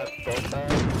intact. die. Don't die.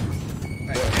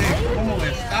 Hey, ¿cómo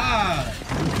estás?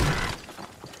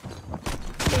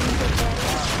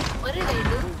 What do they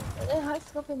do? They're hard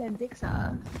scoping their dicks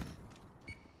off.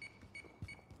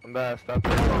 Don't die. Stop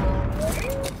it.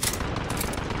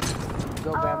 Let's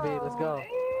go, Bambi. Let's go.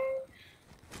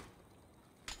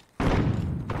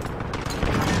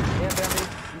 Yeah, Bambi.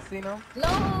 You seen him? No!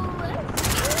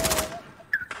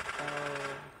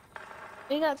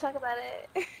 We gotta talk about it.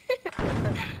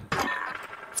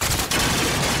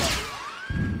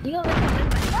 You gonna come in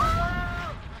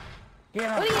my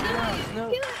Get What him. are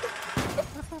you doing?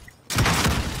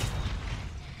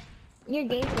 You're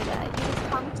gay for that. You just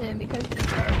pumped him because he's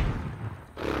gay.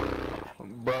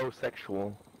 Bro,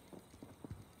 sexual.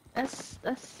 That's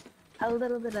a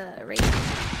little bit of rape.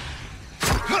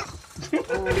 He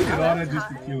did all that just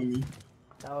to kill me.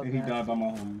 That was And he nasty. died by my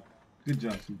homie. Good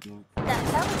job, SnoopDogg.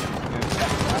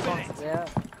 Yeah.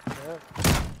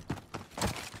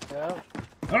 Yep.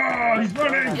 Oh, he's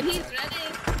running! And he's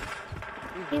running.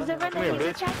 He's a runner. He's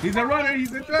a track. He's a runner,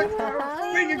 he's a track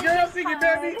star. Sing it, girl, sing it,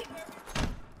 baby.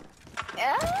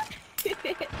 Yeah. Sing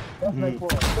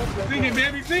it,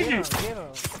 baby, sing it. Get him.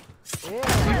 He's a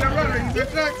runner. He's a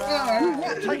track star.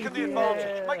 Taking the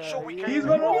advantage. Make sure we keep He's it.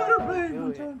 gonna win a play.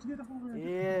 One time to get a home run.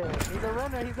 Yeah, he's a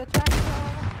runner. He's a track star.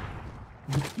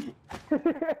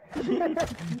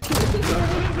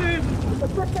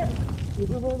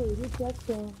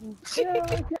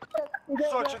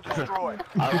 Search and destroy.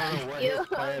 I don't know what his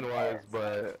plan was,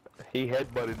 but he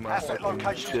headbutted my Asset fucking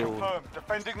location shield. confirmed.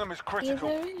 Defending them is critical.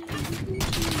 He had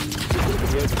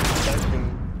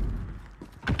Discretion.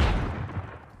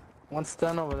 One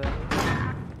stun over there.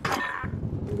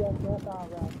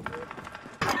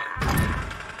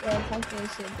 Yeah, talk your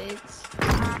shit, bitch.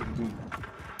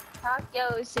 Talk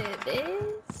your shit,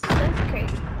 bitch. That's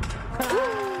crazy.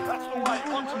 That's the way.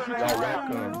 On to the next Y'all round.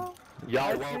 welcome.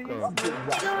 Y'all welcome. I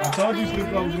told you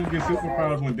SnoopDogg was gonna get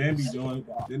superpowers when Bambi joined.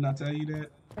 Didn't I tell you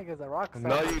that? I think it's a rock star.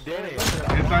 No, you didn't.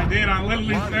 Yes, I did. I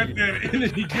literally said that in the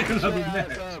beginning of the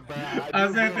match.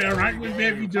 I said that right when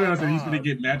Bambi joined. I said he's gonna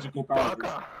get magical powers.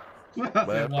 I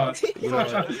said, watch.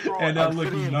 And now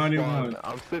look, he's 91.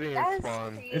 I'm sitting in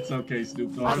spawn. It's okay,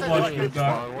 SnoopDogg. I'm Come on, sitting in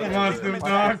SnoopDogg. spawn. Come on,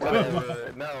 SnoopDogg. Come on.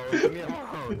 No, leave me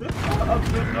alone.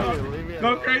 Leave me Go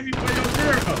alone. crazy for your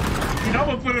girl. You know I'm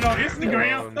gonna put it on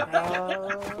Instagram. Leave me alone.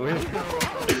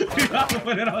 You know I'm gonna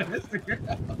put it on Instagram.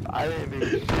 I didn't do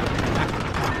shit.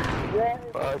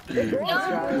 Fuck you.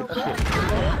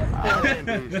 I didn't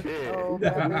do shit.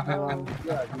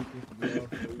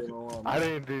 I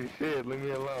didn't do shit. Leave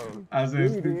me alone. I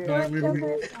said SnoopDogg with me.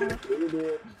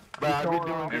 But I be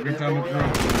doing Every time a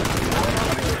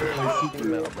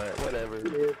girl but whatever.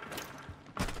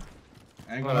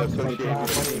 I ain't Well, gonna associate play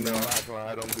with female. That's why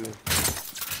I don't do.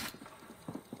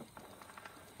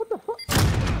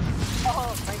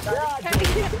 Oh my god.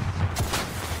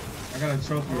 I got a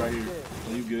trophy right here.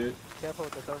 Are you good? Careful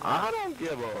with the trophy. I don't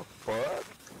give a fuck.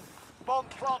 Bomb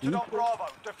planted on Bravo.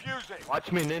 Defuse it.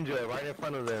 Watch me ninja right in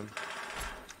front of them.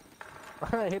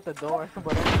 I hit the door,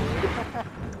 but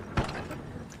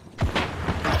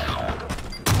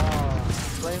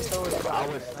I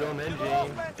was still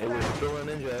ninja. It was still a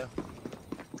ninja.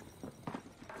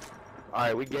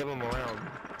 Alright, we gave him a round.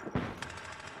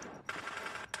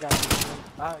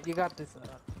 You got this.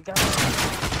 You got this.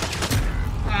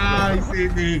 Ah, he see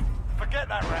me. Forget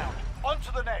that round. On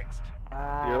to the next.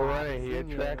 You're right, he a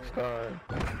track star.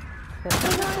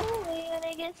 Only when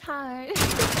it gets hard.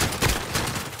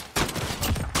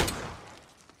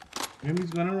 Maybe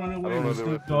he's gonna run away when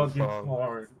SnoopDogg gets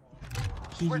hard.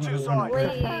 She's Switch gonna your run side.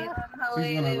 away.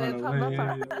 Wait, She's gonna run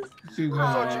away. She's gonna run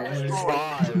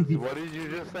away. What did you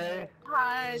just say?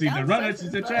 Hard. See, the runner,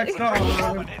 she's a track star. I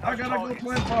gotta go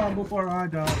plant bomb before I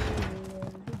die.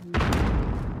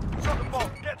 Shot the bomb.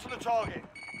 Get to the target.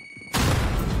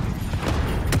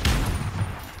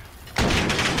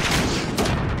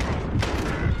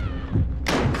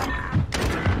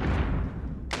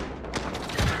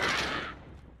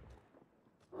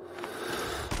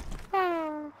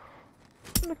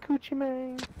 The coochie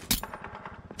man.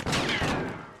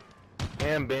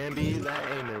 Damn, Bambi, that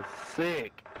aim is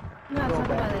sick. No, talk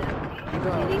about it.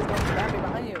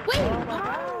 Wait,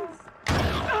 pause.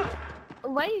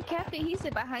 Why you capping? He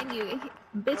said behind you.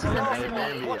 Bitch is in front of me. I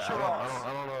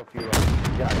don't know if you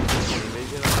got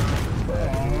vision or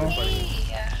not.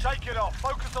 Shake it off.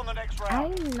 Focus on the next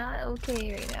round. I'm not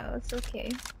okay right now. It's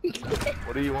okay.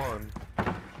 What are you on?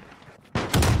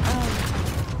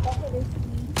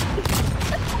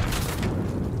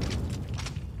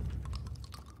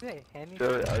 Hey, Henny.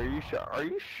 Are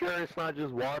you sure it's not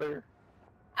just water?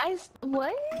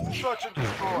 What? Search and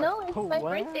destroy. No, it's my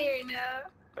birthday right now.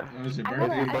 Oh, it's your I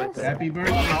birthday. wanna- Happy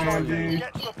birthday, Bambi.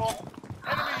 Get to the bomb.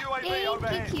 Enemy UAV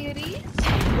overhead. Thank you, cutie.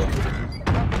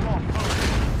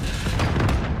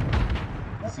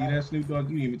 See that, SnoopDogg?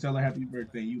 You didn't even tell her happy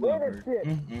birthday. You love her.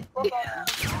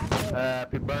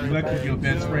 Happy birthday. You lucky your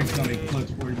best friend coming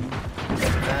clutch for you.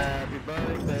 Happy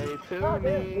birthday to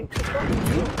me.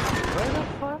 Where the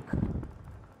fuck?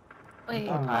 Wait. I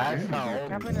asked how old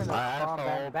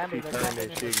she turned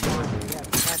and she ignored me.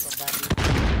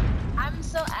 I'm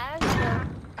so ass.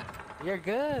 You're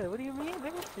good. What do you mean?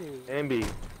 Look at you. Bambi,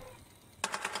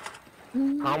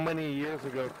 how many years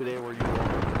ago today were you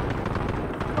born?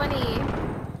 20.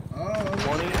 Oh.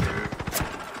 20?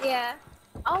 Yeah.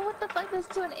 Oh, what the fuck? That's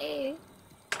to an A.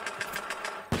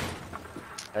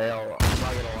 Hell, I'm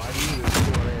not gonna lie to you, it's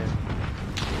doing it.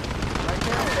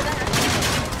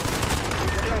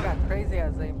 I got crazy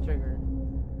ass aim trigger.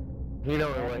 You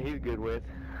know what he's good with.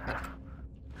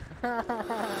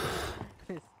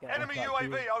 Enemy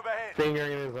UAV overhead.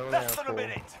 Fingering his own Less than a asshole.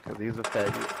 minute. Because he's a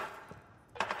faggot.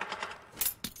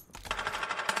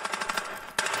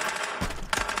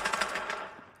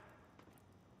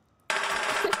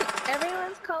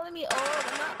 Everyone's calling me old.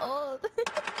 I'm not old.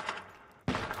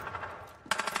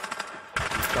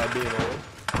 Stop being old.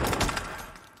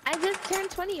 I just turned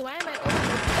 20. Why am I old?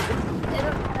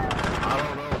 I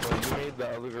don't know, but you made the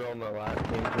other girl in the last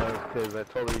game because I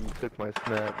told her you took my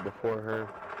snap before her.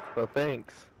 So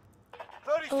thanks.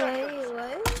 30 seconds. Wait,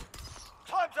 what?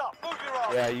 Time's up. Move your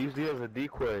ass. Yeah, I used you as a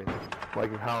decoy.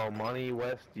 Like how Money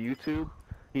West YouTube,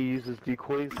 he uses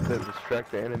decoys to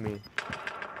distract the enemy.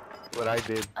 What I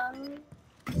did.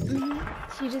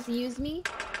 So you just use me?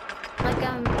 Like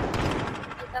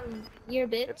your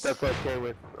bitch? If that's okay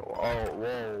with, oh,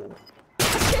 whoa.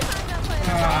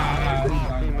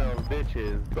 Female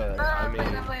bitches, but I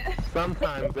mean,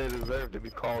 sometimes they deserve to be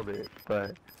called it,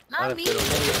 but not me.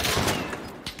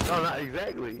 No, not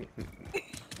exactly.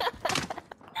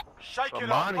 Shake it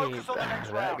Money, up. Focus on the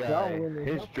next that round. guy,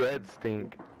 his dreads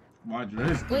stink. My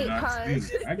dreads do not stink.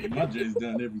 I get my dreads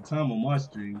done every time on my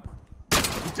stream.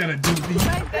 You trying to do me?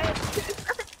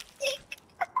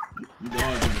 You know I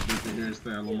get a different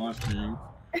hairstyle on my stream.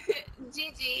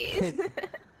 GG's.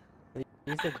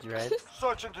 You said dreads?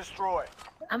 Search and destroy.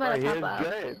 I'm about to pop out.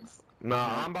 Dreads.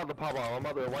 Nah, I'm about to pop out. I'm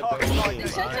about to wipe the game.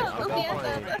 Shut your goofy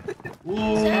ass up.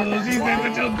 Whoa, she said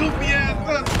with your goofy ass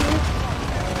up,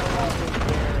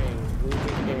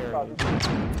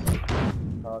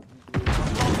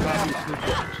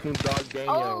 SnoopDogg Dope.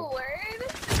 Oh, word?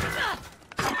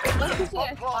 What's his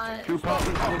response? Two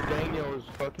Poppy SnoopDogg Dope is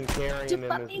fucking carrying in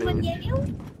this bitch.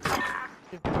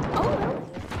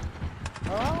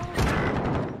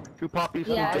 Two Poppy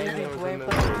SnoopDogg Dope is in this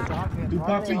bitch. Two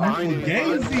Poppy, you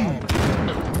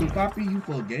fugazi. Two Poppy, you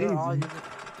fugazi.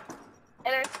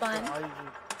 And I respond.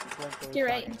 You're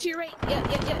right. You're right. Yeah.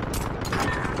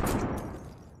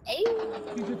 Hey.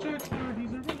 He's a church bird.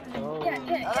 He's a real.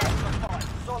 Yeah.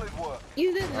 Solid work.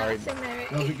 You did not sing that right.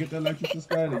 Don't forget to like and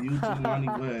subscribe to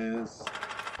YOUTUBEMONNYWEST.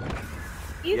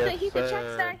 He's a track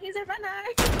star. He's a runner.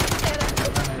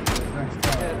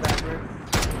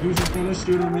 You're just gonna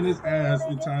shoot him in his ass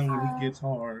the time when he gets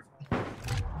hard.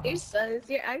 You're sus.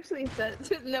 You're actually sus.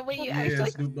 No way you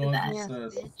actually Snoop Dogg is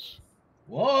that. sus.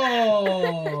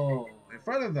 Whoa! In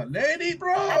front of the lady,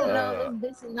 bro! I don't know.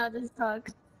 This bitch is not just talk.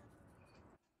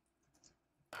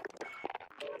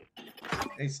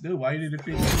 Hey Snoop, why you didn't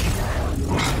fix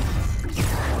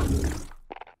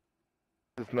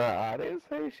It's not, I didn't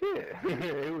say shit.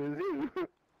 It was you.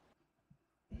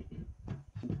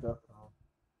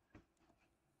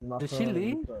 Did she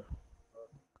leave?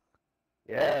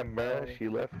 Yeah, man, she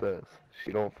left us.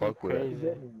 She don't fuck with us.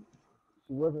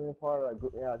 She wasn't a part of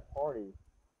that party.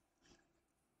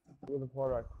 She wasn't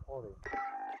part of that party.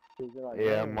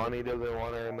 Yeah, Money doesn't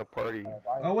want her in the party.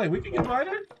 Oh wait, we can invite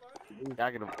her?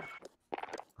 I can.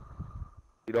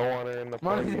 You don't want her in the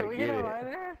party. Money, Get it.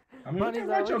 I mean, we can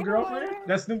invite your girlfriend.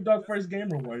 That's Snoop Dogg first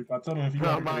gamer wife. I told him if he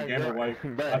wanted to be a gamer wife.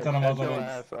 I told him I was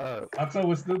gonna. I told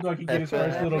with Snoop Dogg he get his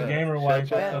first little gamer wife.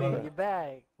 You're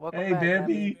back. Hey,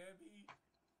 Debbie.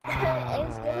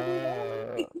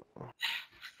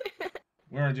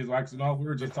 We weren't just waxing off. We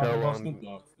were just talking about Snoop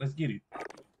Dogg. Let's get it.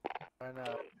 I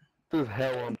know. This is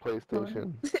hell on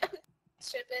PlayStation.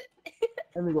 Strip it.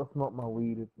 Let me go smoke my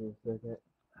weed for a second.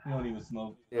 You don't even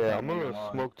smoke. Yeah, I'm gonna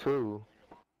smoke too.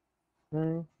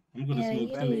 I'm gonna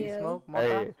smoke too. Smoke,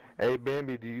 hey,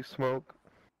 Bambi, do you smoke?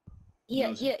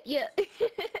 Yeah. She's like, yeah.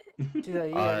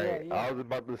 I was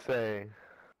about to say.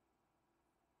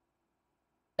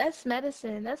 That's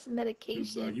medicine. That's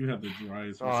medication. You have the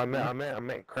driest. Oh, I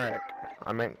meant crack.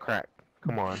 I meant crack.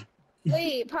 Come on.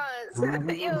 Wait, pause.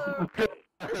 Ew.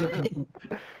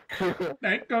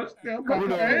 That goes still my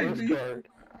baby.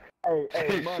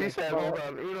 Hey, she said, hold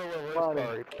on, Uno will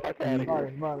fuck out of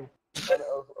here. Money.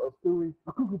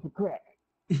 Cuckoo for crack.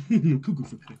 Cuckoo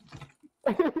for crack.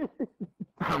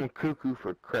 I'm cuckoo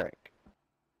for crack.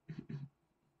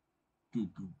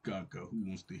 Cuckoo gaga, who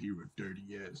wants to hear a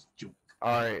dirty ass joke?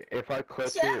 Alright, if I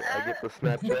clutch it, I get the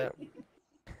Snapchat.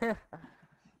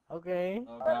 Okay.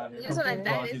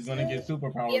 He's gonna get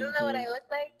superpowers. You don't know what I look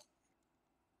like?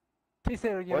 She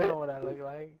said you don't know what I look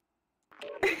like.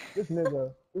 This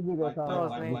nigga like.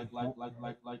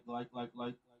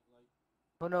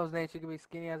 Who knows, Nate? She could be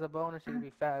skinny as a bone, or she could be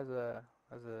fat as a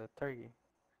turkey.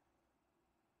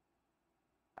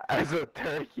 As a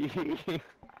turkey.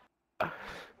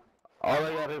 All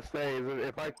I gotta say is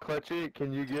if I clutch it,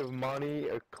 can you give Monty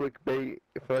a clickbait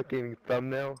fucking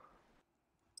thumbnail?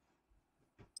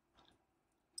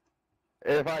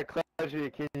 If I clutch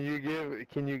it, can you give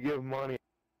Monty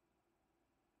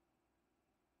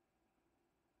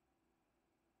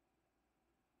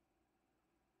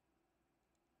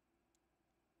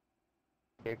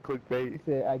a clickbait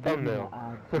thumbnail?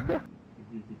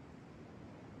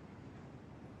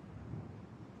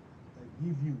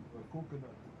 give you a coconut.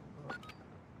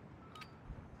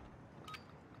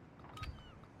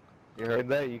 You heard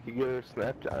that? You could get her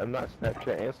Snapchat. I'm not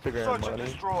Snapchat, Instagram Search and money.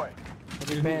 destroy. It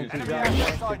depends.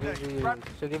 Enemy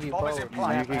She'll give you Bomb is both. in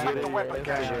play. You can Protect get the it weapon on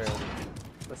cache. Instagram.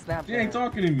 But Snapchat. She ain't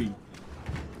talking to me.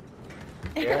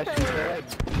 Yeah,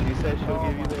 she said she'll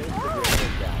give you the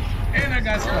Instagram. And I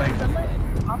got spiked.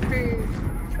 Someone offered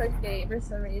clickbait for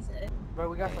some reason. Bro,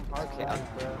 we got some hard cash,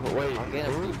 bro. Wait, I'll get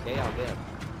him, okay, I'll get him.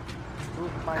 Who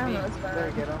I might don't be? know, it's fine.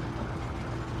 Better get him.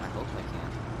 I hope I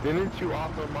can. Didn't you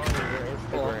offer money your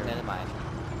Oh, Instagram? never mind.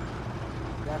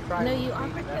 That's right. No, you Steve,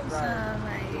 offered him that's right. some,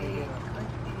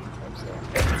 like, clickbait type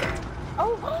shit. Oh!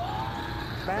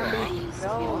 Bambi,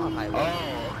 no.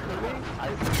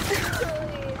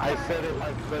 I said it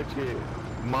like such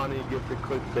a money get the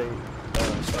clickbait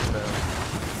thumbnail.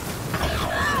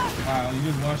 Wow, you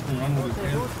just watched him run with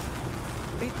his head.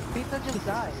 Pizza just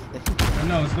died. I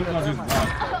know, SnoopDogg just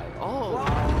died. Oh,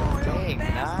 Whoa, dang,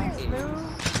 nasty, nice.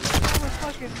 Snoop. That was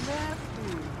fucking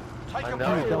nasty. Take I a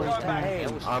know. break. That was Go back. hey,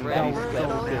 That was I'm great. that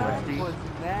ready. was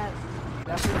Nasty. nasty.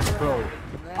 That's what Bro,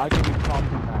 I'll give you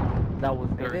props on that. That was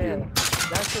It dirty. is.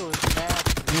 That shit was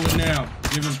nasty. Do it now.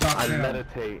 Give him top I down.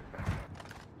 meditate.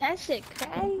 That shit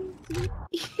crazy.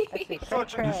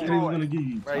 Search and He said he was destroy. gonna give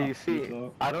you top. Right, you see,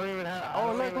 dog. I don't even have, I Oh,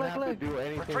 don't look, even look, have look. to do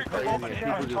anything Retrieve the crazy. bomb and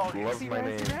People down just target. love my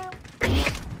name.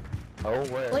 Oh,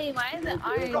 where? Wait, why is it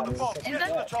orange? Got the bomb. Is Get that,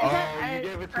 the is Oh, target. that you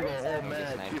gave it to the whole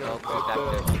match. You don't fuck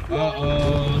up.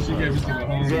 Uh-oh, she gave it to the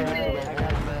whole You gave it man. to the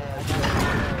whole match.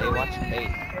 Hey, watch, hey,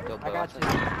 go, I bro, got watch you. it.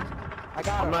 I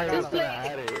got I'm him. not I even got gonna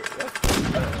him. add it.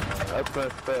 That's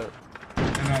messed up.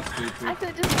 And that's I stupid.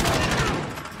 said just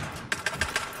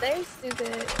they're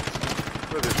stupid.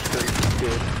 For the straight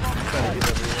kid. Trying to get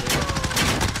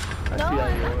everyone. I No, see how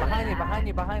you are. Behind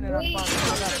you, behind you. Wait,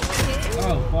 That's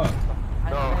Oh, fuck.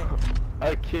 No.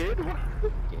 A kid?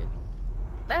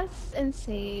 that's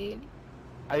insane.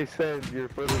 I said you're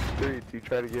for the streets. You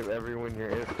try to give everyone your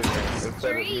Instagram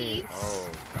instead of me. Streets. Oh,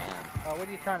 damn. what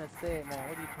are you trying to say, man?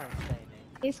 What are you trying to say, man?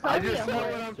 He's I calling me a just said what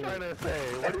whore. I'm trying to say.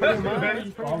 What Pretty do you much. mean?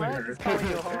 He's calling her. He's calling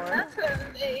you a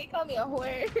whore. He called me a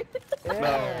whore.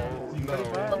 No,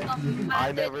 no.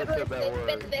 I never said that word.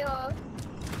 Pendejo.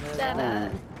 Shut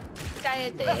up.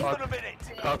 Cállate. Less than a minute.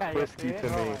 Talk whiskey to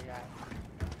Oh me. my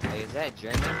God. Hey, is that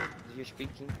German that you're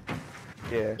speaking?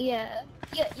 Yeah. Yeah.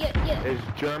 It's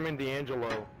German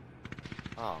D'Angelo.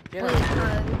 Oh, Get Wait, him.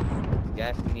 the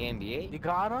guy from the NBA? You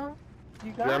got him?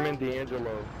 You got German him?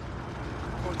 D'Angelo.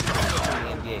 From the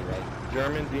NBA, right?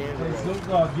 German Hey, D'Angelo.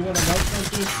 SnoopDogg, you wanna know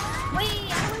something?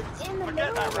 Wait, I was in the Forget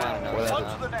middle. that round. Whatever.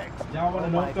 On to the next. Y'all wanna Oh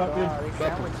know my something? God, they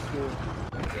sandwiched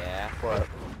you. Yeah. What?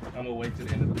 I'm gonna wait till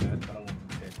the end of the match. I don't want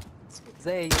to pick.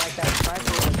 Zay, you like that sniper,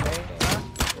 Zay? Huh?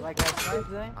 You like that sniper,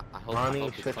 Zay? I hope, Honey, I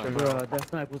hope it's shut fun. your Bro, that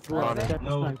snipe was wrong. Honey. That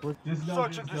No, snipe was just know Search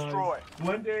this, and guys. destroy.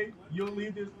 One day, you'll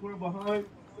leave this square behind.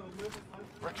 So live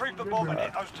Retrieve the bomb and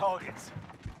hit those targets.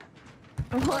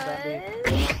 What?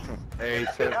 Hey,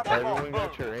 since everyone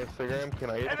got your Instagram, can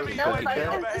I get Enemy this No, target fuck cookie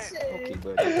down. that Okay, shit.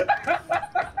 buddy.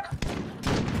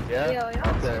 Yeah? Yo,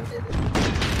 y'all Okay. stupid.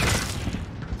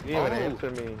 You didn't even Oh.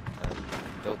 answer me.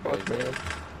 Dope boys, man.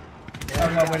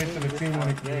 I'm not waiting till the team when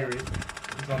they can hear it.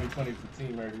 It's only 20 for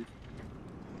team ready.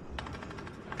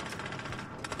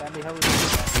 Bambi, how was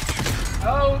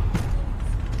Oh!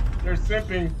 They're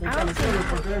simping. They're trying to kill it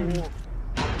for them.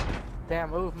 Damn,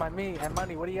 move my me and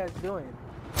money. What are you guys doing?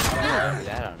 Dude,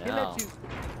 I don't He know. let you.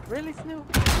 Really, Snoop?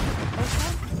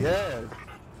 Yes.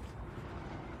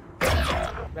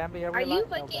 Bambi, Are you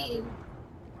fucking?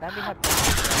 Bambi had. Bro,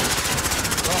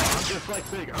 I'm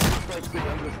dyslexic. I'm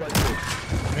dyslexic. I'm dyslexic.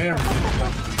 Very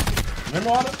dyslexic. Remember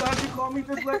all the times you called me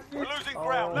dyslexic? We're losing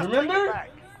ground. Let's take Remember? it back.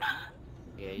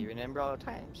 Yeah, you remember all the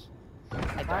times.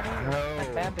 Money,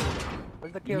 No. Bambi.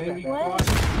 Where's the kill? Maybe Bambi?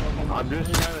 What? I'm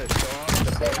just trying to show off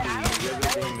the baby. You're the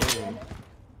being mean.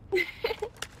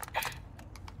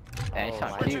 And it's Oh,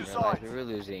 not my cute, God. otherwise we were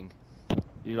losing.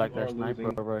 You like You that are sniper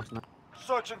losing. over a sniper?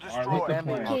 Search and Alright, destroy. what's the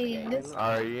Bambi. plan? Okay, this.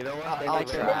 Alright, you know what? I'll Take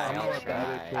try, it back. I'll You know what? try. Add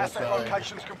it to Asset the side.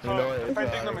 locations You know confirmed. what?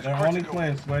 Defending them is They're only critical.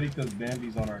 playing sweaty because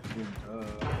Bambi's on our team.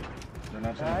 They're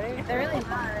not trying Right? to. They're really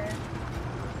not.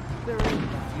 They're really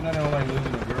not. You know they don't like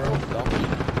losing a girl.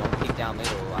 Don't peek down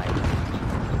middle, like.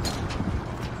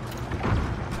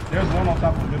 There's one on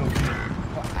top of middle team.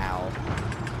 Ow.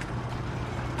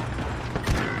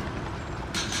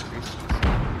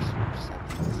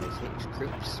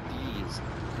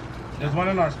 There's one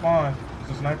in our spawn.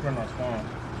 There's a sniper in our spawn.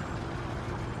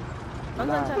 I'm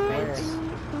on top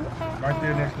right. Right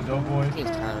there next to Doughboy. He's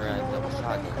trying to run a double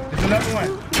shotgun. There's another one.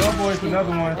 Doughboy's another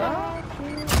one.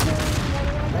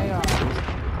 Hang on.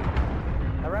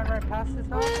 I ran right past this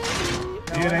house.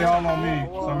 Yeah, they all on me.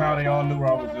 Somehow they all knew where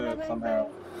I was at. Somehow.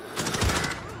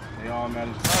 They all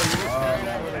managed to.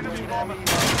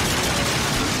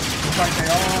 Looks like they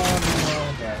all knew where I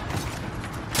was at.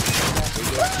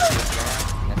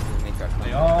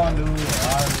 They all knew where I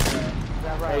was at.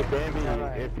 Hey, Bambi,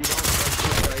 if you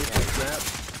don't clutch it, snap.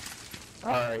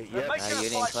 Alright, yep. You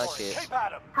didn't clutch it.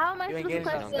 How am I You ain't supposed to getting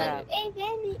clutch no it? Hey,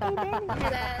 Danny, hey, Danny.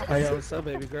 Hey, yo, what's up,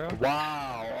 baby girl?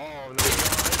 Wow. Oh, no.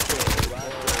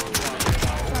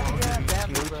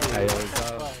 Hey, yo, what's up?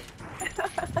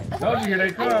 Told you here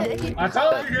they come. I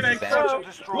told you here they come.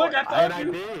 Look, I told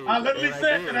you. I literally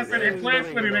said that. I said in Clash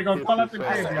City they gonna call up the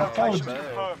crazy. I told you.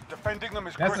 Defending them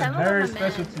is That's a nerd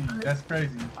specialty. That's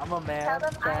crazy. I'm a man. Tell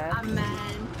them I'm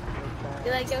mad.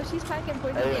 You're like, yo, she's packing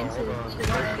poison inches.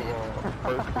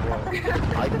 First of all,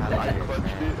 I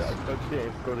clutched it and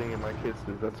exploding in my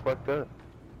kisses. That's fucked up.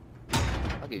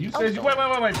 You said you wait,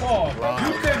 Paul.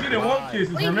 You said you didn't want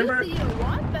kisses. Remember? You didn't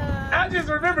want them. I just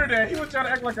remember that he was trying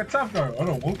to act like a tough guy. I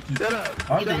don't want kisses.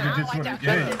 I'm just for the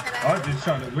game. I'm just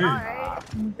trying to win.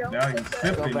 Now he's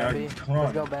simply now he's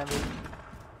crying.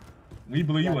 We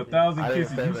blew you 1,000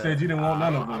 kisses. You said you didn't want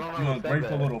none of them. You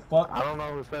ungrateful little fuck. I don't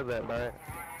know who said that, man.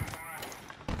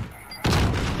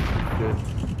 Good.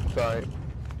 Sorry.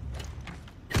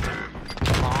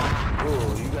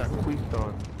 Oh, you got queefed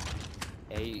on.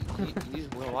 Hey, you just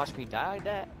wanna watch me die like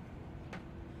that?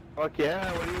 Fuck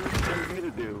yeah, what do you expect me to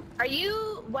do? Are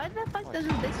you? Why the fuck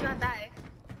doesn't this not die?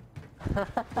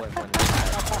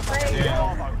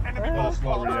 Yeah.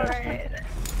 Slow reaction.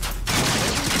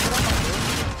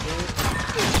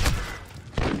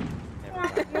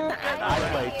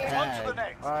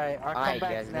 Alright, our comebacks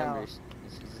guys, now. numbers.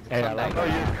 Hey, I like Come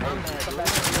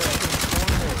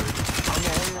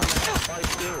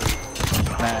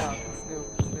back.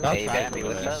 Hey, Bambi,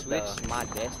 what's up? Switch my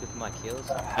desk with my kills.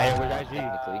 Hey, where's IG?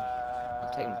 Technically,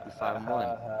 I'm technically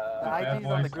 5-1. The IG's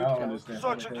on the group chat.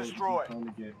 Search and destroy. How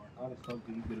the fuck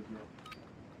did you get a girl?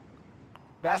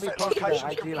 Bambi Asset posted location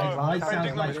the IG like confirmed. long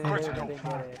Defending time them is ago. critical.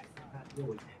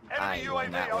 I ain't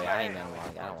going that way. I ain't gonna lie.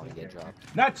 I don't wanna get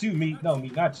dropped. Not you, Meat. No,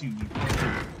 Meat. Not you, Meat.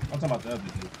 I'm talking about the other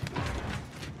dude.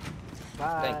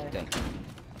 Bye. Thank you.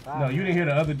 No, you didn't hear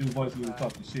the other dude's voice when he was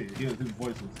talking shit. His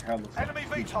voice was hella. Enemy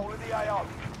VTOL in the AO.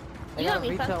 You got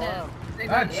me fucked up.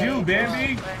 Not you,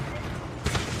 Bambi.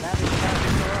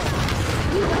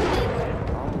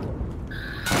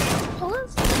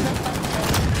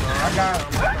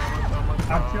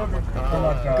 I killed him. Oh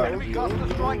my god. Enemy cluster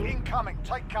strike incoming.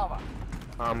 Take cover.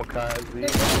 Kamikaze.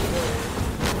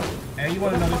 Hey, you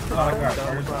wanna know this is all I got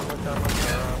first? Wow, good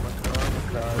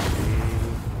dog.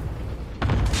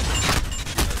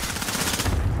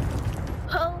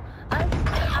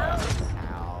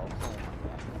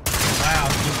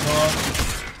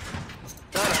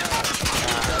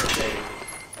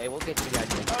 Hey, we'll get you guys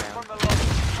next round.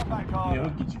 Yeah, we'll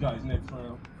get you guys next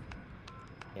round.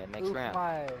 Yeah, next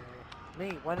round. Me,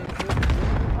 when is you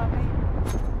my me?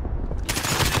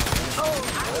 Oh, I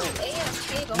was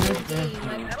AFK the whole game.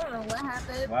 Like, I don't know what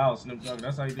happened. Wow, SnoopDogg,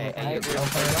 that's how you do it.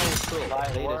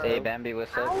 Hey, Bambi,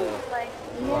 what's up, though?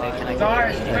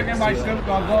 Sorry, freaking my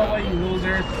SnoopDogg, go away, you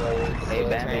losers. Hey,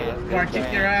 Bambi. Or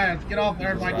kick your ass. Get off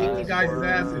everybody, kick you guys'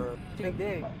 asses. Big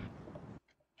dig.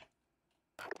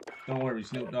 Don't worry,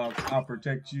 SnoopDogg, I'll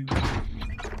protect you.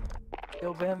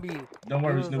 Yo, Bambi. Don't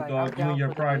worry, Like, SnoopDogg, you and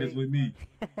your pride is with me.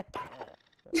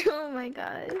 Oh my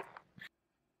god.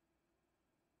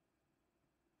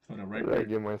 For the What did I record,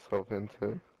 get myself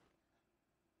into?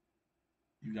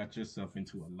 you got yourself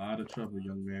into a lot of trouble,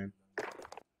 young man.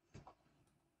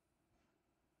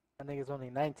 That nigga's only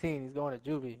 19. He's going to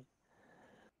juvie.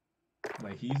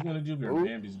 Like, he's gonna juvie or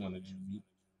Bambi's gonna juvie?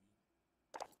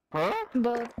 Huh?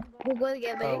 Both. We'll go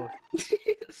together. Oh.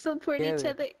 Support each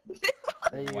other.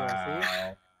 There you go,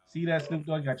 Wow. See that,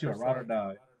 SnoopDogg? Got you a ride or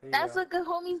die. That's what good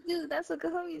homies do. That's what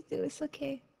good homies do. It's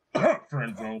okay.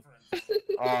 Friend zone. Oh,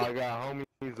 I got homie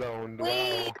zoned.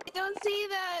 Wait, Wow. don't say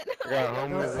that. I got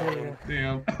homie zoned.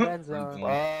 Damn. Friend zone.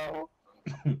 Wow.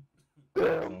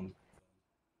 Damn.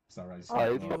 It's alright,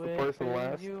 Alright, SnoopDogg. put the person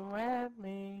last. You and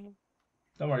me.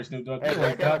 Don't worry, SnoopDogg. Hey, You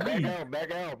back got out, me.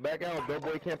 back out.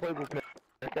 Doughboy can't play with me.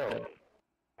 Back out.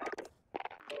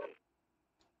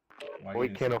 Why We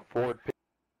you can't didn't afford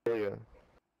Piccadilly.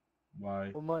 Why?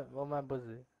 What my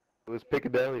pussy? It was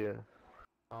Piccadilly.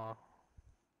 Oh.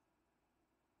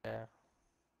 Yeah.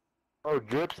 Oh,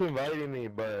 Drip's inviting me,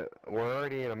 but we're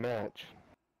already in a match.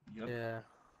 Yep. Yeah.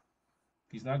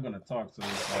 He's not gonna talk, so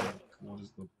it's like, what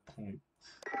is the point?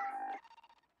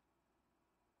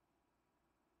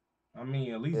 I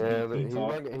mean, at least Yeah, he he's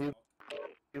talk.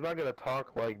 not gonna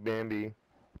talk like Bambi.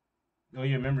 Oh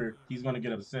yeah, remember he's gonna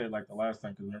get upset like the last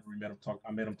time because remember we made him talk.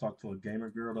 I made him talk to a gamer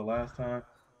girl the last time.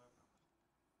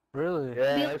 Really?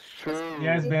 Yeah, that's true.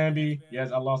 Yes, Bambi.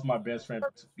 Yes, I lost my best friend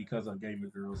because of gamer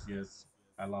girls. Yes,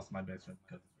 I lost my best friend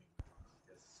because of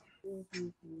gamer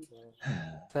girls. Yes.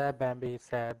 Sad, Bambi,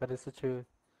 sad, but it's the truth.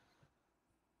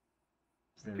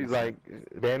 She's like,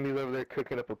 Bambi's over there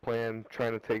cooking up a plan,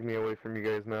 trying to take me away from you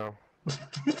guys now.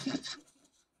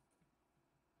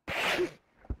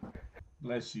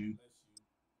 Bless you.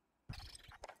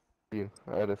 I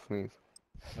had a sneeze.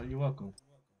 Oh, you're welcome.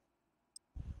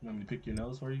 You want me to pick your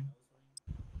nose for you?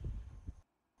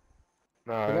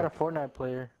 Nah. We got a Fortnite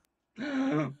player.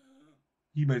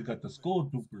 He may got the skull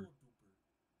duper.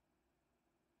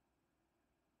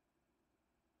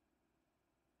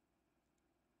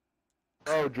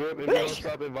 Oh, Drip, if you don't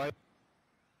stop inviting.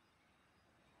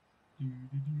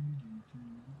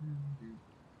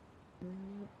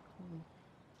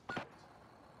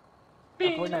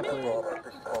 Fortnite player.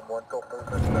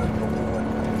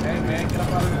 Hey man, get up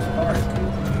out of this car.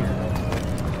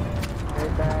 Hey,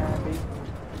 Bambi.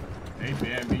 Hey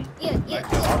Bambi. Yeah, Like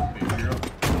your outfit, girl.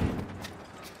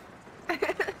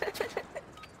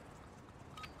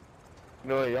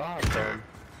 No, y'all fun.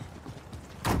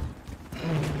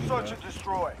 Search and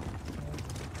destroy.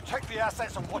 Protect the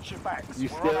assets and watch your backs. You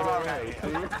We're scared on our own already, out see?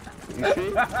 here. You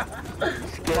see?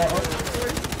 Scared.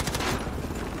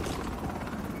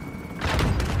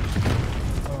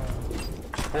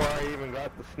 Before I even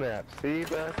got the snap. See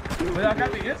that? But I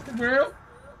got the Instagram.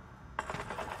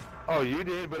 Oh, you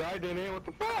did, but I didn't. What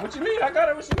the fuck? What you mean? I got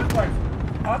her what she look like.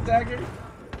 I'll tag her.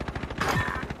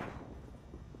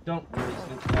 Don't worry,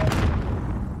 SnoopDogg.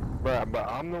 But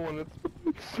I'm the one that's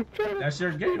That's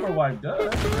your gamer wife, duh.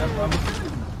 That's what I'm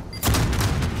saying.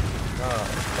 Oh,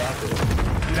 stop it.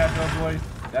 See that though, boys?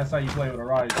 That's how you play with a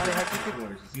ride. You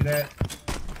see that?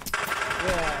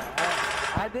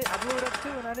 Yeah, I did. I blew it up too,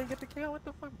 and I didn't get the kill. What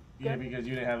the fuck? Yeah, because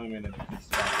you didn't have him in a good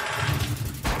spot.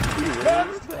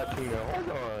 Hold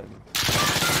on.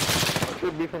 I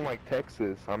should be from like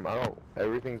Texas. I don't.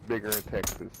 Everything's bigger in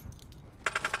Texas.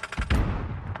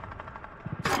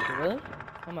 Really?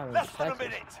 I'm not Less than a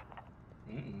minute.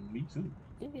 Me too.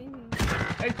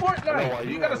 Hey, Fortnite!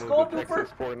 You got a skull duper?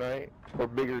 Fortnite? Or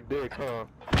bigger dick, huh?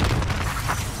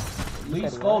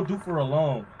 Leave skull duper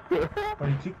alone. Or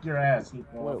he kicked your ass,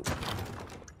 SnoopDogg.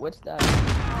 What's that?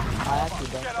 I actually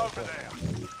don't. Get over there.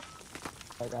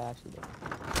 Like, I actually don't.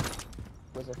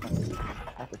 Was it funny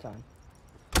at the time?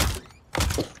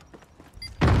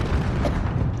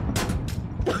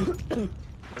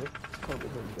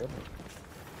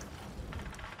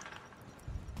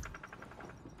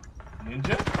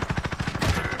 Ninja?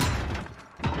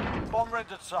 Bomb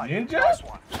rendered safe. Ninja? Nice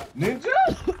one. Ninja?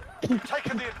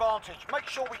 Taking the advantage. Make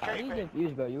sure we I keep need it.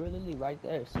 confused, bro. You were literally right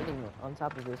there, sitting on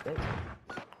top of his face.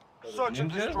 Search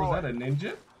and Ninja? destroy. Was that a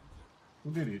ninja?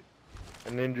 Who did it? I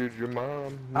ninja your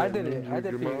mom. I did it. I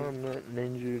did your it. mom. Not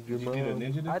ninja your Did you mom. get a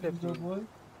ninja I did defuse, boy?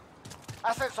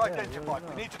 Assets identified.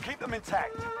 We need to keep them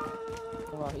intact.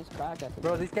 Well, he's cracked at the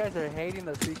Bro, these guys are hating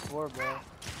the C4, bro.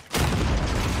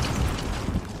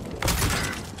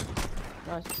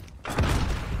 Nice.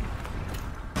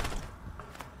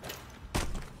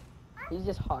 He's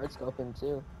just hard scoping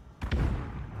too.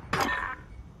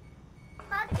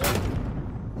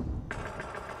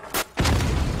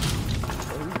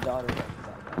 He's daughter.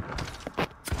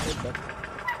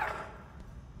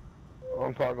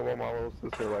 I'm talking about my little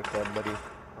sister like that, buddy.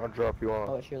 I'll drop you off.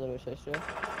 Oh, it's your little sister?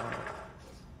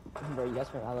 Bro, you guys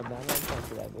from Alabama? I'm trying to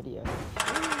see that video.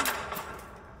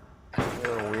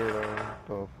 You're a weirdo.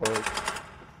 The fuck?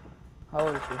 How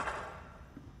old is she?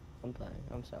 I'm playing.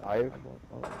 I'm sorry. I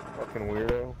fucking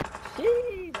weirdo.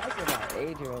 Sheesh, that's about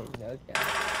age range, okay.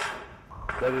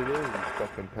 But it is, you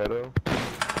fucking pedo.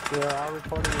 Yeah, I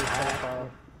reported your profile.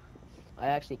 I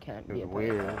actually can't be a It's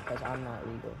weird. pedophile because I'm not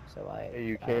legal, so Yeah,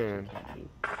 you I can. can't be.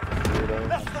 Weirdo.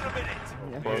 Less than a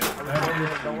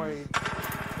minute. Don't worry.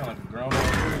 Sound like a grown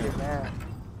up. Man.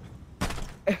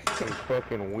 It's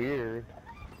fucking weird.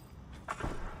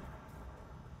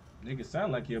 Nigga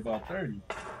sound like he about 30.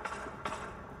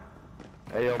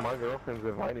 Hey, yo, my girlfriend's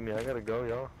inviting me. I gotta go,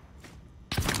 y'all.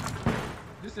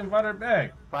 Just invite her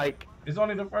back. Spike. It's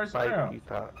only the first Spike, round. you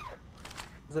thought.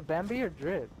 Is it Bambi or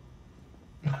Drip?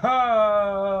 Damn,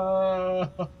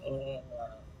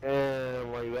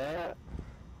 like that?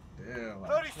 Damn.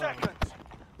 30 seconds.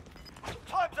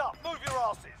 Time's up. Move your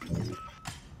asses.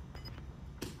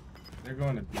 They're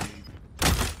going to be.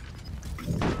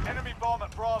 Enemy bomb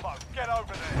at Bravo. Get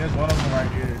over there. There's one of them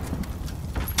right here.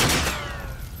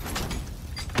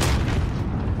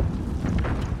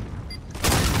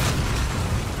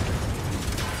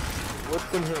 What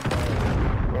in here,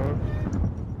 bro.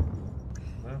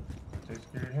 Well, takes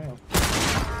care of him.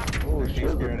 Oh, Takes care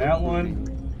of that one.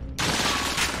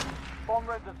 Bomb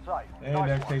rendered safe. And Nice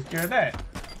that one. takes care of that.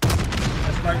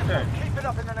 Just like that. Keep it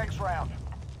up in the next round.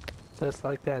 Just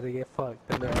like that, they get fucked.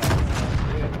 And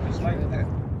Yeah, just like that.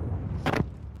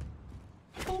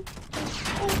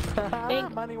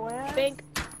 Money West. Bink.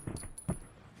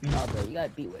 Oh, bro, you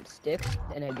got beat with sticks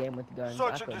in a game with guns.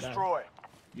 Search and destroy.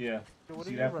 Yeah. What You do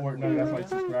see you that run? Fortnite? That's like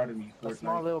subscribe to me. A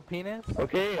small Fortnite. little penis.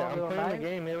 Okay, Small I'm little playing the knife?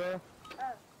 game, Ava.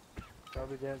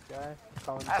 Probably dead guy.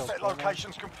 Calling himself Asset Fortnite.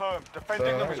 locations confirmed. Defending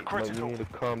them is Alright, but critical. you need to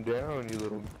calm down, you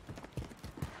little...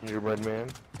 You red man.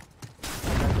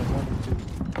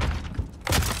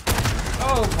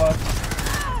 Oh, fuck.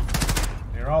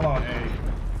 They're all on A.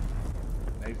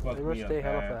 They fucked They me rushed up A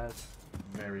hella bad. fast.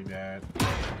 Very bad.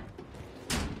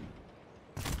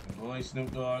 Boy,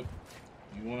 Snoop Dogg,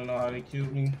 you wanna know how they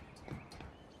killed me?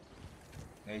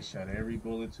 They shot every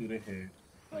bullet to the head.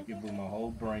 Like it blew my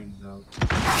whole brains out.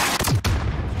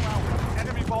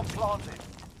 Enemy bomb planted.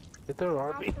 Did the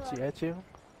RPG at you?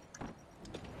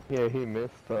 Yeah, he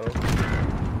missed though.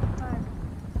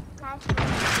 I'm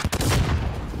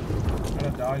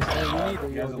gonna die. Hey, you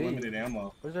need He has a EOD. limited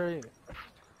ammo. Where's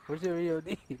your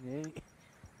EOD, man?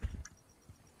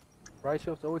 Right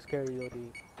shields always carry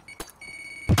EOD.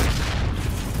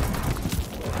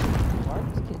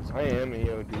 I am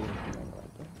EOD. Is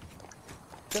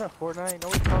that a Fortnite?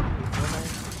 Nobody's talking to you,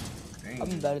 Fortnite. Dang,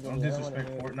 I'm better than don't you, I disrespect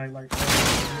wanna Fortnite like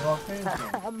that. You're all fans of it.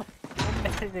 I'm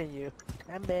better than you.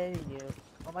 I'm better than you.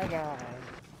 Oh my god.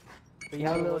 But you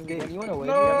have a little dick. You wanna wait?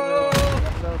 You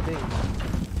have a little dick.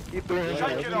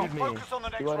 Shake it off. Focus on the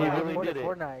next He round. really did it.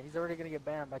 Fortnite. He's already gonna get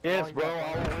banned by Yes, calling bro,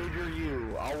 that I'll wager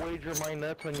you. I'll wager my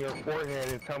nuts on your forehead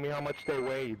and tell me how much they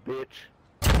weigh, you bitch.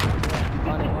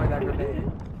 Funny word that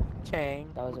grenade. Chang.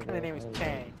 That was a What kind of real name is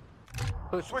funny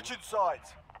Chang? Switching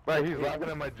sides. Right, he's laughing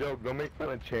at my joke. Don't make fun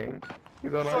of Chang.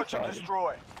 He's on our Search and side.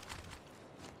 destroy.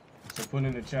 So put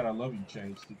in the chat, I love you,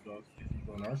 Change, Snoop Dogg. He's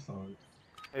on our side.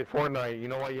 Hey, Fortnite, you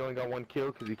know why you only got one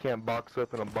kill? Because you can't box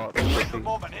up in a box. Take the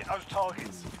bomb and hit those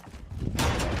targets.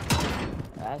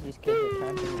 As these kids are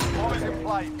trying to... Bomb is in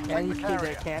play. And Take these the kids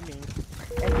are carrier. camming.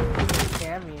 And these kids are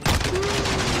camming.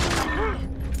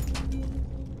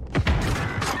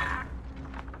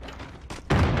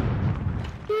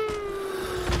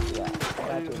 Why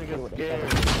are these niggas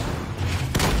scared?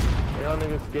 Y'all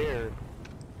niggas scared.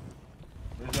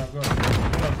 Where'd y'all go? You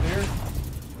upstairs?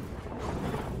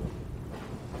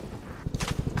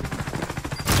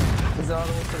 He's all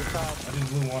the way to the top. I just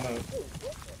blew one up.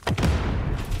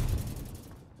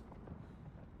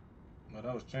 No,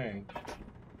 that was Chang.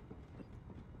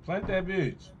 Plant that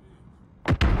bitch.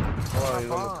 Oh,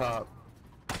 he's on the top.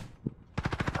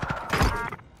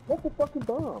 What's the fucking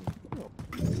bomb?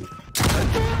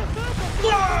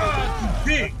 Fuck,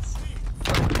 you dicks!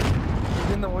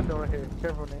 He's in the window right here.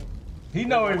 Careful, Nate. He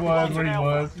know he was where he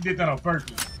was. He did that on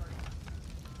purpose.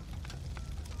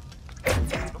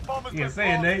 The bomb has Yeah, been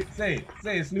say it, planted. Nate. Say it.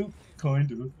 Say it, Snoop.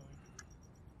 Kinda.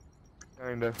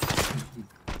 Kinda.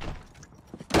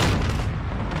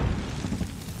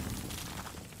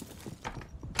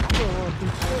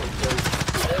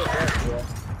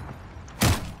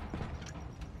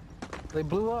 They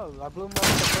blew up. I blew him up the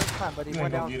first time, but he You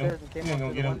went ain't gonna get downstairs him. and You came ain't up gonna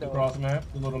to get the him with the window. cross map.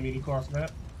 The little mini cross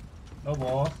map. No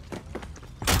balls.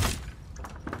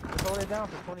 Just hold it down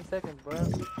for 20 seconds, bro.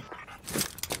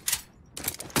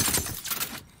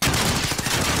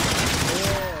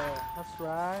 Yeah, that's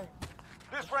right.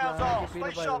 This round's Right, off. get Stay beat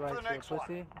up by sharp the for the right next shield, one.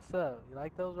 pussy. What's up? You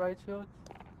like those right shields?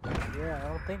 Yeah, I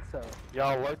don't think so.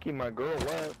 Y'all lucky my girl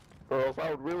left, or else I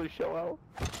would really show out.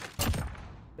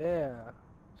 Yeah.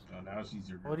 So now she's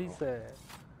your girl. What he said.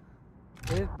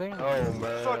 It's been. Oh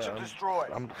man. Search and destroy.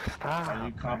 Are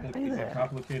you complicated? Is it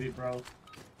complicated, bro?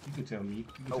 You can tell me. You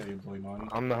can tell your boy Monty.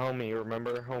 I'm the homie,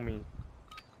 remember? Homie.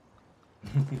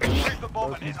 Take the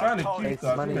bomb and He's hit kind those of cute, targets.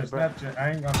 though. I think her Snapchat.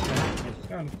 I ain't gonna say it. She's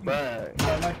kind of cute. Bruh. I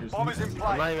like her. Bomb is in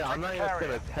play. I'm not even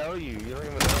gonna tell you. You don't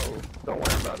even know. Don't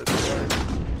worry about it.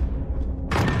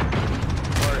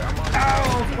 Alright, I'm on.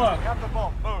 Oh, fuck. Have the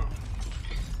bomb. Move.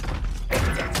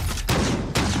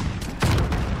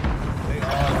 They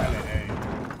all ran at A.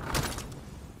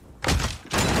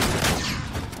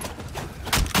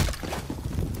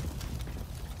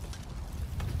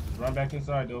 Just run back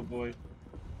inside, though, boy.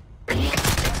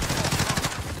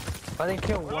 I didn't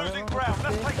kill one of losing them ground. with the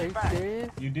Let's sticks. take Are it you back. serious?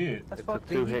 You did. That's It's a fuck.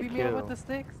 Did you two-hit beat me up with kill. the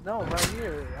sticks? No, right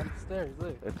here on the stairs.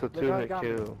 Look. It's a Look how it 2-hit got me.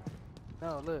 kill.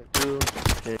 No, look.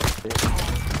 2-hit. Oh,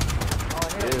 I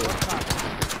hit him Ew. one time. I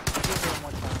hit him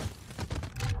one time.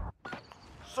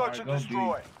 Search and go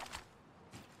destroy.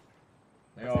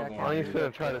 They all going Money's B.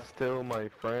 gonna try to steal my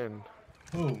friend.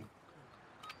 Who?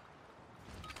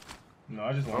 No,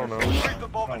 I just I want don't to know. Keep the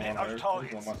bomb and hit those I just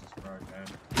targets. want my subscribe, man.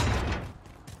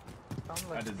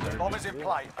 I deserve Bomb it. is in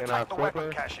play. Can Attack I the flip weapon her?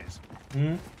 caches.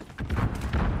 Hmm?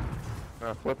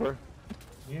 Flipper.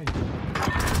 Yeah.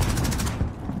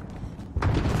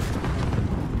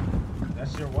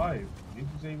 That's your wife. Didn't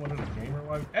you say you wanted a gamer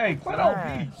wife? Hey, quit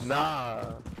on me! Nah.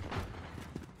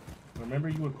 Remember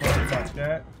you would call me my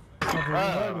chat?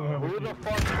 Who the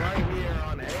fuck right here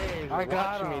on A is I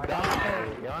got watching him. me die?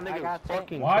 Y'all niggas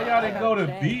fucking Why y'all didn't go to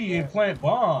Dang. B and plant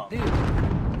bombs? Dude.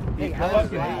 You Hey,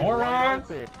 fucking morons!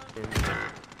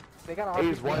 They got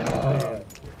A's RPG. wide open.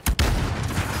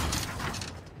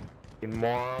 Fucking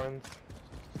morons.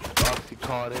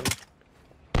 Oxycontin.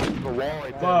 The wall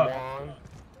right there, Fuck. moron.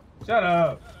 Shut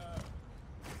up!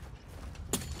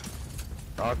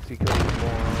 Oxycontin,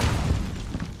 moron.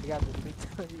 You got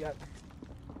this. You got.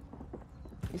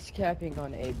 He's capping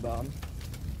on A bomb.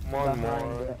 Come on, Behind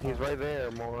moron. the- He's right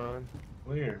there, moron.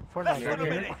 Where? Less Fortnite. than a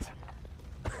minute.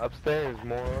 Upstairs,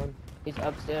 moron. He's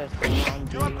upstairs. On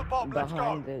B, You have the bomb, let's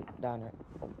behind the downer.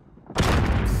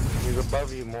 He's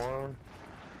above you, moron.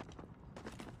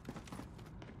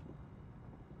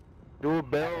 Do a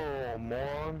barrel,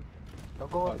 moron.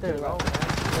 Don't go up there, bro.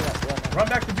 Run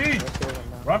back to B!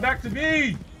 Run back to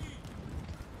B!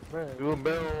 Do a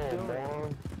barrel,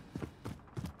 moron.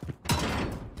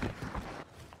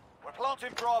 We're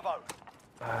planting Bravo.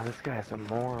 This guy's a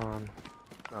moron.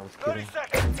 No, I was 30 kidding.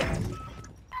 seconds.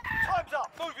 Time's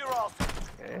up. Move your ass.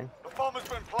 Okay. The bomb has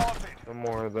been planted. No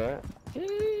more of that.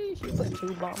 Sheesh, you put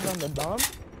 2 bombs on the bomb?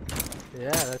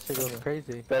 Yeah, that shit goes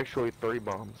crazy. It's actually 3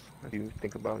 bombs, if you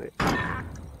think about it.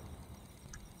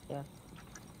 Yeah.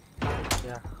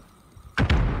 Yeah.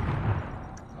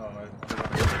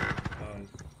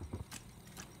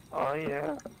 Oh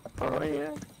yeah. Oh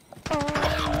yeah.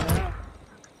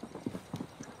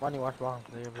 Money watch bombs.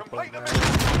 Complete the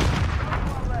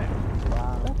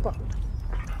Wow.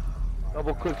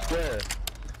 Double click square.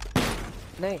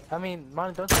 Nate, I mean,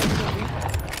 Money, don't you have to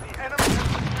The enemy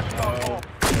has the bomb. No,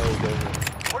 it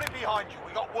doesn't. Put it behind you.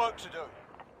 We got work to do.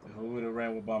 If we would have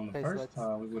ran with bomb the Hey, first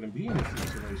time, we wouldn't be in this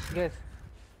situation.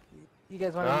 You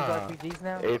guys want to use RPGs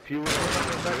now? If you would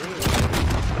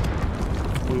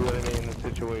we wouldn't be in this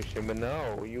situation, but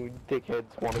no, you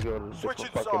dickheads want to go to the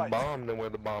different fucking bomb than where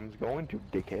the bomb's going to,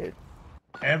 dickhead.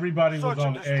 Everybody was Search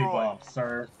on and A destroy. bomb,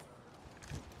 sir.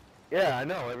 Yeah, I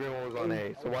know, everyone was on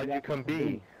A, so why'd you come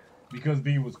B? Because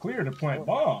B was clear to plant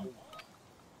bomb.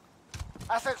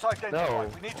 Assets identified. No,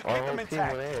 We need to our keep whole them team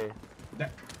intact. went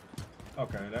A.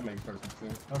 Okay, that makes perfect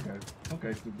sense. Okay.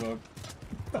 Okay, SnoopDogg.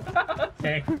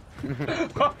 Okay.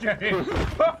 Okay.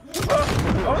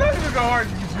 I'm not even gonna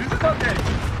argue with you. It's okay.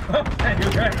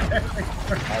 Okay.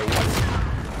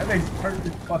 That makes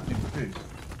perfect fucking sense.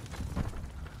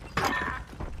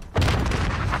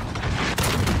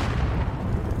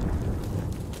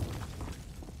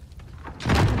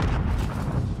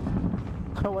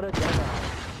 What a demo.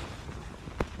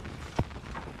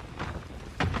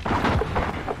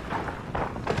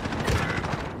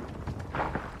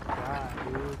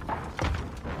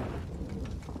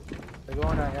 They're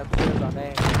going on upstairs on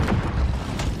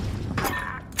A.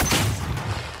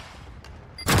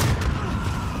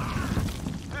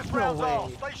 This No round's way.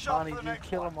 off. Stay sharp Bonnie, for the did you next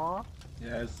kill one. them all?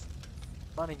 Yes.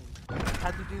 Bonnie,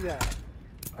 how'd you do that?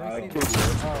 Let me I see killed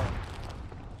this. one. Oh.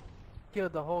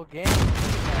 Killed the whole game?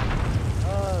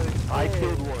 Oh, shit. I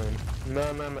killed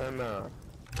one. No.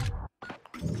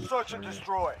 Search and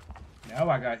destroy. Now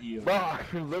I got healed. Bro,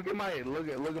 look at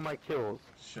my kills.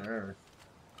 Sure.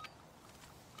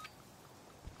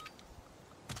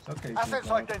 It's okay. Assets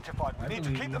SnoopDogg. identified. We I need to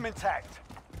believe keep you. them intact.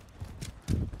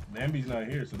 Bambi's not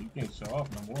here, so you can't show off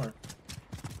no more.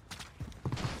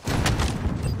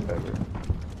 Whatever.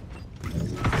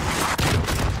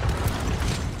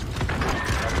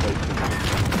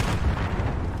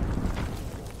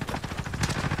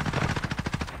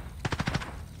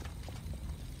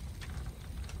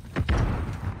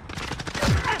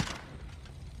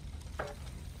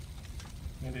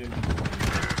 And then,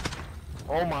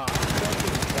 Oh my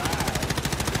fucking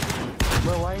god.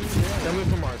 Bro, why are you there? Coming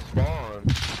from our spawn.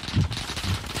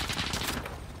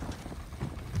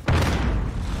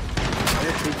 I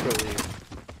just secretly.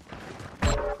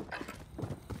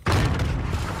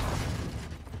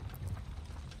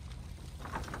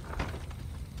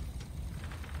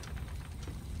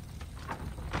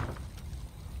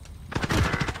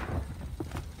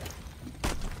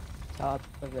 Top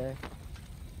of there.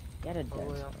 Get a All the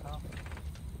way dead. up top.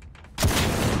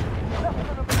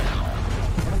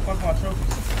 what the fuck my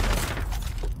trophies?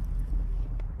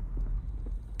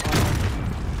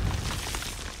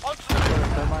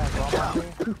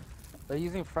 They're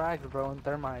using frags, bro, and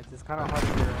thermites. It's kind of hard to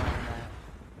get around that.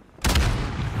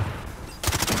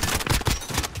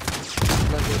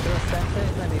 Look, they threw a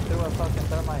sentence and they threw a fucking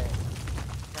thermite.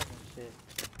 Fucking shit.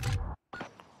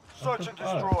 Search and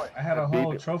destroy. I had a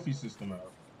whole trophy system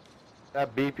out.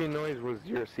 That beeping noise was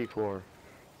your C4.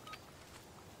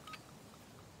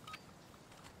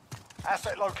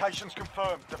 Asset locations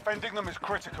confirmed. Defending them is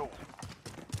critical.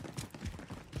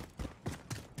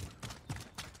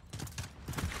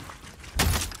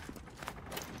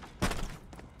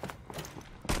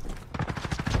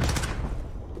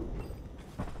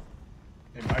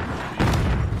 It might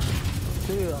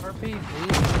be. Dude,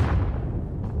 RPGs.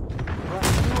 Right,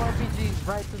 2 RPGs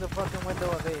right through the fucking window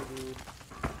of A, dude.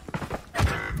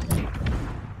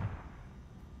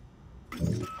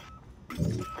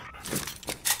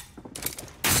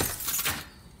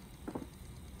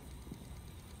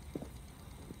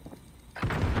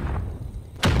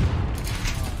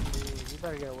 You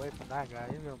better get away from that guy.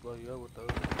 He's gonna blow you up with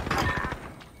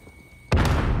those.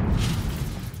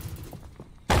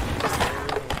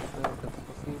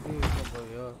 He's gonna blow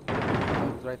you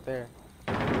up. He's right there.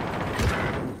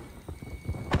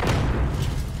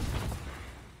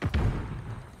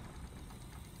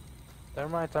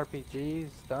 Thermites, RPGs,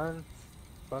 stuns,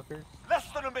 fuckers. Less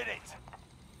than a minute.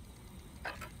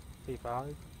 C5.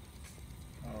 Alright,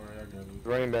 I got it.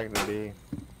 Running back to B.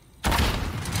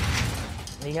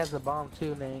 He has the bomb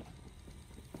too, Nate.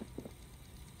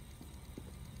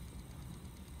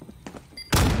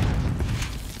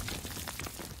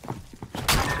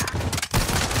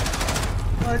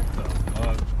 What the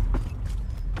fuck?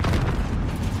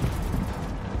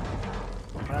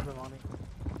 Grab him on it.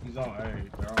 He's on A.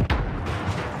 They're on.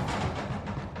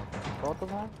 Both of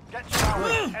them? Get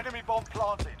shouted. Enemy bomb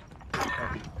planted.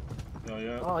 Okay. Oh,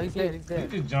 yeah. Oh, he's dead, he's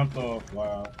dead. He just jumped off.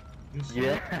 Wow. Good shit.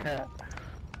 Yeah.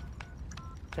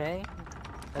 Chang,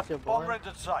 that's your Bomb boy.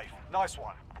 rendered safe. Nice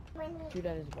one. Shoot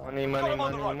at his ball. Money, Got money, him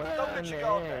on the money, road. Don't let you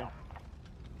guard money. down.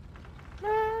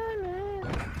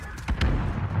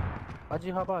 Why'd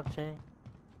you hop off, Chang?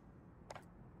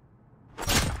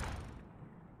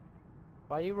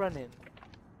 Why you running,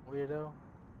 weirdo?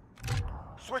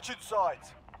 Switching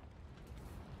sides.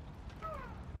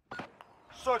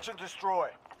 Search and destroy.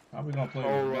 How we gonna play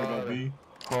Whole with lot B?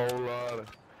 Whole lot of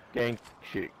gang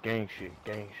shit, gang shit,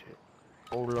 gang shit.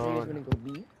 Hold He's on. gonna go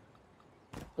B.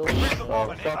 Put the bomb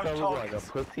Oh, and hit fuck, I those look like a targets.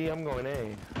 pussy. I'm going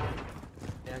A.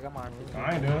 Yeah, I got mine.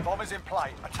 Kinda. Bomb is in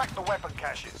play. Attack the weapon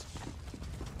caches.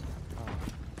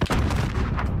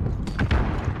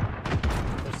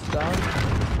 The stun.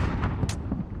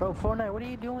 Bro, Fortnite, what are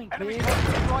you doing, Enemy kid?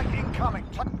 strike incoming.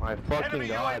 My fucking Enemy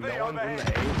god, UAV no one's in overhead.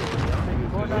 the A door. Y'all Fortnite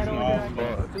niggas over just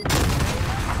there, fuck. you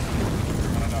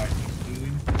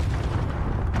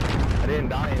I didn't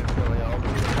die instantly. I was in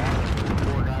the bottom.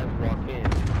 4 guys walk in.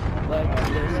 Like, That's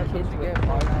there's what kids you with get,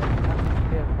 Fortnite. That's what you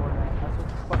get, Fortnite. That's what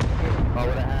you fucking get. I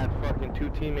would have had fucking 2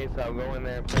 teammates that would go in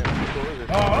there and play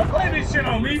Oh, don't play this shit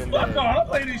on me. Fuck off. Don't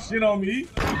play this shit on me.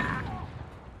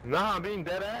 Nah, I'm being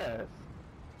dead ass.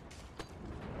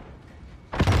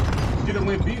 Should have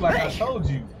went B like I told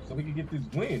you, so we could get this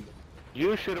win.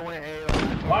 You should have went A.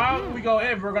 Why would we go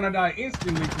A if we're gonna die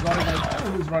instantly? Because all they got to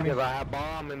do is running. Because I had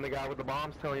bomb and the guy with the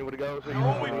bomb's telling you where to go. So you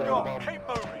All don't we've know got. bomb. Keep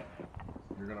moving.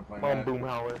 You're gonna play Bomb that. boom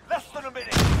howler. Less than a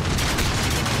minute.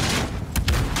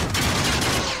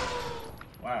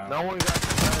 Wow. No one got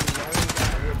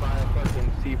hit by a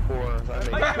fucking C4. That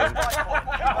Make makes it a sense. fight point.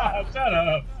 Come on. Shut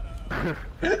up.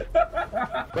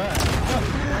 But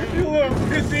You little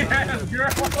pissy ass girl.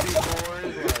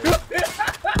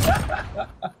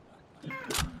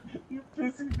 You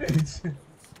pissy bitch.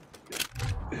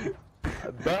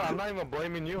 But I'm not even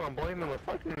blaming you. I'm blaming the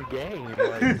fucking game.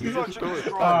 Like, you just threw it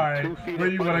Alright, 2 feet where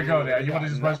in you front wanna of go me. now? You wanna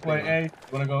just rush play A? You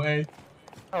wanna go A?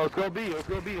 Oh, let's go B. Let's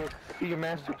go B. Let's see your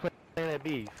master plan at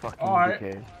B. Fucking Alright.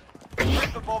 dickhead.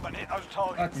 Hit the bomb and hit those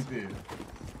Fuck targets. you did.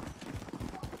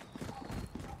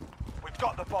 We've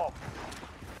got the bomb.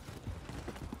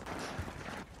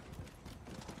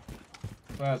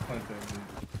 Fast punch that dude.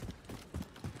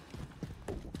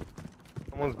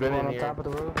 Someone's been in on here. top of the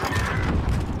roof.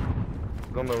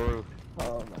 It's on the roof.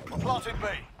 Oh my We're planting B.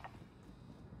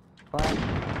 Fine.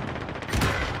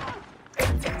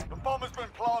 The bomb has been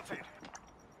planted.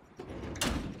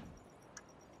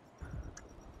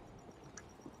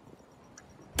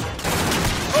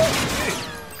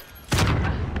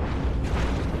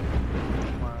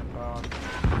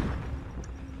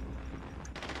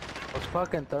 Those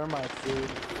fucking thermites, dude.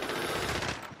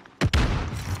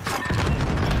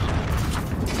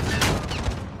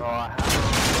 Oh, I have.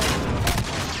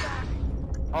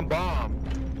 I'm bomb.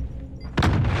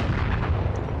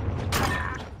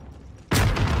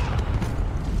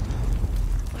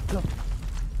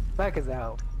 Back is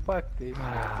out. Fuck this.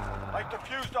 I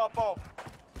defused our bomb.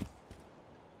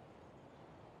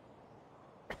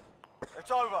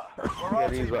 It's over. We're Yeah,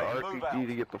 all use an teammates. Move out. RPG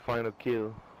to get the final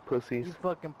kill. Pussies. You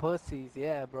fucking pussies,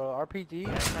 yeah, bro. RPG,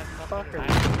 fucker.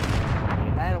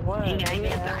 And one.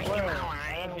 RPG.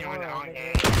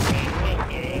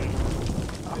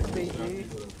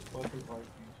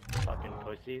 Fucking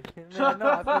pussies. No,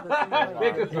 I feel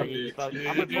the same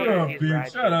Shut up,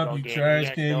 bitch. Shut up, you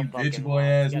trash can, you bitch boy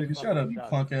ass nigga. Shut up, you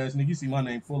punk ass nigga. You see my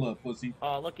name full up, pussy.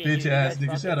 Oh, look at Bitch you. ass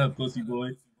nigga. Shut up, pussy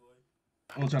boy.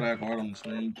 Don't try to act hard on the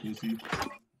stream, pussy.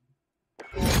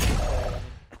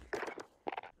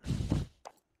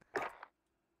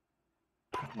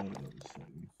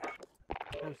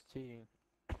 Who's cheating?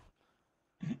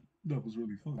 That was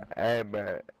really fun. Hey,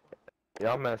 man.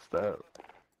 Y'all messed up.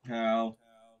 How?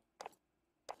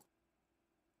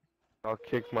 I'll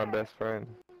kick my best friend.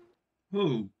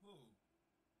 Who?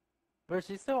 But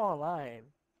she's still online.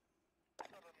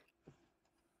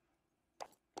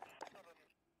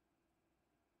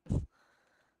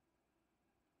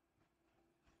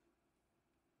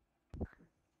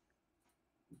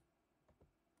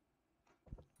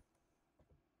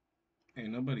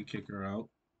 Ain't nobody kick her out.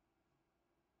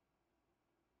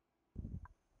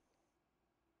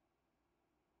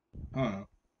 Huh?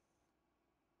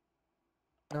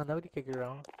 No, nobody kicked her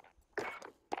out.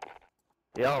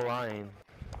 Y'all lying.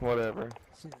 Whatever.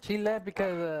 She left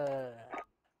because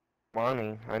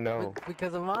Money, I know.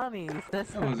 because of money.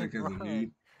 That's That wasn't because of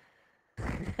me.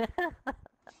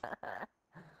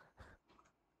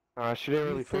 She didn't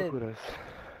really You fuck said- with us.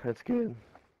 That's good.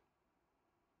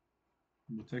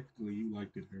 Well, technically, you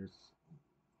liked it, hers.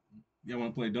 Y'all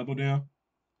want to play Double Down?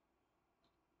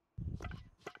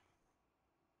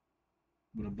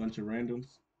 With a bunch of randoms?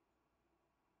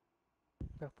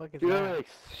 The fuck is She, that?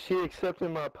 she accepted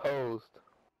my post.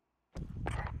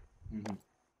 Mm-hmm.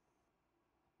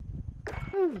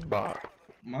 This bot.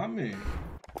 My man.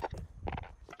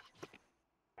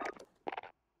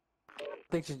 I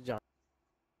think she's junk.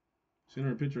 Send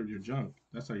her a picture of your junk.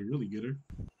 That's how you really get her.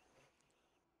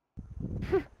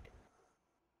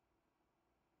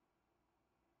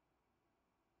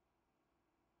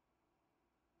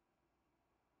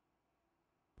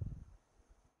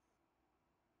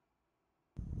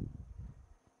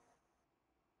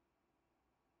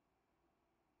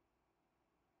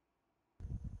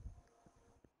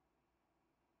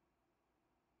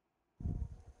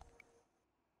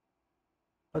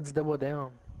 Let's double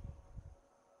down.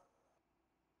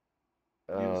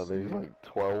 Yes, There's sir. like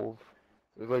 12.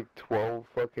 There's like 12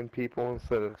 fucking people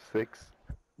instead of 6.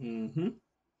 Mm-hmm.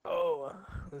 Oh,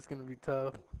 that's gonna be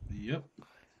tough. Yep.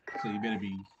 So you better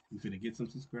be, we finna get some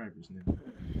subscribers now.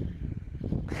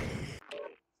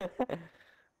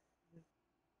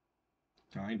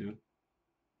 Kinda.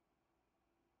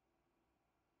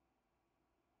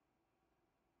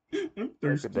 I'm thirsty.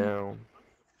 Break it down.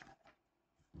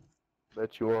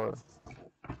 Bet you are.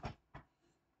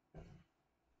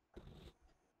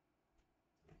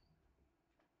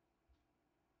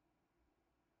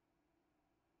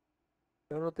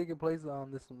 I don't think it plays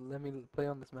on this. Let me play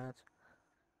on this match.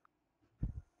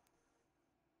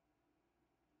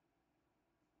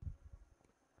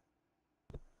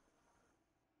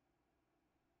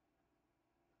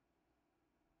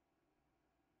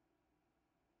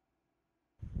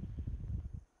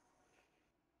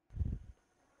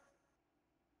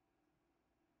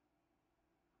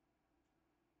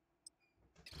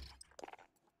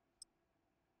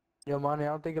 Yo, Money, I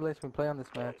don't think it lets me play on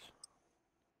this match.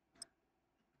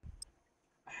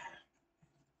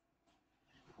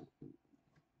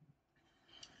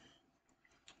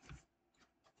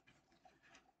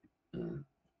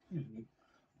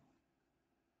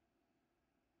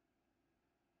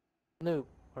 Snoop,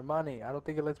 or Money, I don't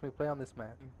think it lets me play on this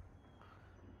match.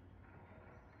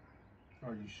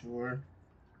 Are you sure?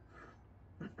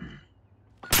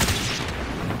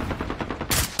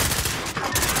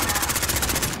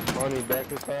 Money,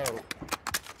 back us out.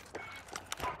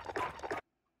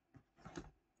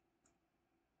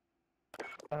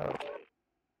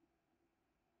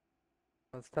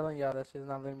 I was telling y'all that shit's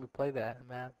not letting me play that,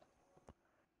 man.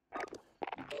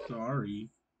 Sorry,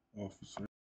 officer.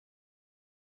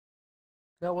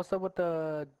 Yo, what's up with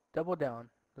the double down?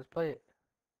 Let's play it.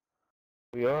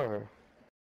 We are.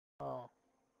 Oh.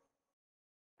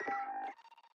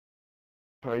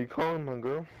 Are you calling my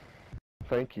girl?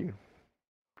 Thank you.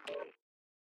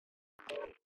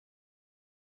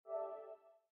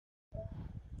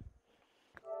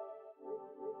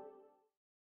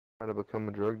 Try to become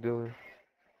a drug dealer?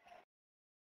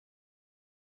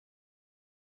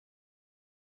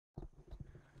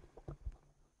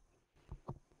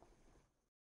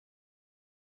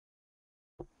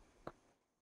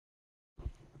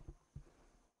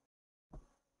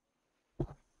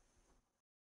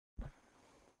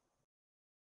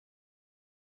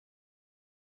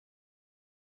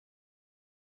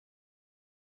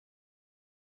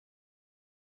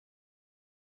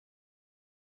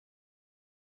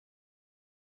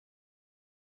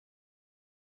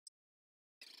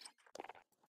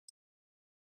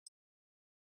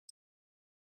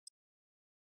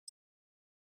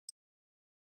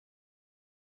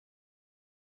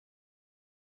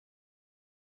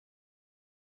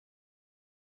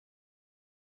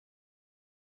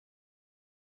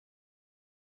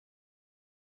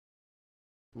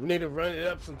 We need to run it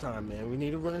up sometime, man. We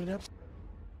need to run it up.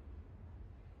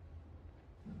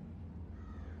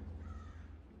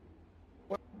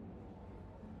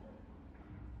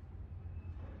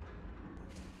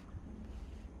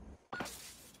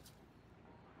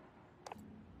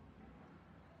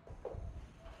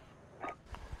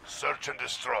 Search and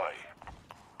destroy.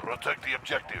 Protect the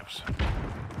objectives.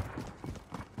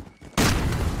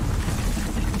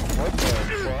 What the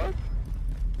fuck?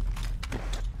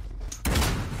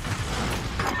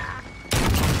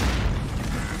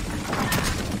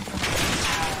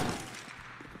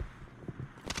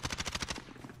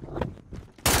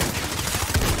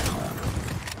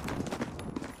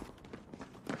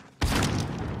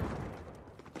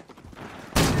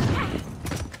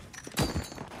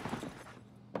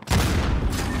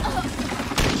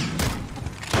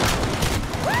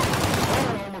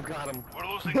 We're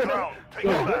losing ground. Take it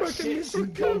back.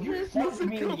 You fucked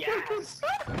me in the ass.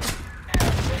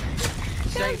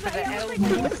 Straight for the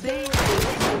LBC.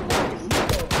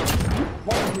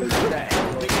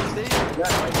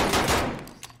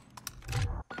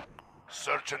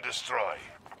 Search and destroy.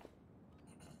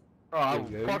 Oh, I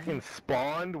fucking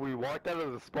spawned. We walked out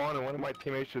of the spawn and one of my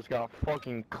teammates just got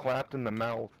fucking clapped in the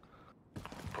mouth.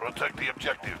 Protect the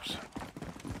objectives.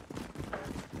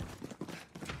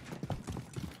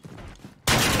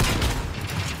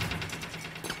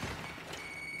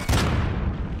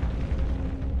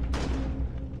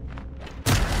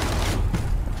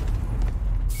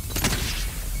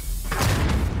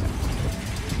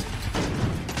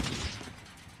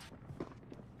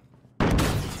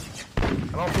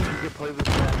 I don't think you could play this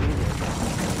map either.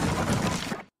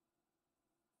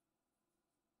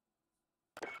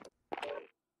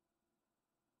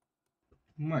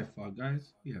 My fault,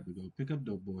 guys. We have to go pick up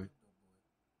Dope Boy.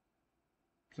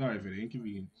 Sorry for the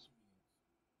inconvenience.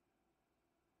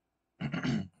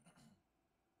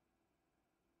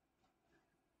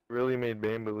 Really made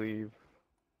Bam believe.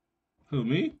 Who,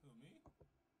 me?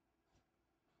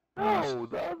 No,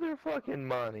 the other fucking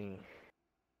money.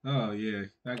 Oh, yeah.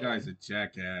 That guy's a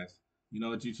jackass. You know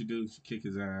what you should do? You should kick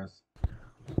his ass.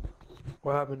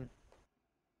 What happened?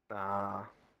 Nah.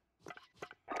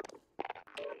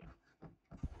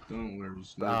 Don't worry,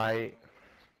 Snoop. Right.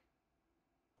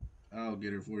 I'll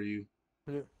get her for you.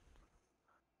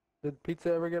 Did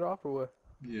Pizza ever get off or what?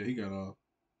 Yeah, he got off.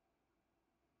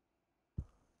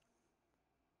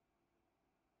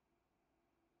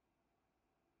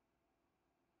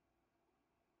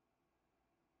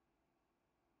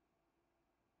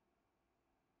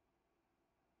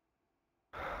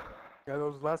 Yeah,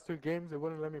 those last two games, they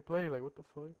wouldn't let me play. Like, what the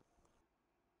fuck?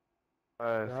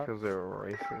 It's because they're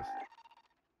racist.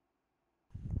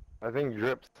 I think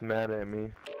Drip's mad at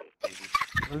me.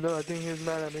 No, I think he's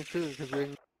mad at me too, because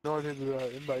we ignored his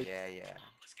invite. Yeah, yeah.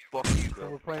 Fuck you, bro.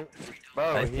 We're playing.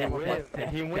 Bro, he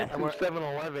went to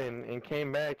 7-Eleven and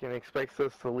came back and expects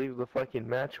us to leave the fucking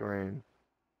match we're in.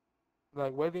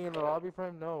 Like, waiting in the lobby for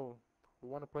him? No. We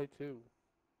want to play too.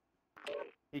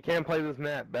 He can't play this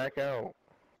map. Back out.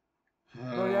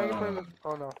 Oh, yeah, I can play this.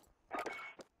 Oh, no.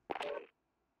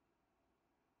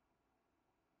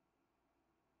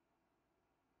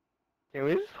 Can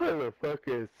we just play the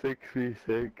fucking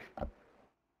 6v6?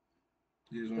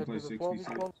 You just want to play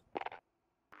 6v6?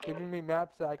 Giving me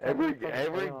maps that I can't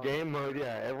Every game mode,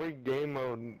 yeah, every game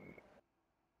mode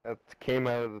that came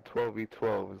out of the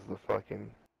 12v12 is the fucking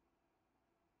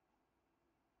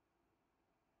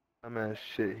dumbass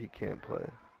shit he can't play.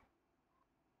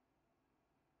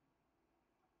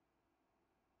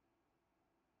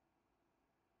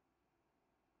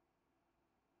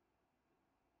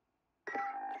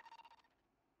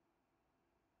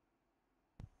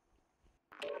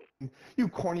 You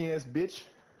corny ass bitch.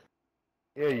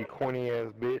 Yeah, you corny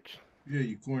ass bitch. Yeah,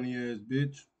 you corny ass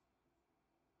bitch.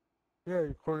 Yeah,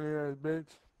 you corny ass bitch.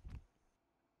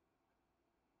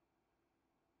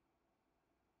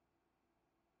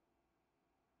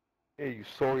 Yeah, you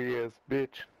sorry ass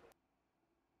bitch.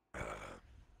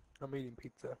 I'm eating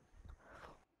pizza.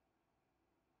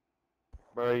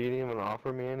 Bro, you didn't even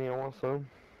offer me any. I want some.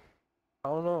 I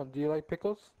don't know. Do you like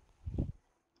pickles?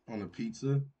 On a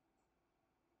pizza?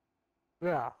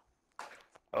 Yeah.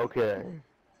 Okay.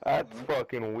 That's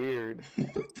fucking weird.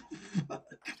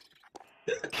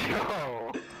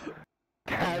 Yo.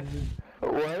 That's...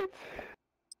 What?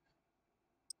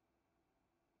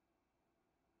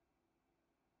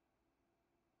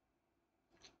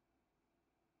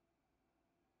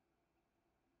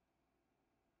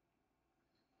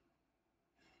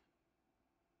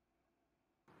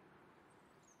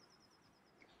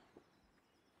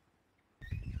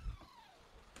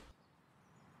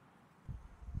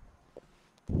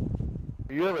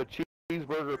 You have a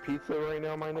cheeseburger pizza right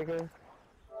now, my nigga?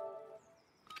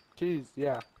 Cheese,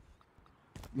 yeah.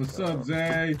 What's up,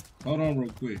 Zay? Hold on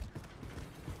real quick.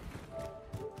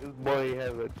 This boy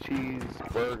has a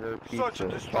cheeseburger Search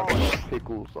and pizza. destroy. Fucking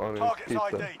pickles on his Target's pizza.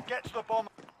 ID. Get to the bomb.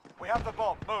 We have the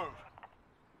bomb. Move.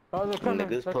 Oh, they're coming.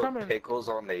 Niggas They're put coming. pickles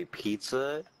on their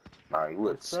pizza? Nah, you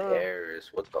look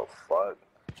scarce. What the fuck?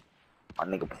 My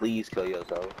nigga, please kill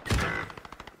yourself.